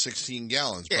 About 16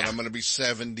 gallons, but I'm going to be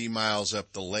 70 miles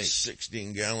up the lake.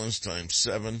 16 gallons times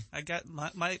 7. I got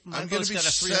my I'm boat's got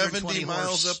a 320 70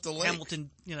 miles horse up the lake.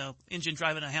 Hamilton, engine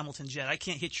driving a Hamilton jet. I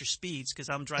can't hit your speeds because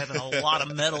I'm driving a lot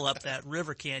of metal up that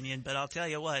river canyon, but I'll tell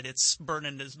you what, it's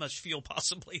burning as much fuel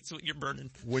possibly. It's what you're burning.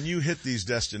 When you hit these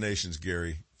destinations,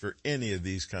 Gary, for any of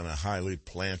these kind of highly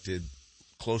planted,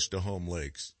 close to home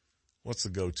lakes, what's the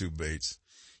go-to baits?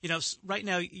 Right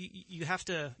now you have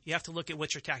to look at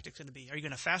what your tactic's going to be. Are you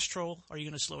going to fast troll? Or are you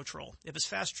going to slow troll? If it's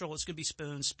fast troll, it's going to be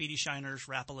spoons, speedy shiners,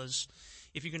 Rapalas.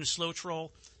 If you're going to slow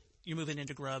troll, you're moving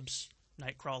into grubs,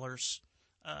 night crawlers,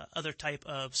 other type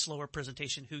of slower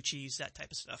presentation, hoochies, that type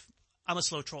of stuff. I'm a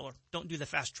slow troller. Don't do the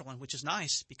fast trolling, which is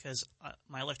nice because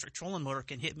my electric trolling motor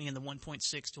can hit me in the 1.6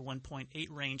 to 1.8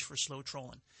 range for slow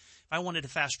trolling. If I wanted to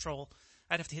fast troll,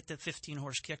 I'd have to hit the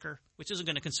 15-horse kicker, which isn't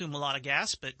going to consume a lot of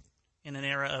gas, but in an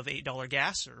era of $8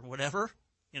 gas or whatever,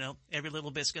 every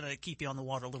little bit's going to keep you on the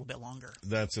water a little bit longer.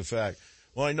 That's a fact.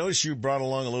 Well, I noticed you brought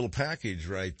along a little package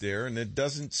right there, and it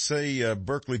doesn't say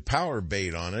Berkeley Power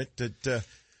Bait on it. That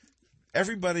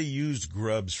everybody used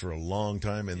grubs for a long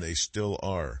time, and they still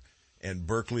are. And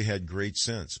Berkeley had great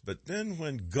sense. But then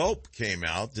when Gulp came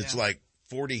out, it's like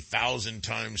 40,000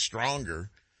 times stronger.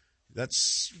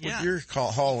 That's what you're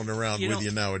hauling around with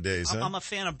you nowadays, huh? I'm a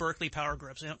fan of Berkeley Power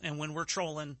Grubs, and when we're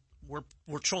trolling,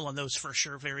 we're trolling those for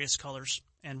sure, various colors.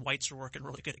 And whites are working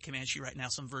really good at Comanche right now,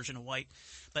 some version of white.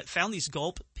 But found these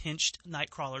Gulp pinched night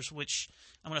crawlers, which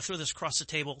I'm going to throw this across the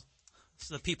table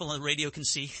so the people on the radio can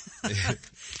see.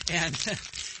 and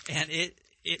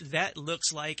that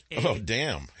looks like a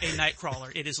night crawler.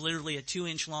 It is literally a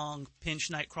 2-inch long pinch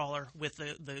night crawler with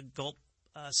the Gulp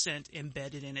scent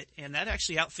embedded in it, and that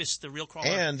actually outfits the real crawler.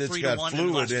 And it's got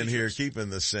fluid in here keeping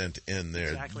the scent in there.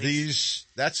 Exactly.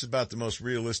 That's about the most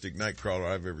realistic night crawler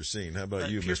I've ever seen. How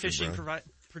about you, Pure Mr. Fishing Brown?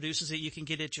 produces it. You can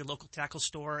get it at your local tackle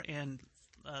store, and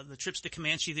the trips to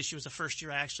Comanche this year was the first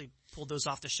year I actually pulled those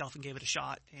off the shelf and gave it a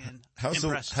shot, and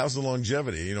impressed. How's the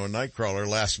longevity? A night crawler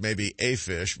lasts maybe a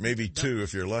fish, maybe 2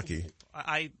 if you're lucky.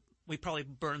 We probably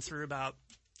burned through about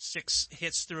 6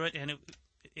 hits through it, and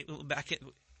it went back.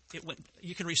 It went.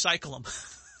 You can recycle them.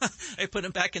 I put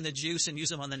them back in the juice and use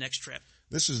them on the next trip.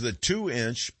 This is the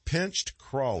 2-inch pinched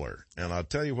crawler, and I'll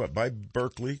tell you what, by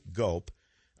Berkeley Gulp,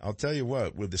 I'll tell you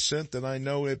what, with the scent that I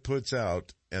know it puts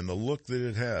out and the look that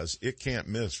it has, it can't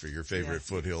miss for your favorite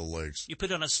foothill lakes. You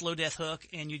put it on a slow death hook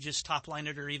and you just top line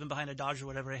it, or even behind a Dodge or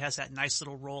whatever. It has that nice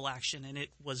little roll action, and it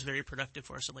was very productive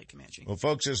for us at Lake Comanche. Well,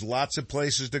 folks, there's lots of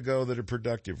places to go that are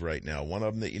productive right now. One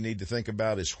of them that you need to think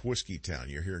about is Whiskey Town.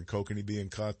 You're hearing kokanee being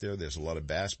caught there. There's a lot of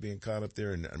bass being caught up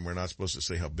there, and we're not supposed to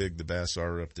say how big the bass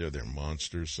are up there. They're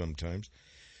monsters sometimes.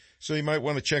 So you might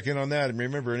want to check in on that. And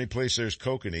remember, any place there's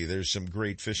kokanee, there's some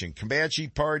great fishing. Comanche,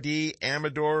 Pardee,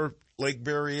 Amador, Lake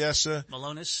Berryessa.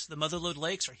 Malonis, the Motherlode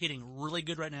Lakes are hitting really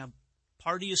good right now.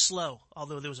 Pardee is slow,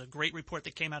 although there was a great report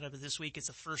that came out of it this week. It's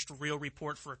the first real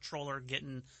report for a troller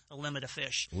getting a limit of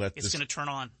fish. It's going to turn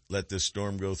on. Let this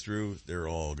storm go through. They're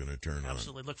all going to turn on.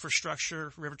 Absolutely. Look for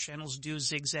structure. River channels do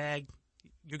zigzag.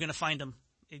 You're going to find them.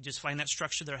 You just find that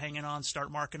structure they're hanging on, start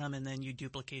marking them, and then you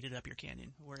duplicate it up your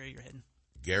canyon, where you're heading.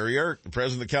 Gary Earp, the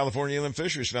president of the California Inland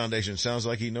Fisheries Foundation. Sounds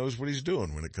like he knows what he's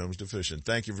doing when it comes to fishing.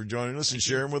 Thank you for joining us and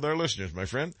sharing with our listeners, my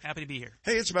friend. Happy to be here.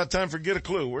 Hey, it's about time for Get a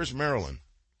Clue. Where's Marilyn?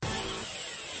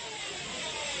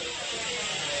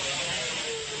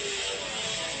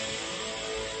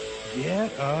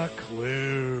 Get a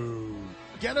Clue.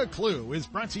 Get a Clue is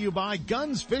brought to you by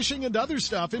Guns, Fishing, and Other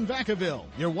Stuff in Vacaville,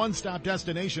 your one-stop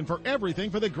destination for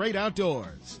everything for the great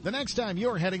outdoors. The next time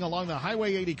you're heading along the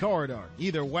Highway 80 corridor,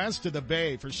 either west to the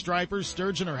bay for stripers,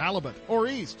 sturgeon, or halibut, or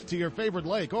east to your favorite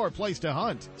lake or place to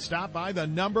hunt, stop by the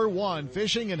 #1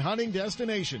 fishing and hunting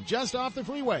destination just off the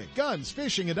freeway, Guns,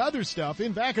 Fishing, and Other Stuff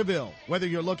in Vacaville. Whether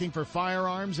you're looking for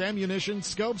firearms, ammunition,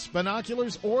 scopes,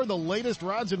 binoculars, or the latest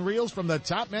rods and reels from the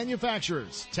top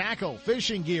manufacturers, tackle,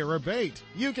 fishing gear, or bait,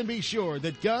 you can be sure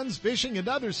that Guns, Fishing, and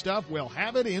Other Stuff will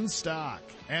have it in stock.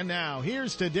 And now,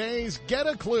 here's today's Get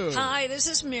a Clue. Hi, this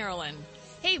is Marilyn.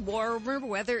 Hey, warmer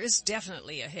weather is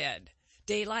definitely ahead.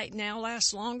 Daylight now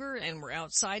lasts longer and we're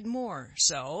outside more,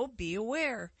 so be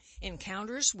aware.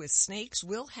 Encounters with snakes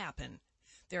will happen.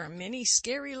 There are many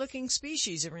scary-looking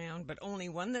species around, but only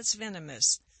one that's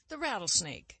venomous, the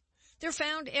rattlesnake. They're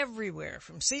found everywhere,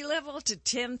 from sea level to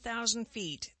 10,000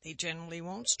 feet. They generally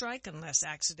won't strike unless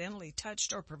accidentally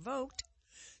touched or provoked.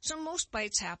 So most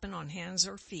bites happen on hands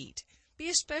or feet. Be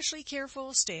especially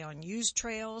careful, stay on used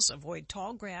trails, avoid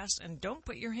tall grass, and don't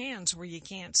put your hands where you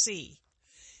can't see.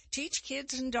 Teach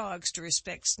kids and dogs to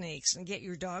respect snakes and get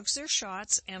your dogs their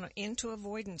shots and into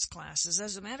avoidance classes.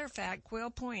 As a matter of fact, Quail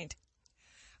Point.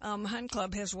 Hunt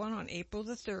Club has one on April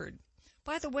the 3rd.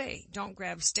 By the way, don't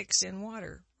grab sticks in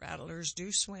water. Rattlers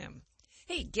do swim.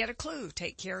 Hey, get a clue.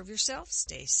 Take care of yourself.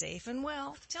 Stay safe and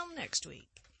well. Till next week.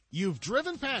 You've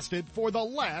driven past it for the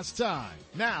last time.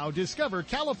 Now discover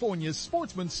California's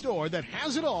Sportsman store that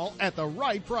has it all at the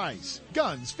right price.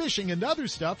 Guns, fishing, and other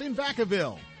stuff in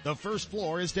Vacaville. The first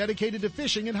floor is dedicated to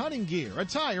fishing and hunting gear,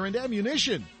 attire, and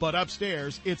ammunition. But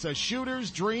upstairs, it's a shooter's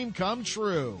dream come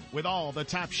true. With all the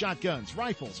top shotguns,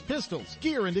 rifles, pistols,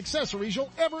 gear, and accessories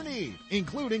you'll ever need,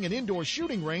 including an indoor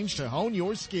shooting range to hone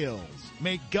your skills.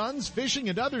 Make guns, fishing,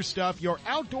 and other stuff your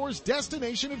outdoors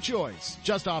destination of choice.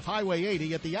 Just off Highway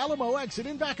 80 at the Alamo exit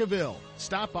in Vacaville.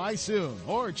 Stop by soon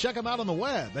or check them out on the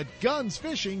web at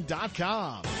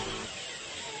gunsfishing.com.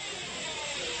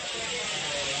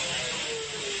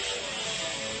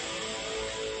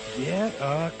 Get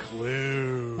a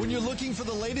clue. When you're looking for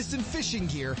the latest in fishing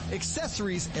gear,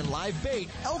 accessories, and live bait,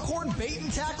 Elkhorn Bait and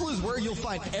Tackle is where you'll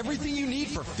find everything you need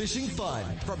for fishing fun.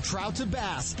 From trout to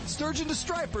bass, sturgeon to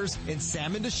stripers, and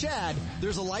salmon to shad,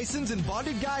 there's a licensed and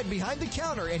bonded guide behind the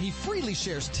counter, and he freely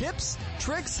shares tips,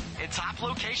 tricks, and top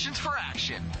locations for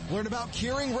action. Learn about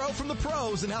curing roe from the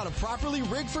pros and how to properly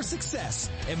rig for success.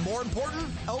 And more important,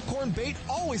 Elkhorn Bait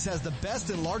always has the best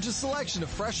and largest selection of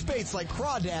fresh baits like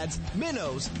crawdads,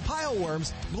 minnows,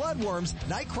 pileworms, bloodworms,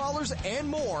 night crawlers, and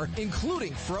more,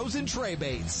 including frozen tray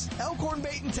baits. Elkhorn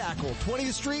Bait and Tackle,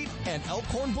 20th Street and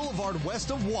Elkhorn Boulevard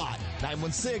west of Watt.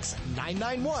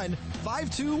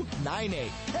 916-991-5298.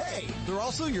 Hey, they're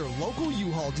also your local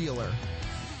U-Haul dealer.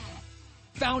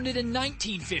 Founded in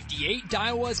 1958,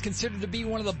 Daiwa is considered to be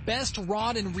one of the best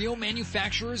rod and reel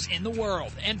manufacturers in the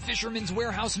world, and Fisherman's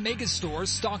Warehouse mega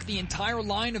stores stock the entire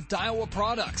line of Daiwa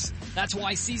products. That's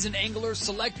why seasoned anglers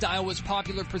select Daiwa's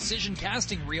popular precision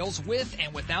casting reels with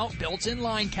and without built-in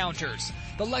line counters.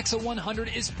 The Lexa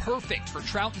 100 is perfect for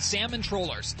trout and salmon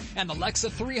trollers, and the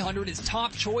Lexa 300 is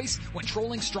top choice when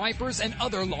trolling stripers and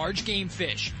other large game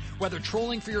fish. Whether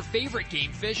trolling for your favorite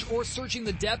game fish or searching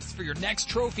the depths for your next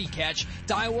trophy catch,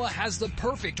 Daiwa has the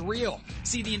perfect reel.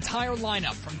 See the entire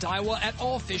lineup from Daiwa at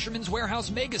all Fisherman's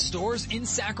Warehouse mega stores in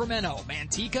Sacramento,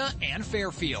 Manteca, and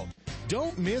Fairfield.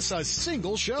 Don't miss a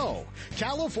single show.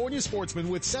 California Sportsmen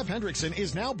with Sep Hendrickson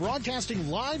is now broadcasting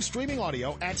live streaming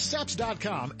audio at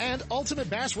seps.com and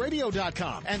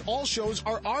ultimatebassradio.com, and all shows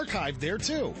are archived there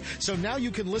too. So now you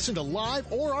can listen to live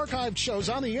or archived shows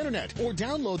on the internet or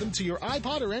download them to your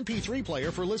iPod or MP3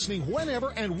 player for listening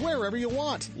whenever and wherever you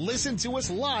want. Listen to us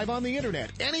live on the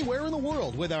internet anywhere in the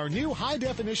world with our new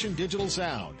high-definition digital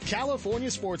sound.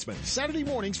 California Sportsmen, Saturday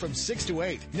mornings from 6 to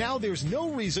 8. Now there's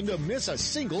no reason to miss a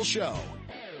single show.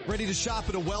 Ready to shop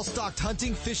at a well-stocked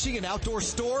hunting, fishing, and outdoor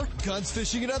store? Guns,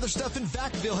 Fishing, and Other Stuff in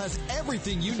Vacaville has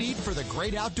everything you need for the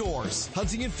great outdoors.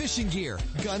 Hunting and fishing gear,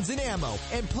 guns and ammo,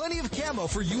 and plenty of camo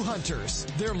for you hunters.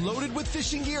 They're loaded with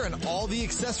fishing gear and all the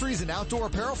accessories and outdoor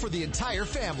apparel for the entire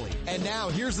family. And now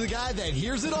here's the guy that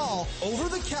hears it all over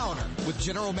the counter with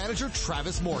General Manager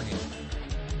Travis Morgan.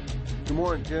 Good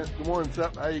morning, Kent. Good morning,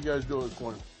 Sep. How you guys doing this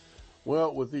morning?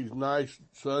 Well, with these nice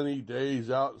sunny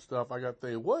days out and stuff, I got to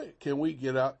think, what can we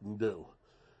get out and do?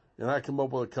 And I come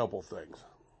up with a couple things.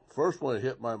 First one that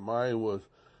hit my mind was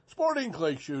sporting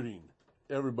clay shooting.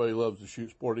 Everybody loves to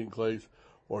shoot sporting clays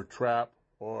or trap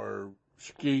or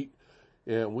skeet.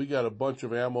 And we got a bunch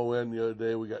of ammo in the other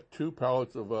day. We got 2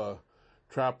 pallets of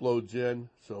trap loads in.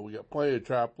 So we got plenty of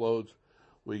trap loads.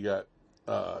 We got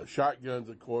shotguns,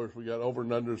 of course. We got over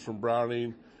and unders from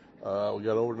Browning. We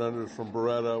got over and unders from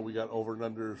Beretta. We got over and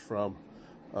unders from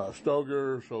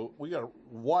Stoger. So we got a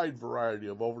wide variety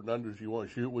of over and unders you want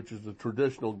to shoot, which is the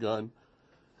traditional gun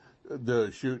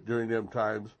to shoot during them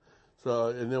times. So,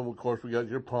 and then of course we got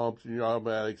your pumps and your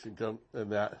automatics and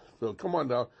that. So come on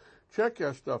down, check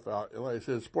that stuff out. And like I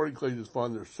said, sporting clays is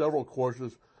fun. There's several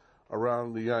courses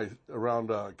around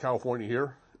California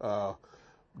here.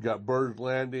 Got Bird's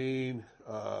Landing,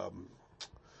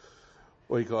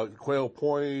 Quail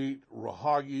Point,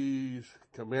 Rahagis,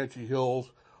 Comanche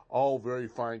Hills, all very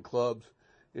fine clubs,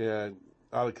 and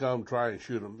ought to come try and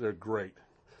shoot them. They're great.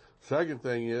 Second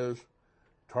thing is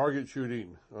target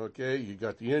shooting. Okay, you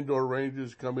got the indoor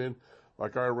ranges come in,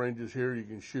 like our ranges here. You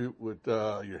can shoot with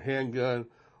your handgun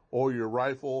or your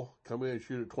rifle. Come in and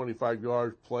shoot at 25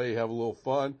 yards, play, have a little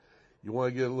fun. You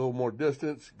want to get a little more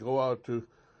distance, go out to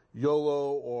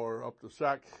YOLO or up to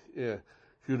Sac. Yeah.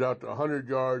 Shoot out to 100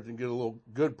 yards and get a little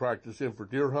good practice in for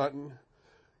deer hunting.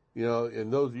 You know,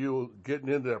 and those of you getting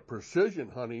into that precision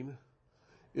hunting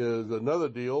is another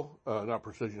deal. Not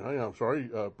precision hunting, I'm sorry,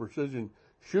 precision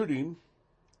shooting.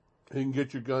 You can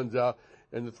get your guns out.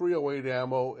 And the 308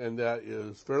 ammo, and that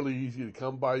is fairly easy to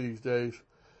come by these days.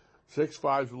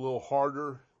 6.5 is a little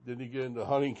harder Then you get into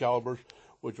hunting calibers,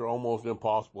 which are almost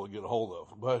impossible to get a hold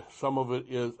of. But some of it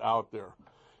is out there.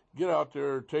 Get out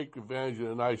there, take advantage of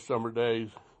the nice summer days,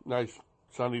 nice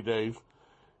sunny days,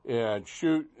 and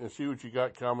shoot and see what you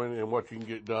got coming and what you can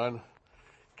get done.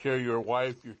 Carry your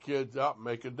wife, your kids out, and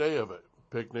make a day of it.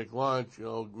 Picnic, lunch,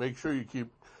 make sure you keep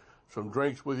some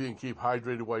drinks with you and keep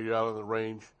hydrated while you're out on the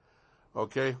range.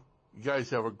 Okay? You guys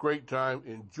have a great time.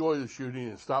 Enjoy the shooting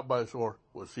and stop by the store.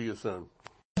 We'll see you soon.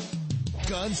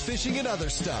 Guns, fishing, and other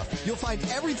stuff. You'll find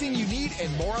everything you need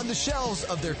and more on the shelves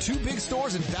of their two big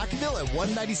stores in Vacaville at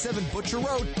 197 Butcher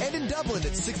Road and in Dublin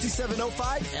at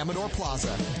 6705 Amador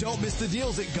Plaza. Don't miss the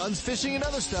deals at Guns, Fishing, and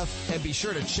Other Stuff, and be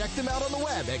sure to check them out on the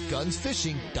web at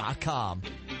gunsfishing.com.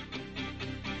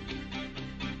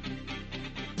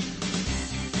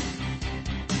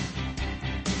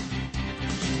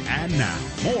 And now,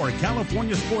 more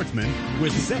California Sportsmen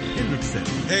with Seth Hendrickson.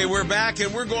 Hey, we're back,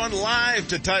 and we're going live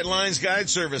to Tight Lines Guide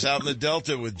Service out in the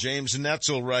Delta with James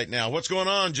Netzel right now. What's going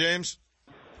on, James?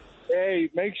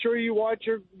 Hey, make sure you watch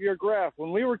your graph.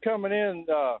 When we were coming in,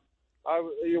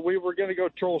 we were going to go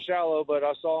troll shallow, but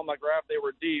I saw on my graph they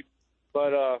were deep.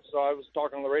 But so I was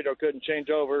talking on the radio, couldn't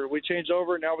change over. We changed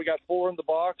over. Now we got 4 in the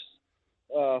box,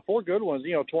 4 good ones,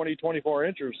 20, 24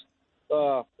 inches.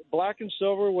 Black and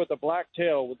silver with a black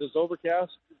tail. With this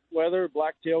overcast weather,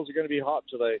 black tails are going to be hot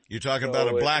today. You're talking about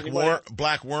a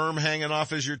black worm hanging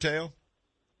off as your tail?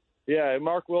 Yeah,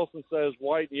 Mark Wilson says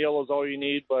white and yellow is all you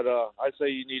need, but I say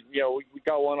you need, we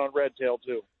got one on red tail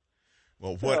too.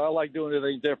 Well, I like doing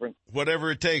anything different.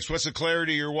 Whatever it takes. What's the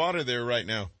clarity of your water there right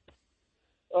now?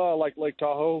 Like Lake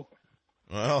Tahoe.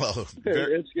 Well,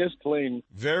 it's clean.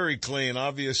 Very clean.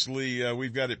 Obviously,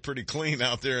 we've got it pretty clean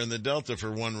out there in the Delta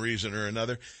for one reason or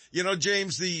another.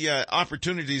 James, the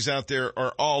opportunities out there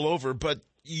are all over, but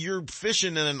you're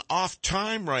fishing in an off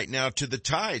time right now to the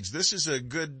tides. This is a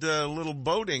good little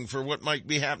boating for what might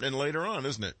be happening later on,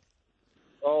 isn't it?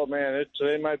 Oh, man,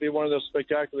 it might be one of those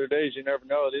spectacular days. You never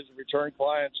know. These are return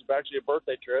clients. It's actually a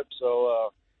birthday trip,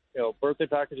 so, birthday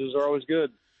packages are always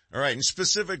good. All right, and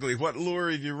specifically, what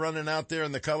lure have you running out there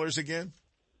in the colors again?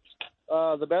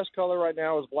 The best color right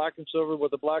now is black and silver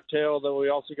with a black tail. Then we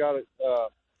also got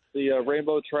the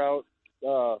rainbow trout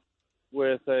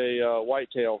with a white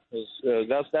tail.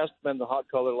 That's been the hot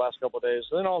color the last couple of days.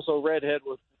 And then also redhead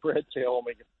with red tail. I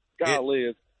mean,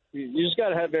 golly, you just got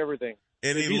to have everything.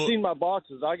 If you've seen my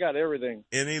boxes, I got everything.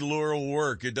 Any lure will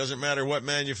work. It doesn't matter what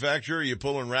manufacturer. Are you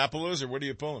pulling Rapalas or what are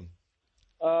you pulling?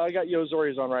 I got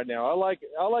Yozoris on right now. I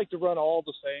like to run all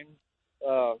the same,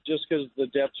 just because the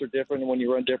depths are different when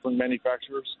you run different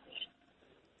manufacturers.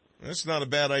 That's not a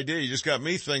bad idea. You just got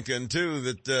me thinking too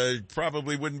that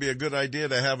probably wouldn't be a good idea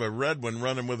to have a red one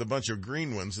running with a bunch of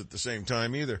green ones at the same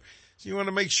time either. So you want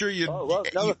to make sure you. Oh, well,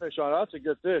 another fish on. That's a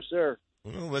good fish there.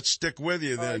 Well, let's stick with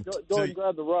you then. Go ahead and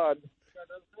grab the rod.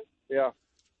 Yeah,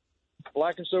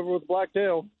 black and silver with a black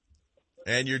tail.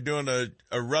 And you're doing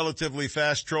a relatively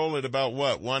fast troll at about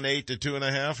what, 1.8 to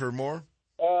 2.5 or more?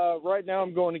 Right now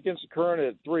I'm going against the current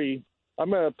at 3. I'm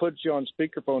going to put you on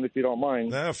speakerphone if you don't mind.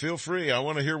 No, feel free. I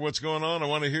want to hear what's going on. I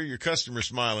want to hear your customer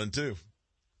smiling too.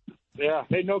 Yeah.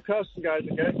 Hey, no cussing, guys,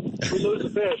 okay? We lose a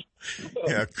fish.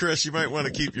 Yeah, Chris, you might want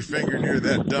to keep your finger near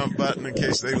that dump button in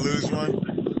case they lose one.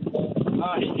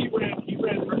 He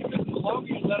ran pretty good. As long as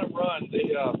you let him run,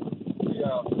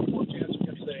 the more chance you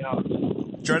can stay out.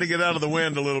 Try to get out of the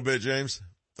wind a little bit, James.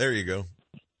 There you go.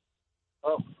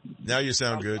 Oh. Now you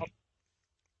sound good.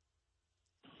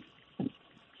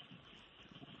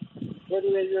 Where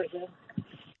do they hear it, man?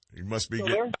 You must be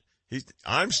good.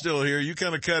 I'm still here. You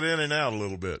kind of cut in and out a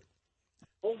little bit.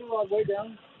 Hold the rod way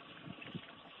down.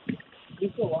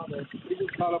 He's still on there. He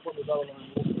just caught up on the other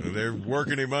line. They're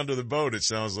working him under the boat, it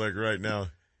sounds like right now.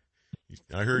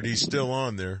 I heard he's still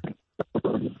on there.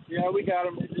 Yeah, we got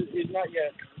him. He's not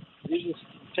yet. He's just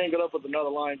tangled up with another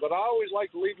line. But I always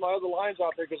like to leave my other lines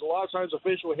out there because a lot of times the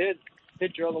fish will hit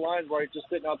your other lines while it's just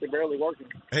sitting out there barely working.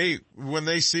 Hey, when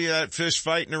they see that fish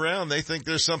fighting around, they think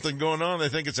there's something going on. They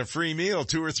think it's a free meal.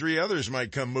 2 or 3 others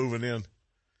might come moving in.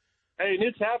 Hey, and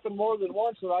it's happened more than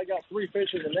once that I got 3 fish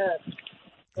in the net.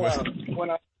 When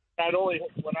I only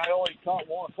caught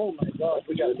one. Oh my God,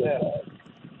 we got a net.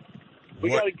 We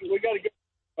got to get.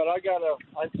 But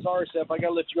I'm sorry, Seth, I got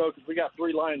to let you go because we got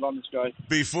 3 lines on this guy.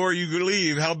 Before you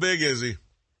leave, how big is he?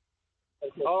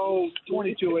 Oh,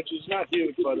 22 inches. Not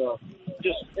huge, but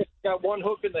just got 1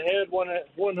 hook in the head,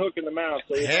 one hook in the mouth.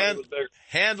 So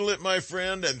handle it, my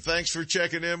friend, and thanks for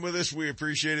checking in with us. We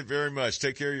appreciate it very much.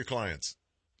 Take care of your clients.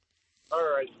 All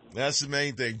right. That's the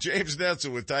main thing. James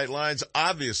Netzel with Tight Lines.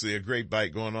 Obviously a great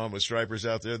bite going on with stripers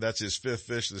out there. That's his 5th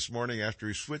fish this morning after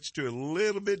he switched to a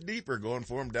little bit deeper, going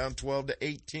for him down 12 to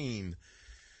 18.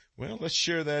 Well, let's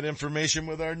share that information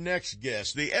with our next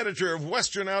guest. The editor of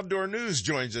Western Outdoor News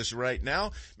joins us right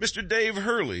now. Mr. Dave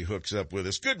Hurley hooks up with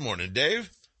us. Good morning, Dave.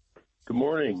 Good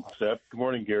morning, Seth. Good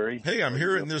morning, Gary. Hey, I'm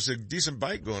hearing there's a decent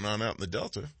bite going on out in the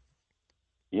Delta.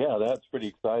 Yeah, that's pretty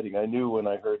exciting. I knew when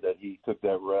I heard that he took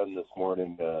that run this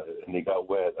morning and he got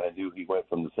wet, I knew he went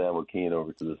from the San Joaquin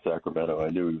over to the Sacramento.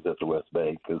 I knew he was at the West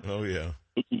Bank. Oh, yeah.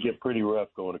 It can get pretty rough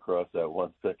going across that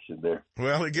one section there.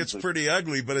 Well, it gets pretty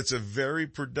ugly, but it's a very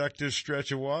productive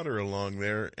stretch of water along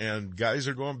there, and guys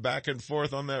are going back and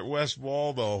forth on that west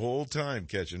wall the whole time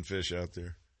catching fish out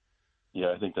there.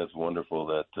 Yeah, I think that's wonderful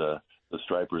that the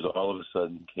stripers all of a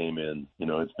sudden came in. You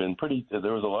know, it's been pretty –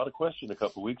 there was a lot of question a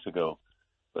couple weeks ago.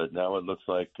 But now it looks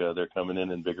like they're coming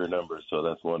in bigger numbers, so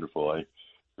that's wonderful. I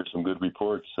heard some good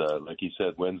reports. Like you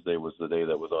said, Wednesday was the day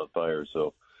that was on fire.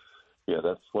 So, yeah,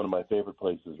 that's one of my favorite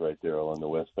places right there along the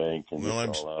West Bank. And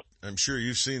well, I'm sure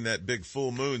you've seen that big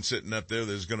full moon sitting up there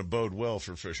that's going to bode well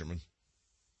for fishermen.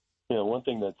 Yeah, one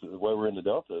thing that's why we're in the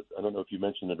Delta, I don't know if you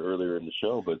mentioned it earlier in the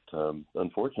show, but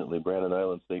unfortunately, Brandon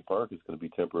Island State Park is going to be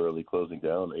temporarily closing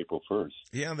down April 1st.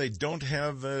 Yeah, they don't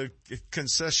have a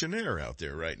concessionaire out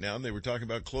there right now, and they were talking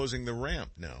about closing the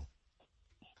ramp now.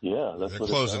 Yeah, they're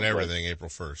closing everything April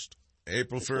 1st.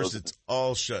 April 1st, it's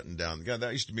all shutting down. God,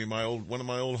 that used to be one of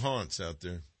my old haunts out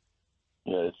there.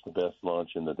 Yeah, it's the best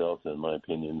launch in the Delta, in my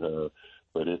opinion.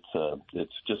 But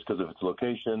it's just because of its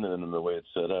location and the way it's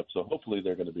set up. So hopefully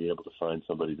they're going to be able to find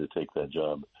somebody to take that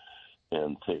job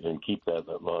and keep that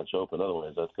launch open.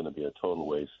 Otherwise, that's going to be a total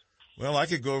waste. Well, I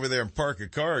could go over there and park a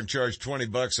car and charge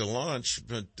 $20 a launch,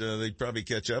 but they'd probably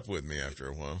catch up with me after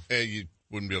a while. And you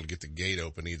wouldn't be able to get the gate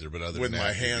open either, but other with than that,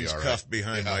 my hands cuffed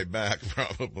behind my back,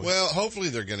 probably. Well, hopefully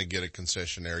they're going to get a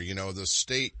concessionaire. You know, the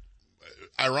state.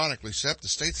 Ironically, Sep, the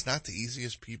state's not the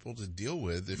easiest people to deal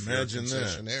with if you're a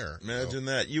concessionaire. Imagine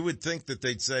that. You would think that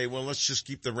they'd say, well, let's just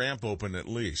keep the ramp open at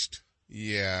least.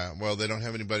 Yeah, well, they don't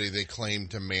have anybody they claim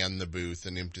to man the booth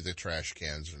and empty the trash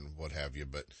cans and what have you,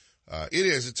 but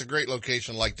it's a great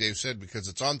location, like Dave said, because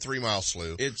it's on 3 Mile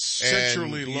Slough. It's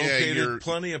centrally located,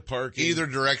 plenty of parking. Either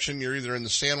direction, you're either in the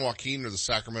San Joaquin or the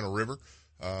Sacramento River.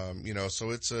 So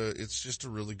it's just a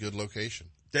really good location.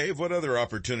 Dave, what other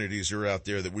opportunities are out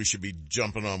there that we should be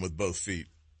jumping on with both feet?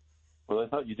 Well, I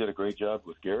thought you did a great job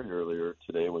with Gary earlier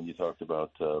today when you talked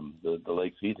about the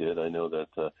lakes he did. I know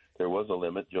that there was a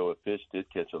limit. Joe at Fish did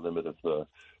catch a limit of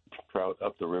trout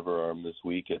up the river arm this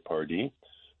week at Pardee.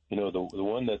 You know, the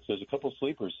one there's a couple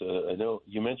sleepers. I know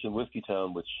you mentioned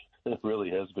Whiskeytown, which really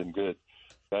has been good.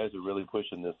 Guys are really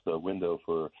pushing this window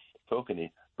for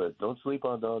kokanee, but don't sleep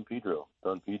on Don Pedro.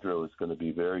 Don Pedro is going to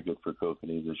be very good for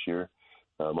kokanee this year.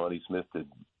 Monty Smith did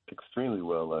extremely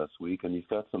well last week, and he's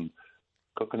got some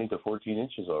kokanee to 14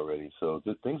 inches already. So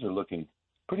things are looking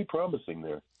pretty promising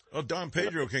there. Well, Don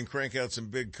Pedro can crank out some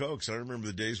big cokes. I remember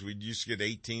the days we used to get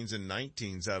 18s and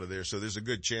 19s out of there, so there's a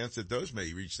good chance that those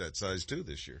may reach that size too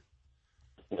this year.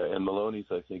 Yeah, and Maloney's,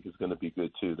 I think, is going to be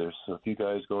good too. There's a few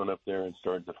guys going up there and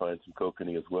starting to find some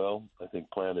kokanee as well. I think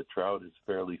planted trout is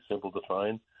fairly simple to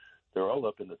find. They're all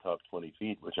up in the top 20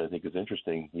 feet, which I think is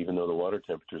interesting, even though the water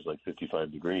temperature is like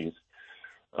 55 degrees.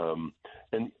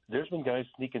 And there's been guys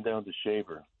sneaking down to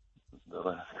Shaver the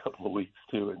last couple of weeks,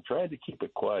 too, and trying to keep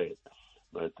it quiet.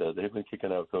 But they've been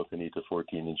kicking out kokanee to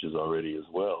 14 inches already as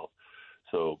well.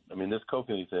 So, I mean, this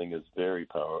kokanee thing is very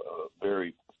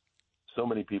so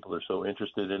many people are so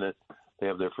interested in it. They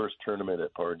have their first tournament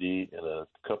at Pardee in a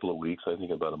couple of weeks, I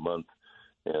think about a month,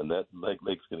 and that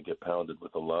lake's going to get pounded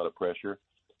with a lot of pressure.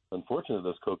 Unfortunately,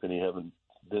 those kokanee haven't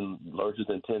been larger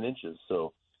than 10 inches,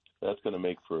 so that's going to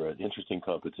make for an interesting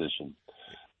competition.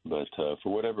 But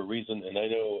for whatever reason, and I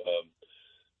know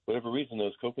whatever reason,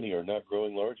 those kokanee are not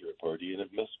growing larger at Pardee, and it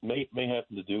may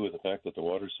happen to do with the fact that the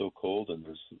water's so cold and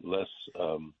there's less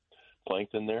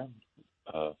plankton there.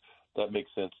 That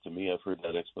makes sense to me. I've heard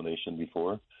that explanation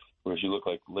before. Whereas you look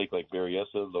like lake like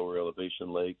Berryessa, lower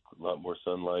elevation lake, a lot more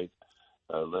sunlight,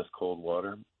 less cold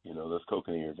water. You know, those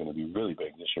kokanee are going to be really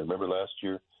big this year. Remember last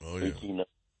year, 18,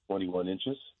 21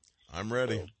 inches? I'm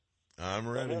ready. I'm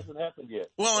ready. That hasn't happened yet.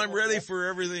 Well, I'm ready for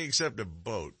everything except a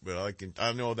boat, but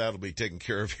I know that'll be taken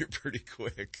care of here pretty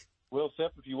quick. Well,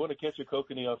 Seth, if you want to catch a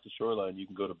kokanee off the shoreline, you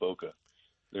can go to Boca.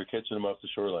 They're catching them off the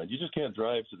shoreline. You just can't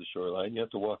drive to the shoreline. You have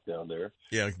to walk down there.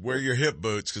 Yeah, wear your hip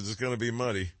boots because it's going to be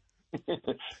muddy.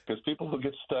 Because people will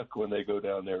get stuck when they go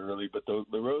down there early, but the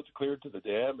road's cleared to the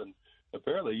dam, and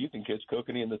apparently you can catch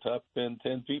kokanee in the top 10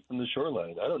 feet from the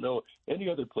shoreline. I don't know any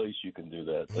other place you can do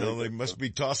that. Well, they must be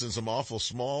tossing some awful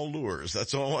small lures.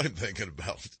 That's all I'm thinking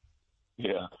about.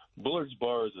 Yeah. Bullard's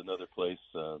Bar is another place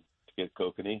to get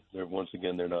kokanee. Once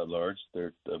again, they're not large,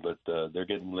 but they're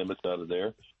getting limits out of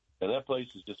there. And that place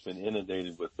has just been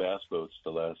inundated with bass boats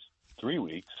the last 3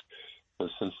 weeks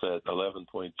since that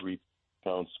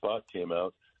 11.3-pound spot came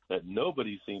out that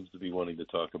nobody seems to be wanting to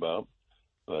talk about.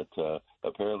 But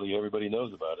apparently everybody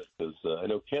knows about it, because I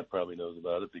know Kent probably knows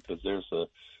about it, because there's a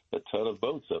ton of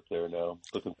boats up there now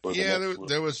looking for the next one.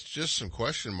 There was just some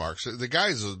question marks. The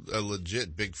guy's a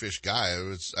legit big fish guy.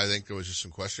 I think there was just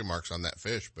some question marks on that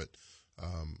fish, but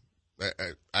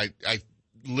I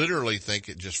literally think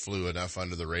it just flew enough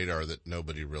under the radar that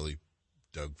nobody really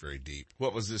dug very deep.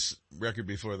 What was this record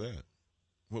before that?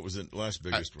 What was the last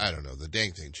biggest one? I don't know. The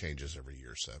dang thing changes every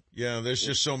year, Sep. Yeah, there's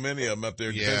just so many of them up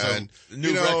there. Yeah, and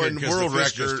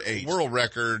world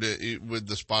record with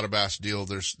the spotted bass deal.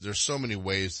 There's so many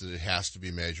ways that it has to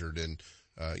be measured, and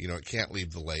it can't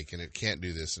leave the lake, and it can't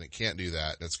do this, and it can't do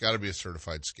that. And it's got to be a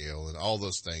certified scale, and all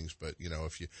those things. But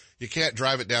if you can't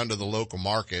drive it down to the local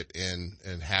market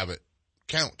and have it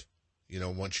count,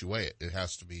 once you weigh it, it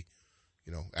has to be,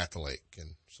 at the lake,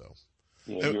 and so.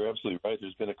 Yeah, you're absolutely right.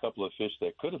 There's been a couple of fish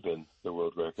that could have been the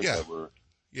world record that were,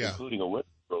 including a world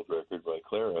record by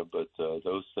Clara, but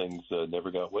those things never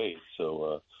got weighed.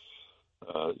 So,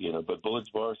 but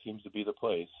Bullard's Bar seems to be the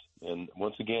place. And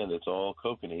once again, it's all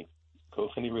kokanee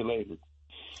related.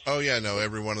 Oh, yeah, no,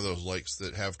 every one of those lakes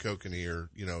that have kokanee are,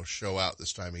 show out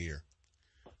this time of year.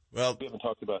 Well, we haven't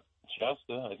talked about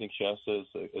Shasta. I think Shasta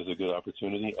is a good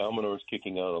opportunity. Almanor's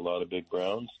kicking out a lot of big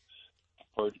browns.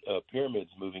 Pyramid's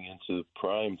moving into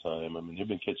prime time. I mean, they've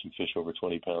been catching fish over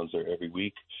 20 pounds there every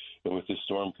week. And with this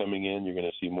storm coming in, you're going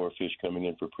to see more fish coming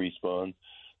in for pre-spawn.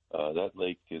 That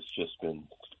lake has just been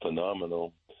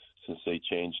phenomenal since they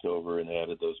changed over and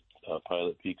added those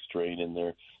Pilot Peak strain in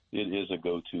there. It is a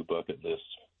go-to bucket list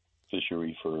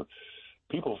fishery for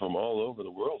people from all over the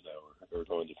world now are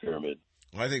going to Pyramid.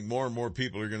 I think more and more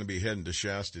people are going to be heading to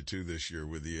Shasta, too, this year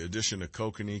with the addition of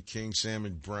kokanee, king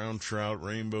salmon, brown trout,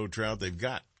 rainbow trout. They've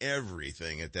got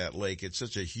everything at that lake. It's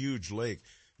such a huge lake.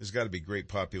 There's got to be great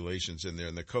populations in there,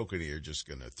 and the kokanee are just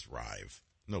going to thrive.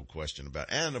 No question about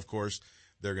it. And, of course,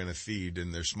 they're going to feed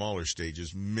in their smaller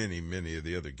stages many, many of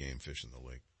the other game fish in the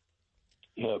lake.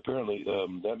 Yeah, apparently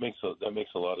that makes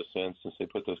a lot of sense since they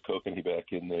put those kokanee back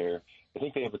in there. I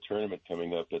think they have a tournament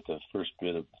coming up at the first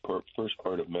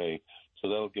part of May. So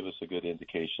that'll give us a good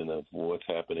indication of what's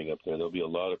happening up there. There'll be a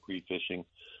lot of pre-fishing.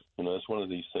 That's one of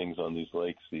these things on these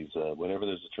lakes. Whenever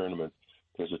there's a tournament,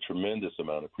 there's a tremendous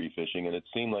amount of pre-fishing, and it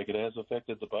seemed like it has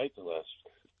affected the bite the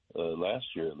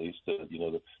last year at least.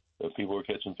 The people were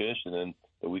catching fish, and then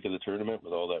the week of the tournament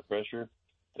with all that pressure,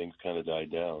 things kind of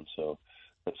died down. So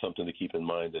that's something to keep in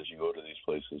mind as you go to these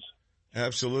places.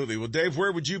 Absolutely. Well, Dave,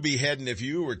 where would you be heading if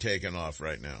you were taking off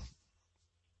right now?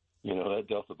 That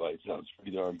Delta bite sounds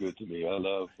pretty darn good to me. I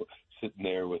love sitting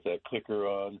there with that clicker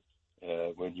on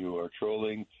when you are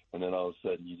trolling, and then all of a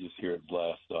sudden you just hear it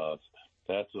blast off.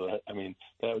 That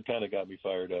kind of got me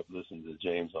fired up listening to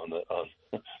James on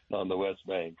the West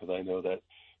Bank, because I know that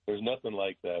there's nothing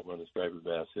like that when a striper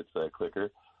bass hits that clicker.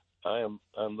 I'm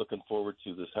looking forward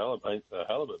to this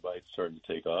halibut bite starting to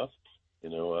take off.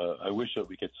 I wish that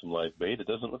we get some live bait. It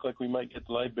doesn't look like we might get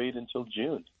live bait until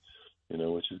June.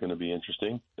 Which is going to be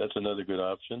interesting. That's another good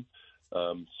option.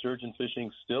 Sturgeon fishing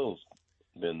still's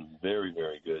been very,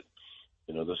 very good.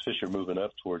 Those fish are moving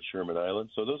up towards Sherman Island.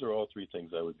 So those are all three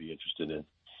things I would be interested in.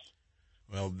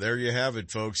 Well, there you have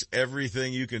it, folks.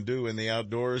 Everything you can do in the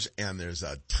outdoors, and there's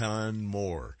a ton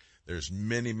more. There's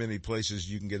many, many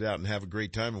places you can get out and have a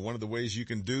great time. And one of the ways you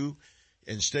can do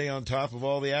and stay on top of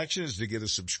all the action is to get a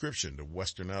subscription to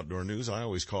Western Outdoor News. I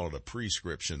always call it a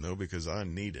prescription, though, because I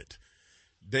need it.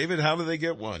 David, how do they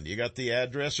get one? You got the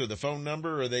address or the phone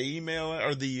number or the email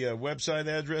or the website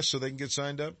address so they can get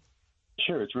signed up?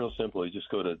 Sure. It's real simple. You just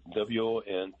go to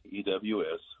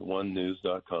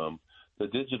WONEWS1news.com. The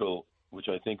digital, which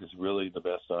I think is really the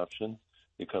best option,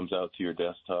 it comes out to your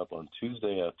desktop on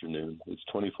Tuesday afternoon. It's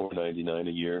 $24.99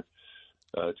 a year.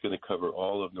 It's going to cover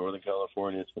all of Northern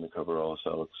California. It's going to cover all of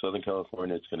Southern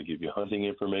California. It's going to give you hunting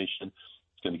information.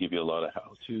 It's going to give you a lot of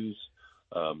how-tos.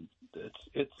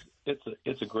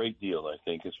 It's a great deal, I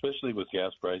think, especially with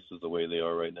gas prices the way they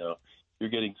are right now. You're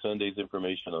getting Sunday's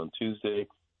information on Tuesday.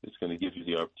 It's going to give you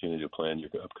the opportunity to plan your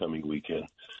upcoming weekend.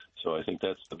 So I think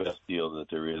that's the best deal that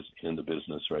there is in the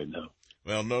business right now.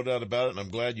 Well, no doubt about it, and I'm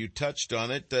glad you touched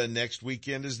on it. Next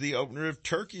weekend is the opener of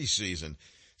turkey season.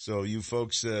 So you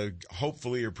folks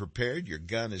hopefully are prepared. Your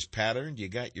gun is patterned. You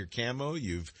got your camo.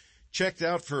 You've checked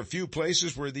out for a few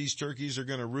places where these turkeys are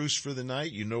going to roost for the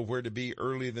night. You know where to be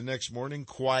early the next morning,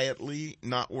 quietly,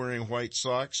 not wearing white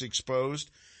socks,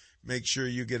 exposed. Make sure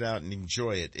you get out and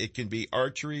enjoy it. It can be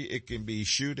archery. It can be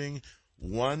shooting.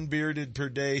 1 bearded per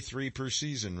day, 3 per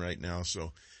season right now.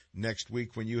 So next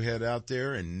week when you head out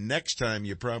there, and next time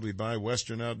you probably buy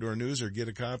Western Outdoor News or get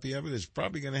a copy of it, it's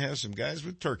probably going to have some guys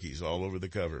with turkeys all over the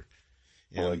cover.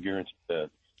 Well, I guarantee that.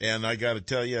 And I got to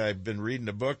tell you, I've been reading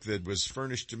a book that was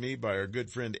furnished to me by our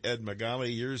good friend Ed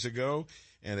Magali years ago,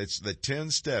 and it's the 10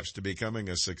 Steps to Becoming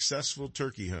a Successful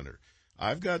Turkey Hunter.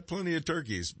 I've got plenty of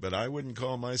turkeys, but I wouldn't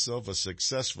call myself a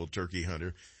successful turkey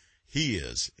hunter. He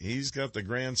is. He's got the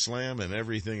Grand Slam and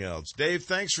everything else. Dave,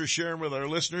 thanks for sharing with our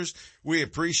listeners. We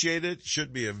appreciate it.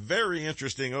 Should be a very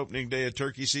interesting opening day of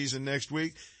turkey season next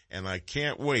week, and I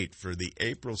can't wait for the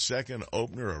April 2nd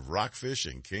opener of rockfish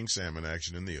and king salmon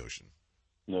action in the ocean.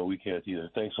 No, we can't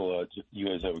either. Thanks a lot. You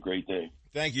guys have a great day.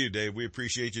 Thank you, Dave. We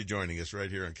appreciate you joining us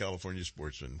right here on California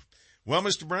Sportsman. Well,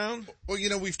 Mr. Brown? Well,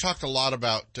 we've talked a lot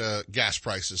about gas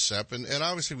prices, Sep, and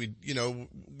obviously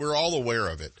we're all aware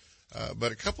of it.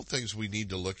 But a couple things we need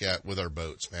to look at with our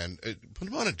boats, man. Put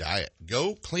them on a diet.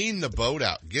 Go clean the boat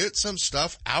out. Get some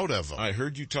stuff out of them. I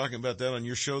heard you talking about that on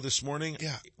your show this morning.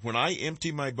 Yeah. When I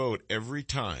empty my boat every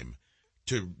time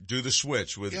to do the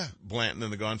switch with Blanton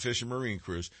and the Gone Fishing Marine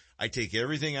Cruise, I take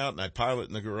everything out and I pile it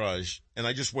in the garage, and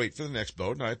I just wait for the next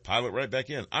boat, and I pile it right back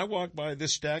in. I walk by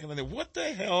this stack, and I think, what the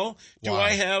hell do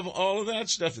I have all of that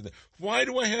stuff in there? Why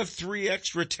do I have 3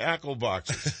 extra tackle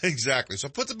boxes? Exactly. So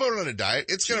put the boat on a diet.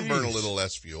 It's going to burn a little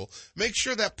less fuel. Make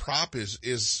sure that prop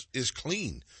is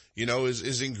clean,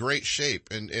 is in great shape,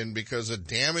 and because a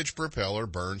damaged propeller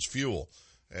burns fuel.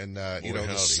 And,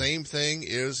 the same thing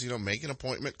is, make an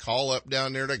appointment, call up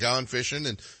down there to Gone Fishing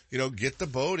and, get the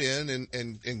boat in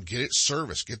and get it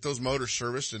serviced, get those motors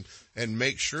serviced and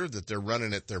make sure that they're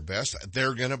running at their best.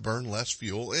 They're going to burn less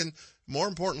fuel. And more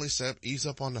importantly, Sep, ease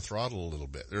up on the throttle a little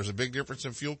bit. There's a big difference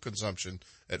in fuel consumption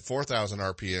at 4,000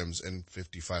 RPMs and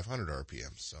 5,500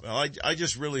 RPMs. So. Well, I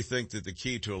just really think that the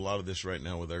key to a lot of this right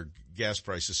now with our gas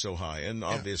prices so high, and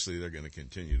obviously they're going to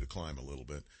continue to climb a little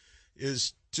bit,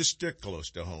 is to stick close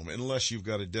to home, unless you've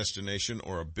got a destination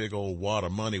or a big old wad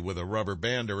of money with a rubber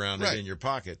band around it in your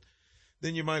pocket.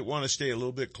 Then you might want to stay a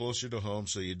little bit closer to home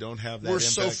so you don't have that We're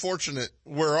impact. so fortunate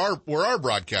where our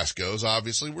broadcast goes,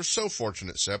 obviously. We're so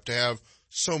fortunate, Sep, to have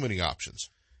so many options.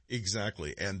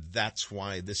 Exactly, and that's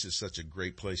why this is such a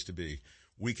great place to be.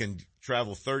 We can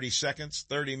travel 30 seconds,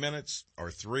 30 minutes, or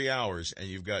 3 hours, and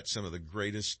you've got some of the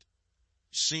greatest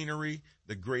scenery,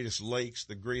 the greatest lakes,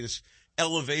 the greatest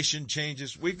elevation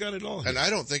changes. We've got it all here. And I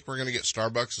don't think we're going to get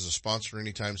Starbucks as a sponsor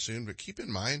anytime soon, but keep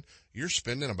in mind, you're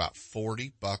spending about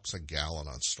 $40 a gallon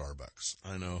on Starbucks.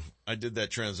 I know. I did that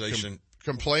translation.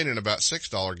 Complaining about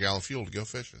 $6 gallon fuel to go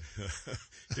fishing.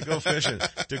 To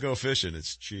go fishing,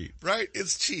 it's cheap. Right?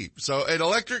 It's cheap. So, and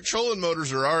electric trolling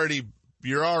motors you're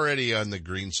already on the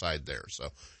green side there. So,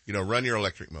 run your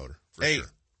electric motor for sure.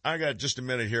 I got just a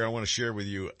minute here I want to share with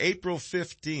you. April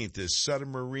 15th is Sutter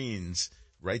Marines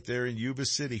right there in Yuba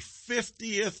City,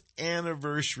 50th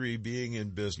anniversary being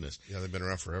in business. Yeah, they've been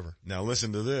around forever. Now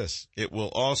listen to this. It will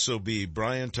also be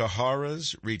Brian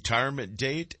Tahara's retirement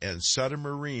date and Sutter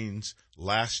Marine's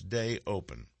last day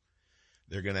open.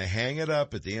 They're going to hang it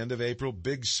up at the end of April.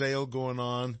 Big sale going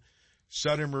on.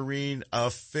 Sutter Marine, a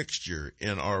fixture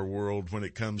in our world when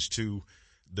it comes to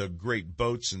the great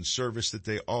boats and service that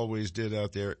they always did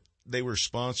out there. They were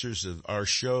sponsors of our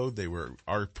show. They were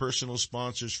our personal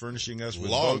sponsors, furnishing us with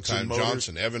boats and motors.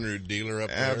 Johnson, Evinrude dealer up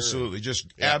there. Absolutely.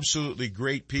 Absolutely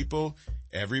great people.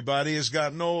 Everybody has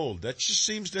gotten old. That just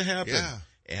seems to happen. Yeah.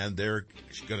 And they're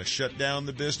going to shut down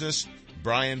the business.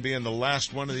 Brian being the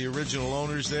last one of the original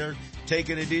owners there,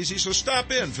 taking it easy. So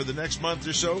stop in for the next month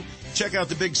or so. Check out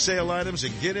the big sale items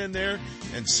and get in there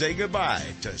and say goodbye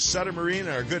to Sutter Marine and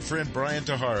our good friend Brian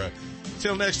Tahara.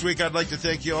 Till next week, I'd like to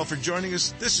thank you all for joining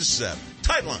us. This is Seth.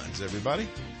 Tight lines, everybody.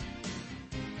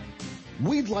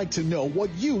 We'd like to know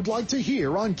what you'd like to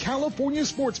hear on California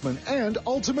Sportsman and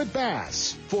Ultimate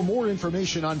Bass. For more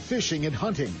information on fishing and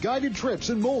hunting, guided trips,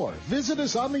 and more, visit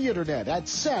us on the internet at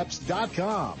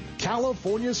seps.com.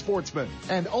 California Sportsman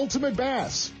and Ultimate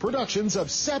Bass, productions of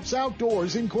Seps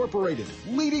Outdoors Incorporated,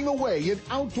 leading the way in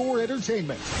outdoor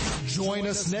entertainment. Join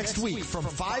us next week from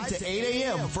 5 to 8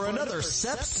 a.m. for another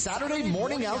Seps Saturday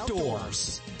Morning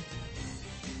Outdoors.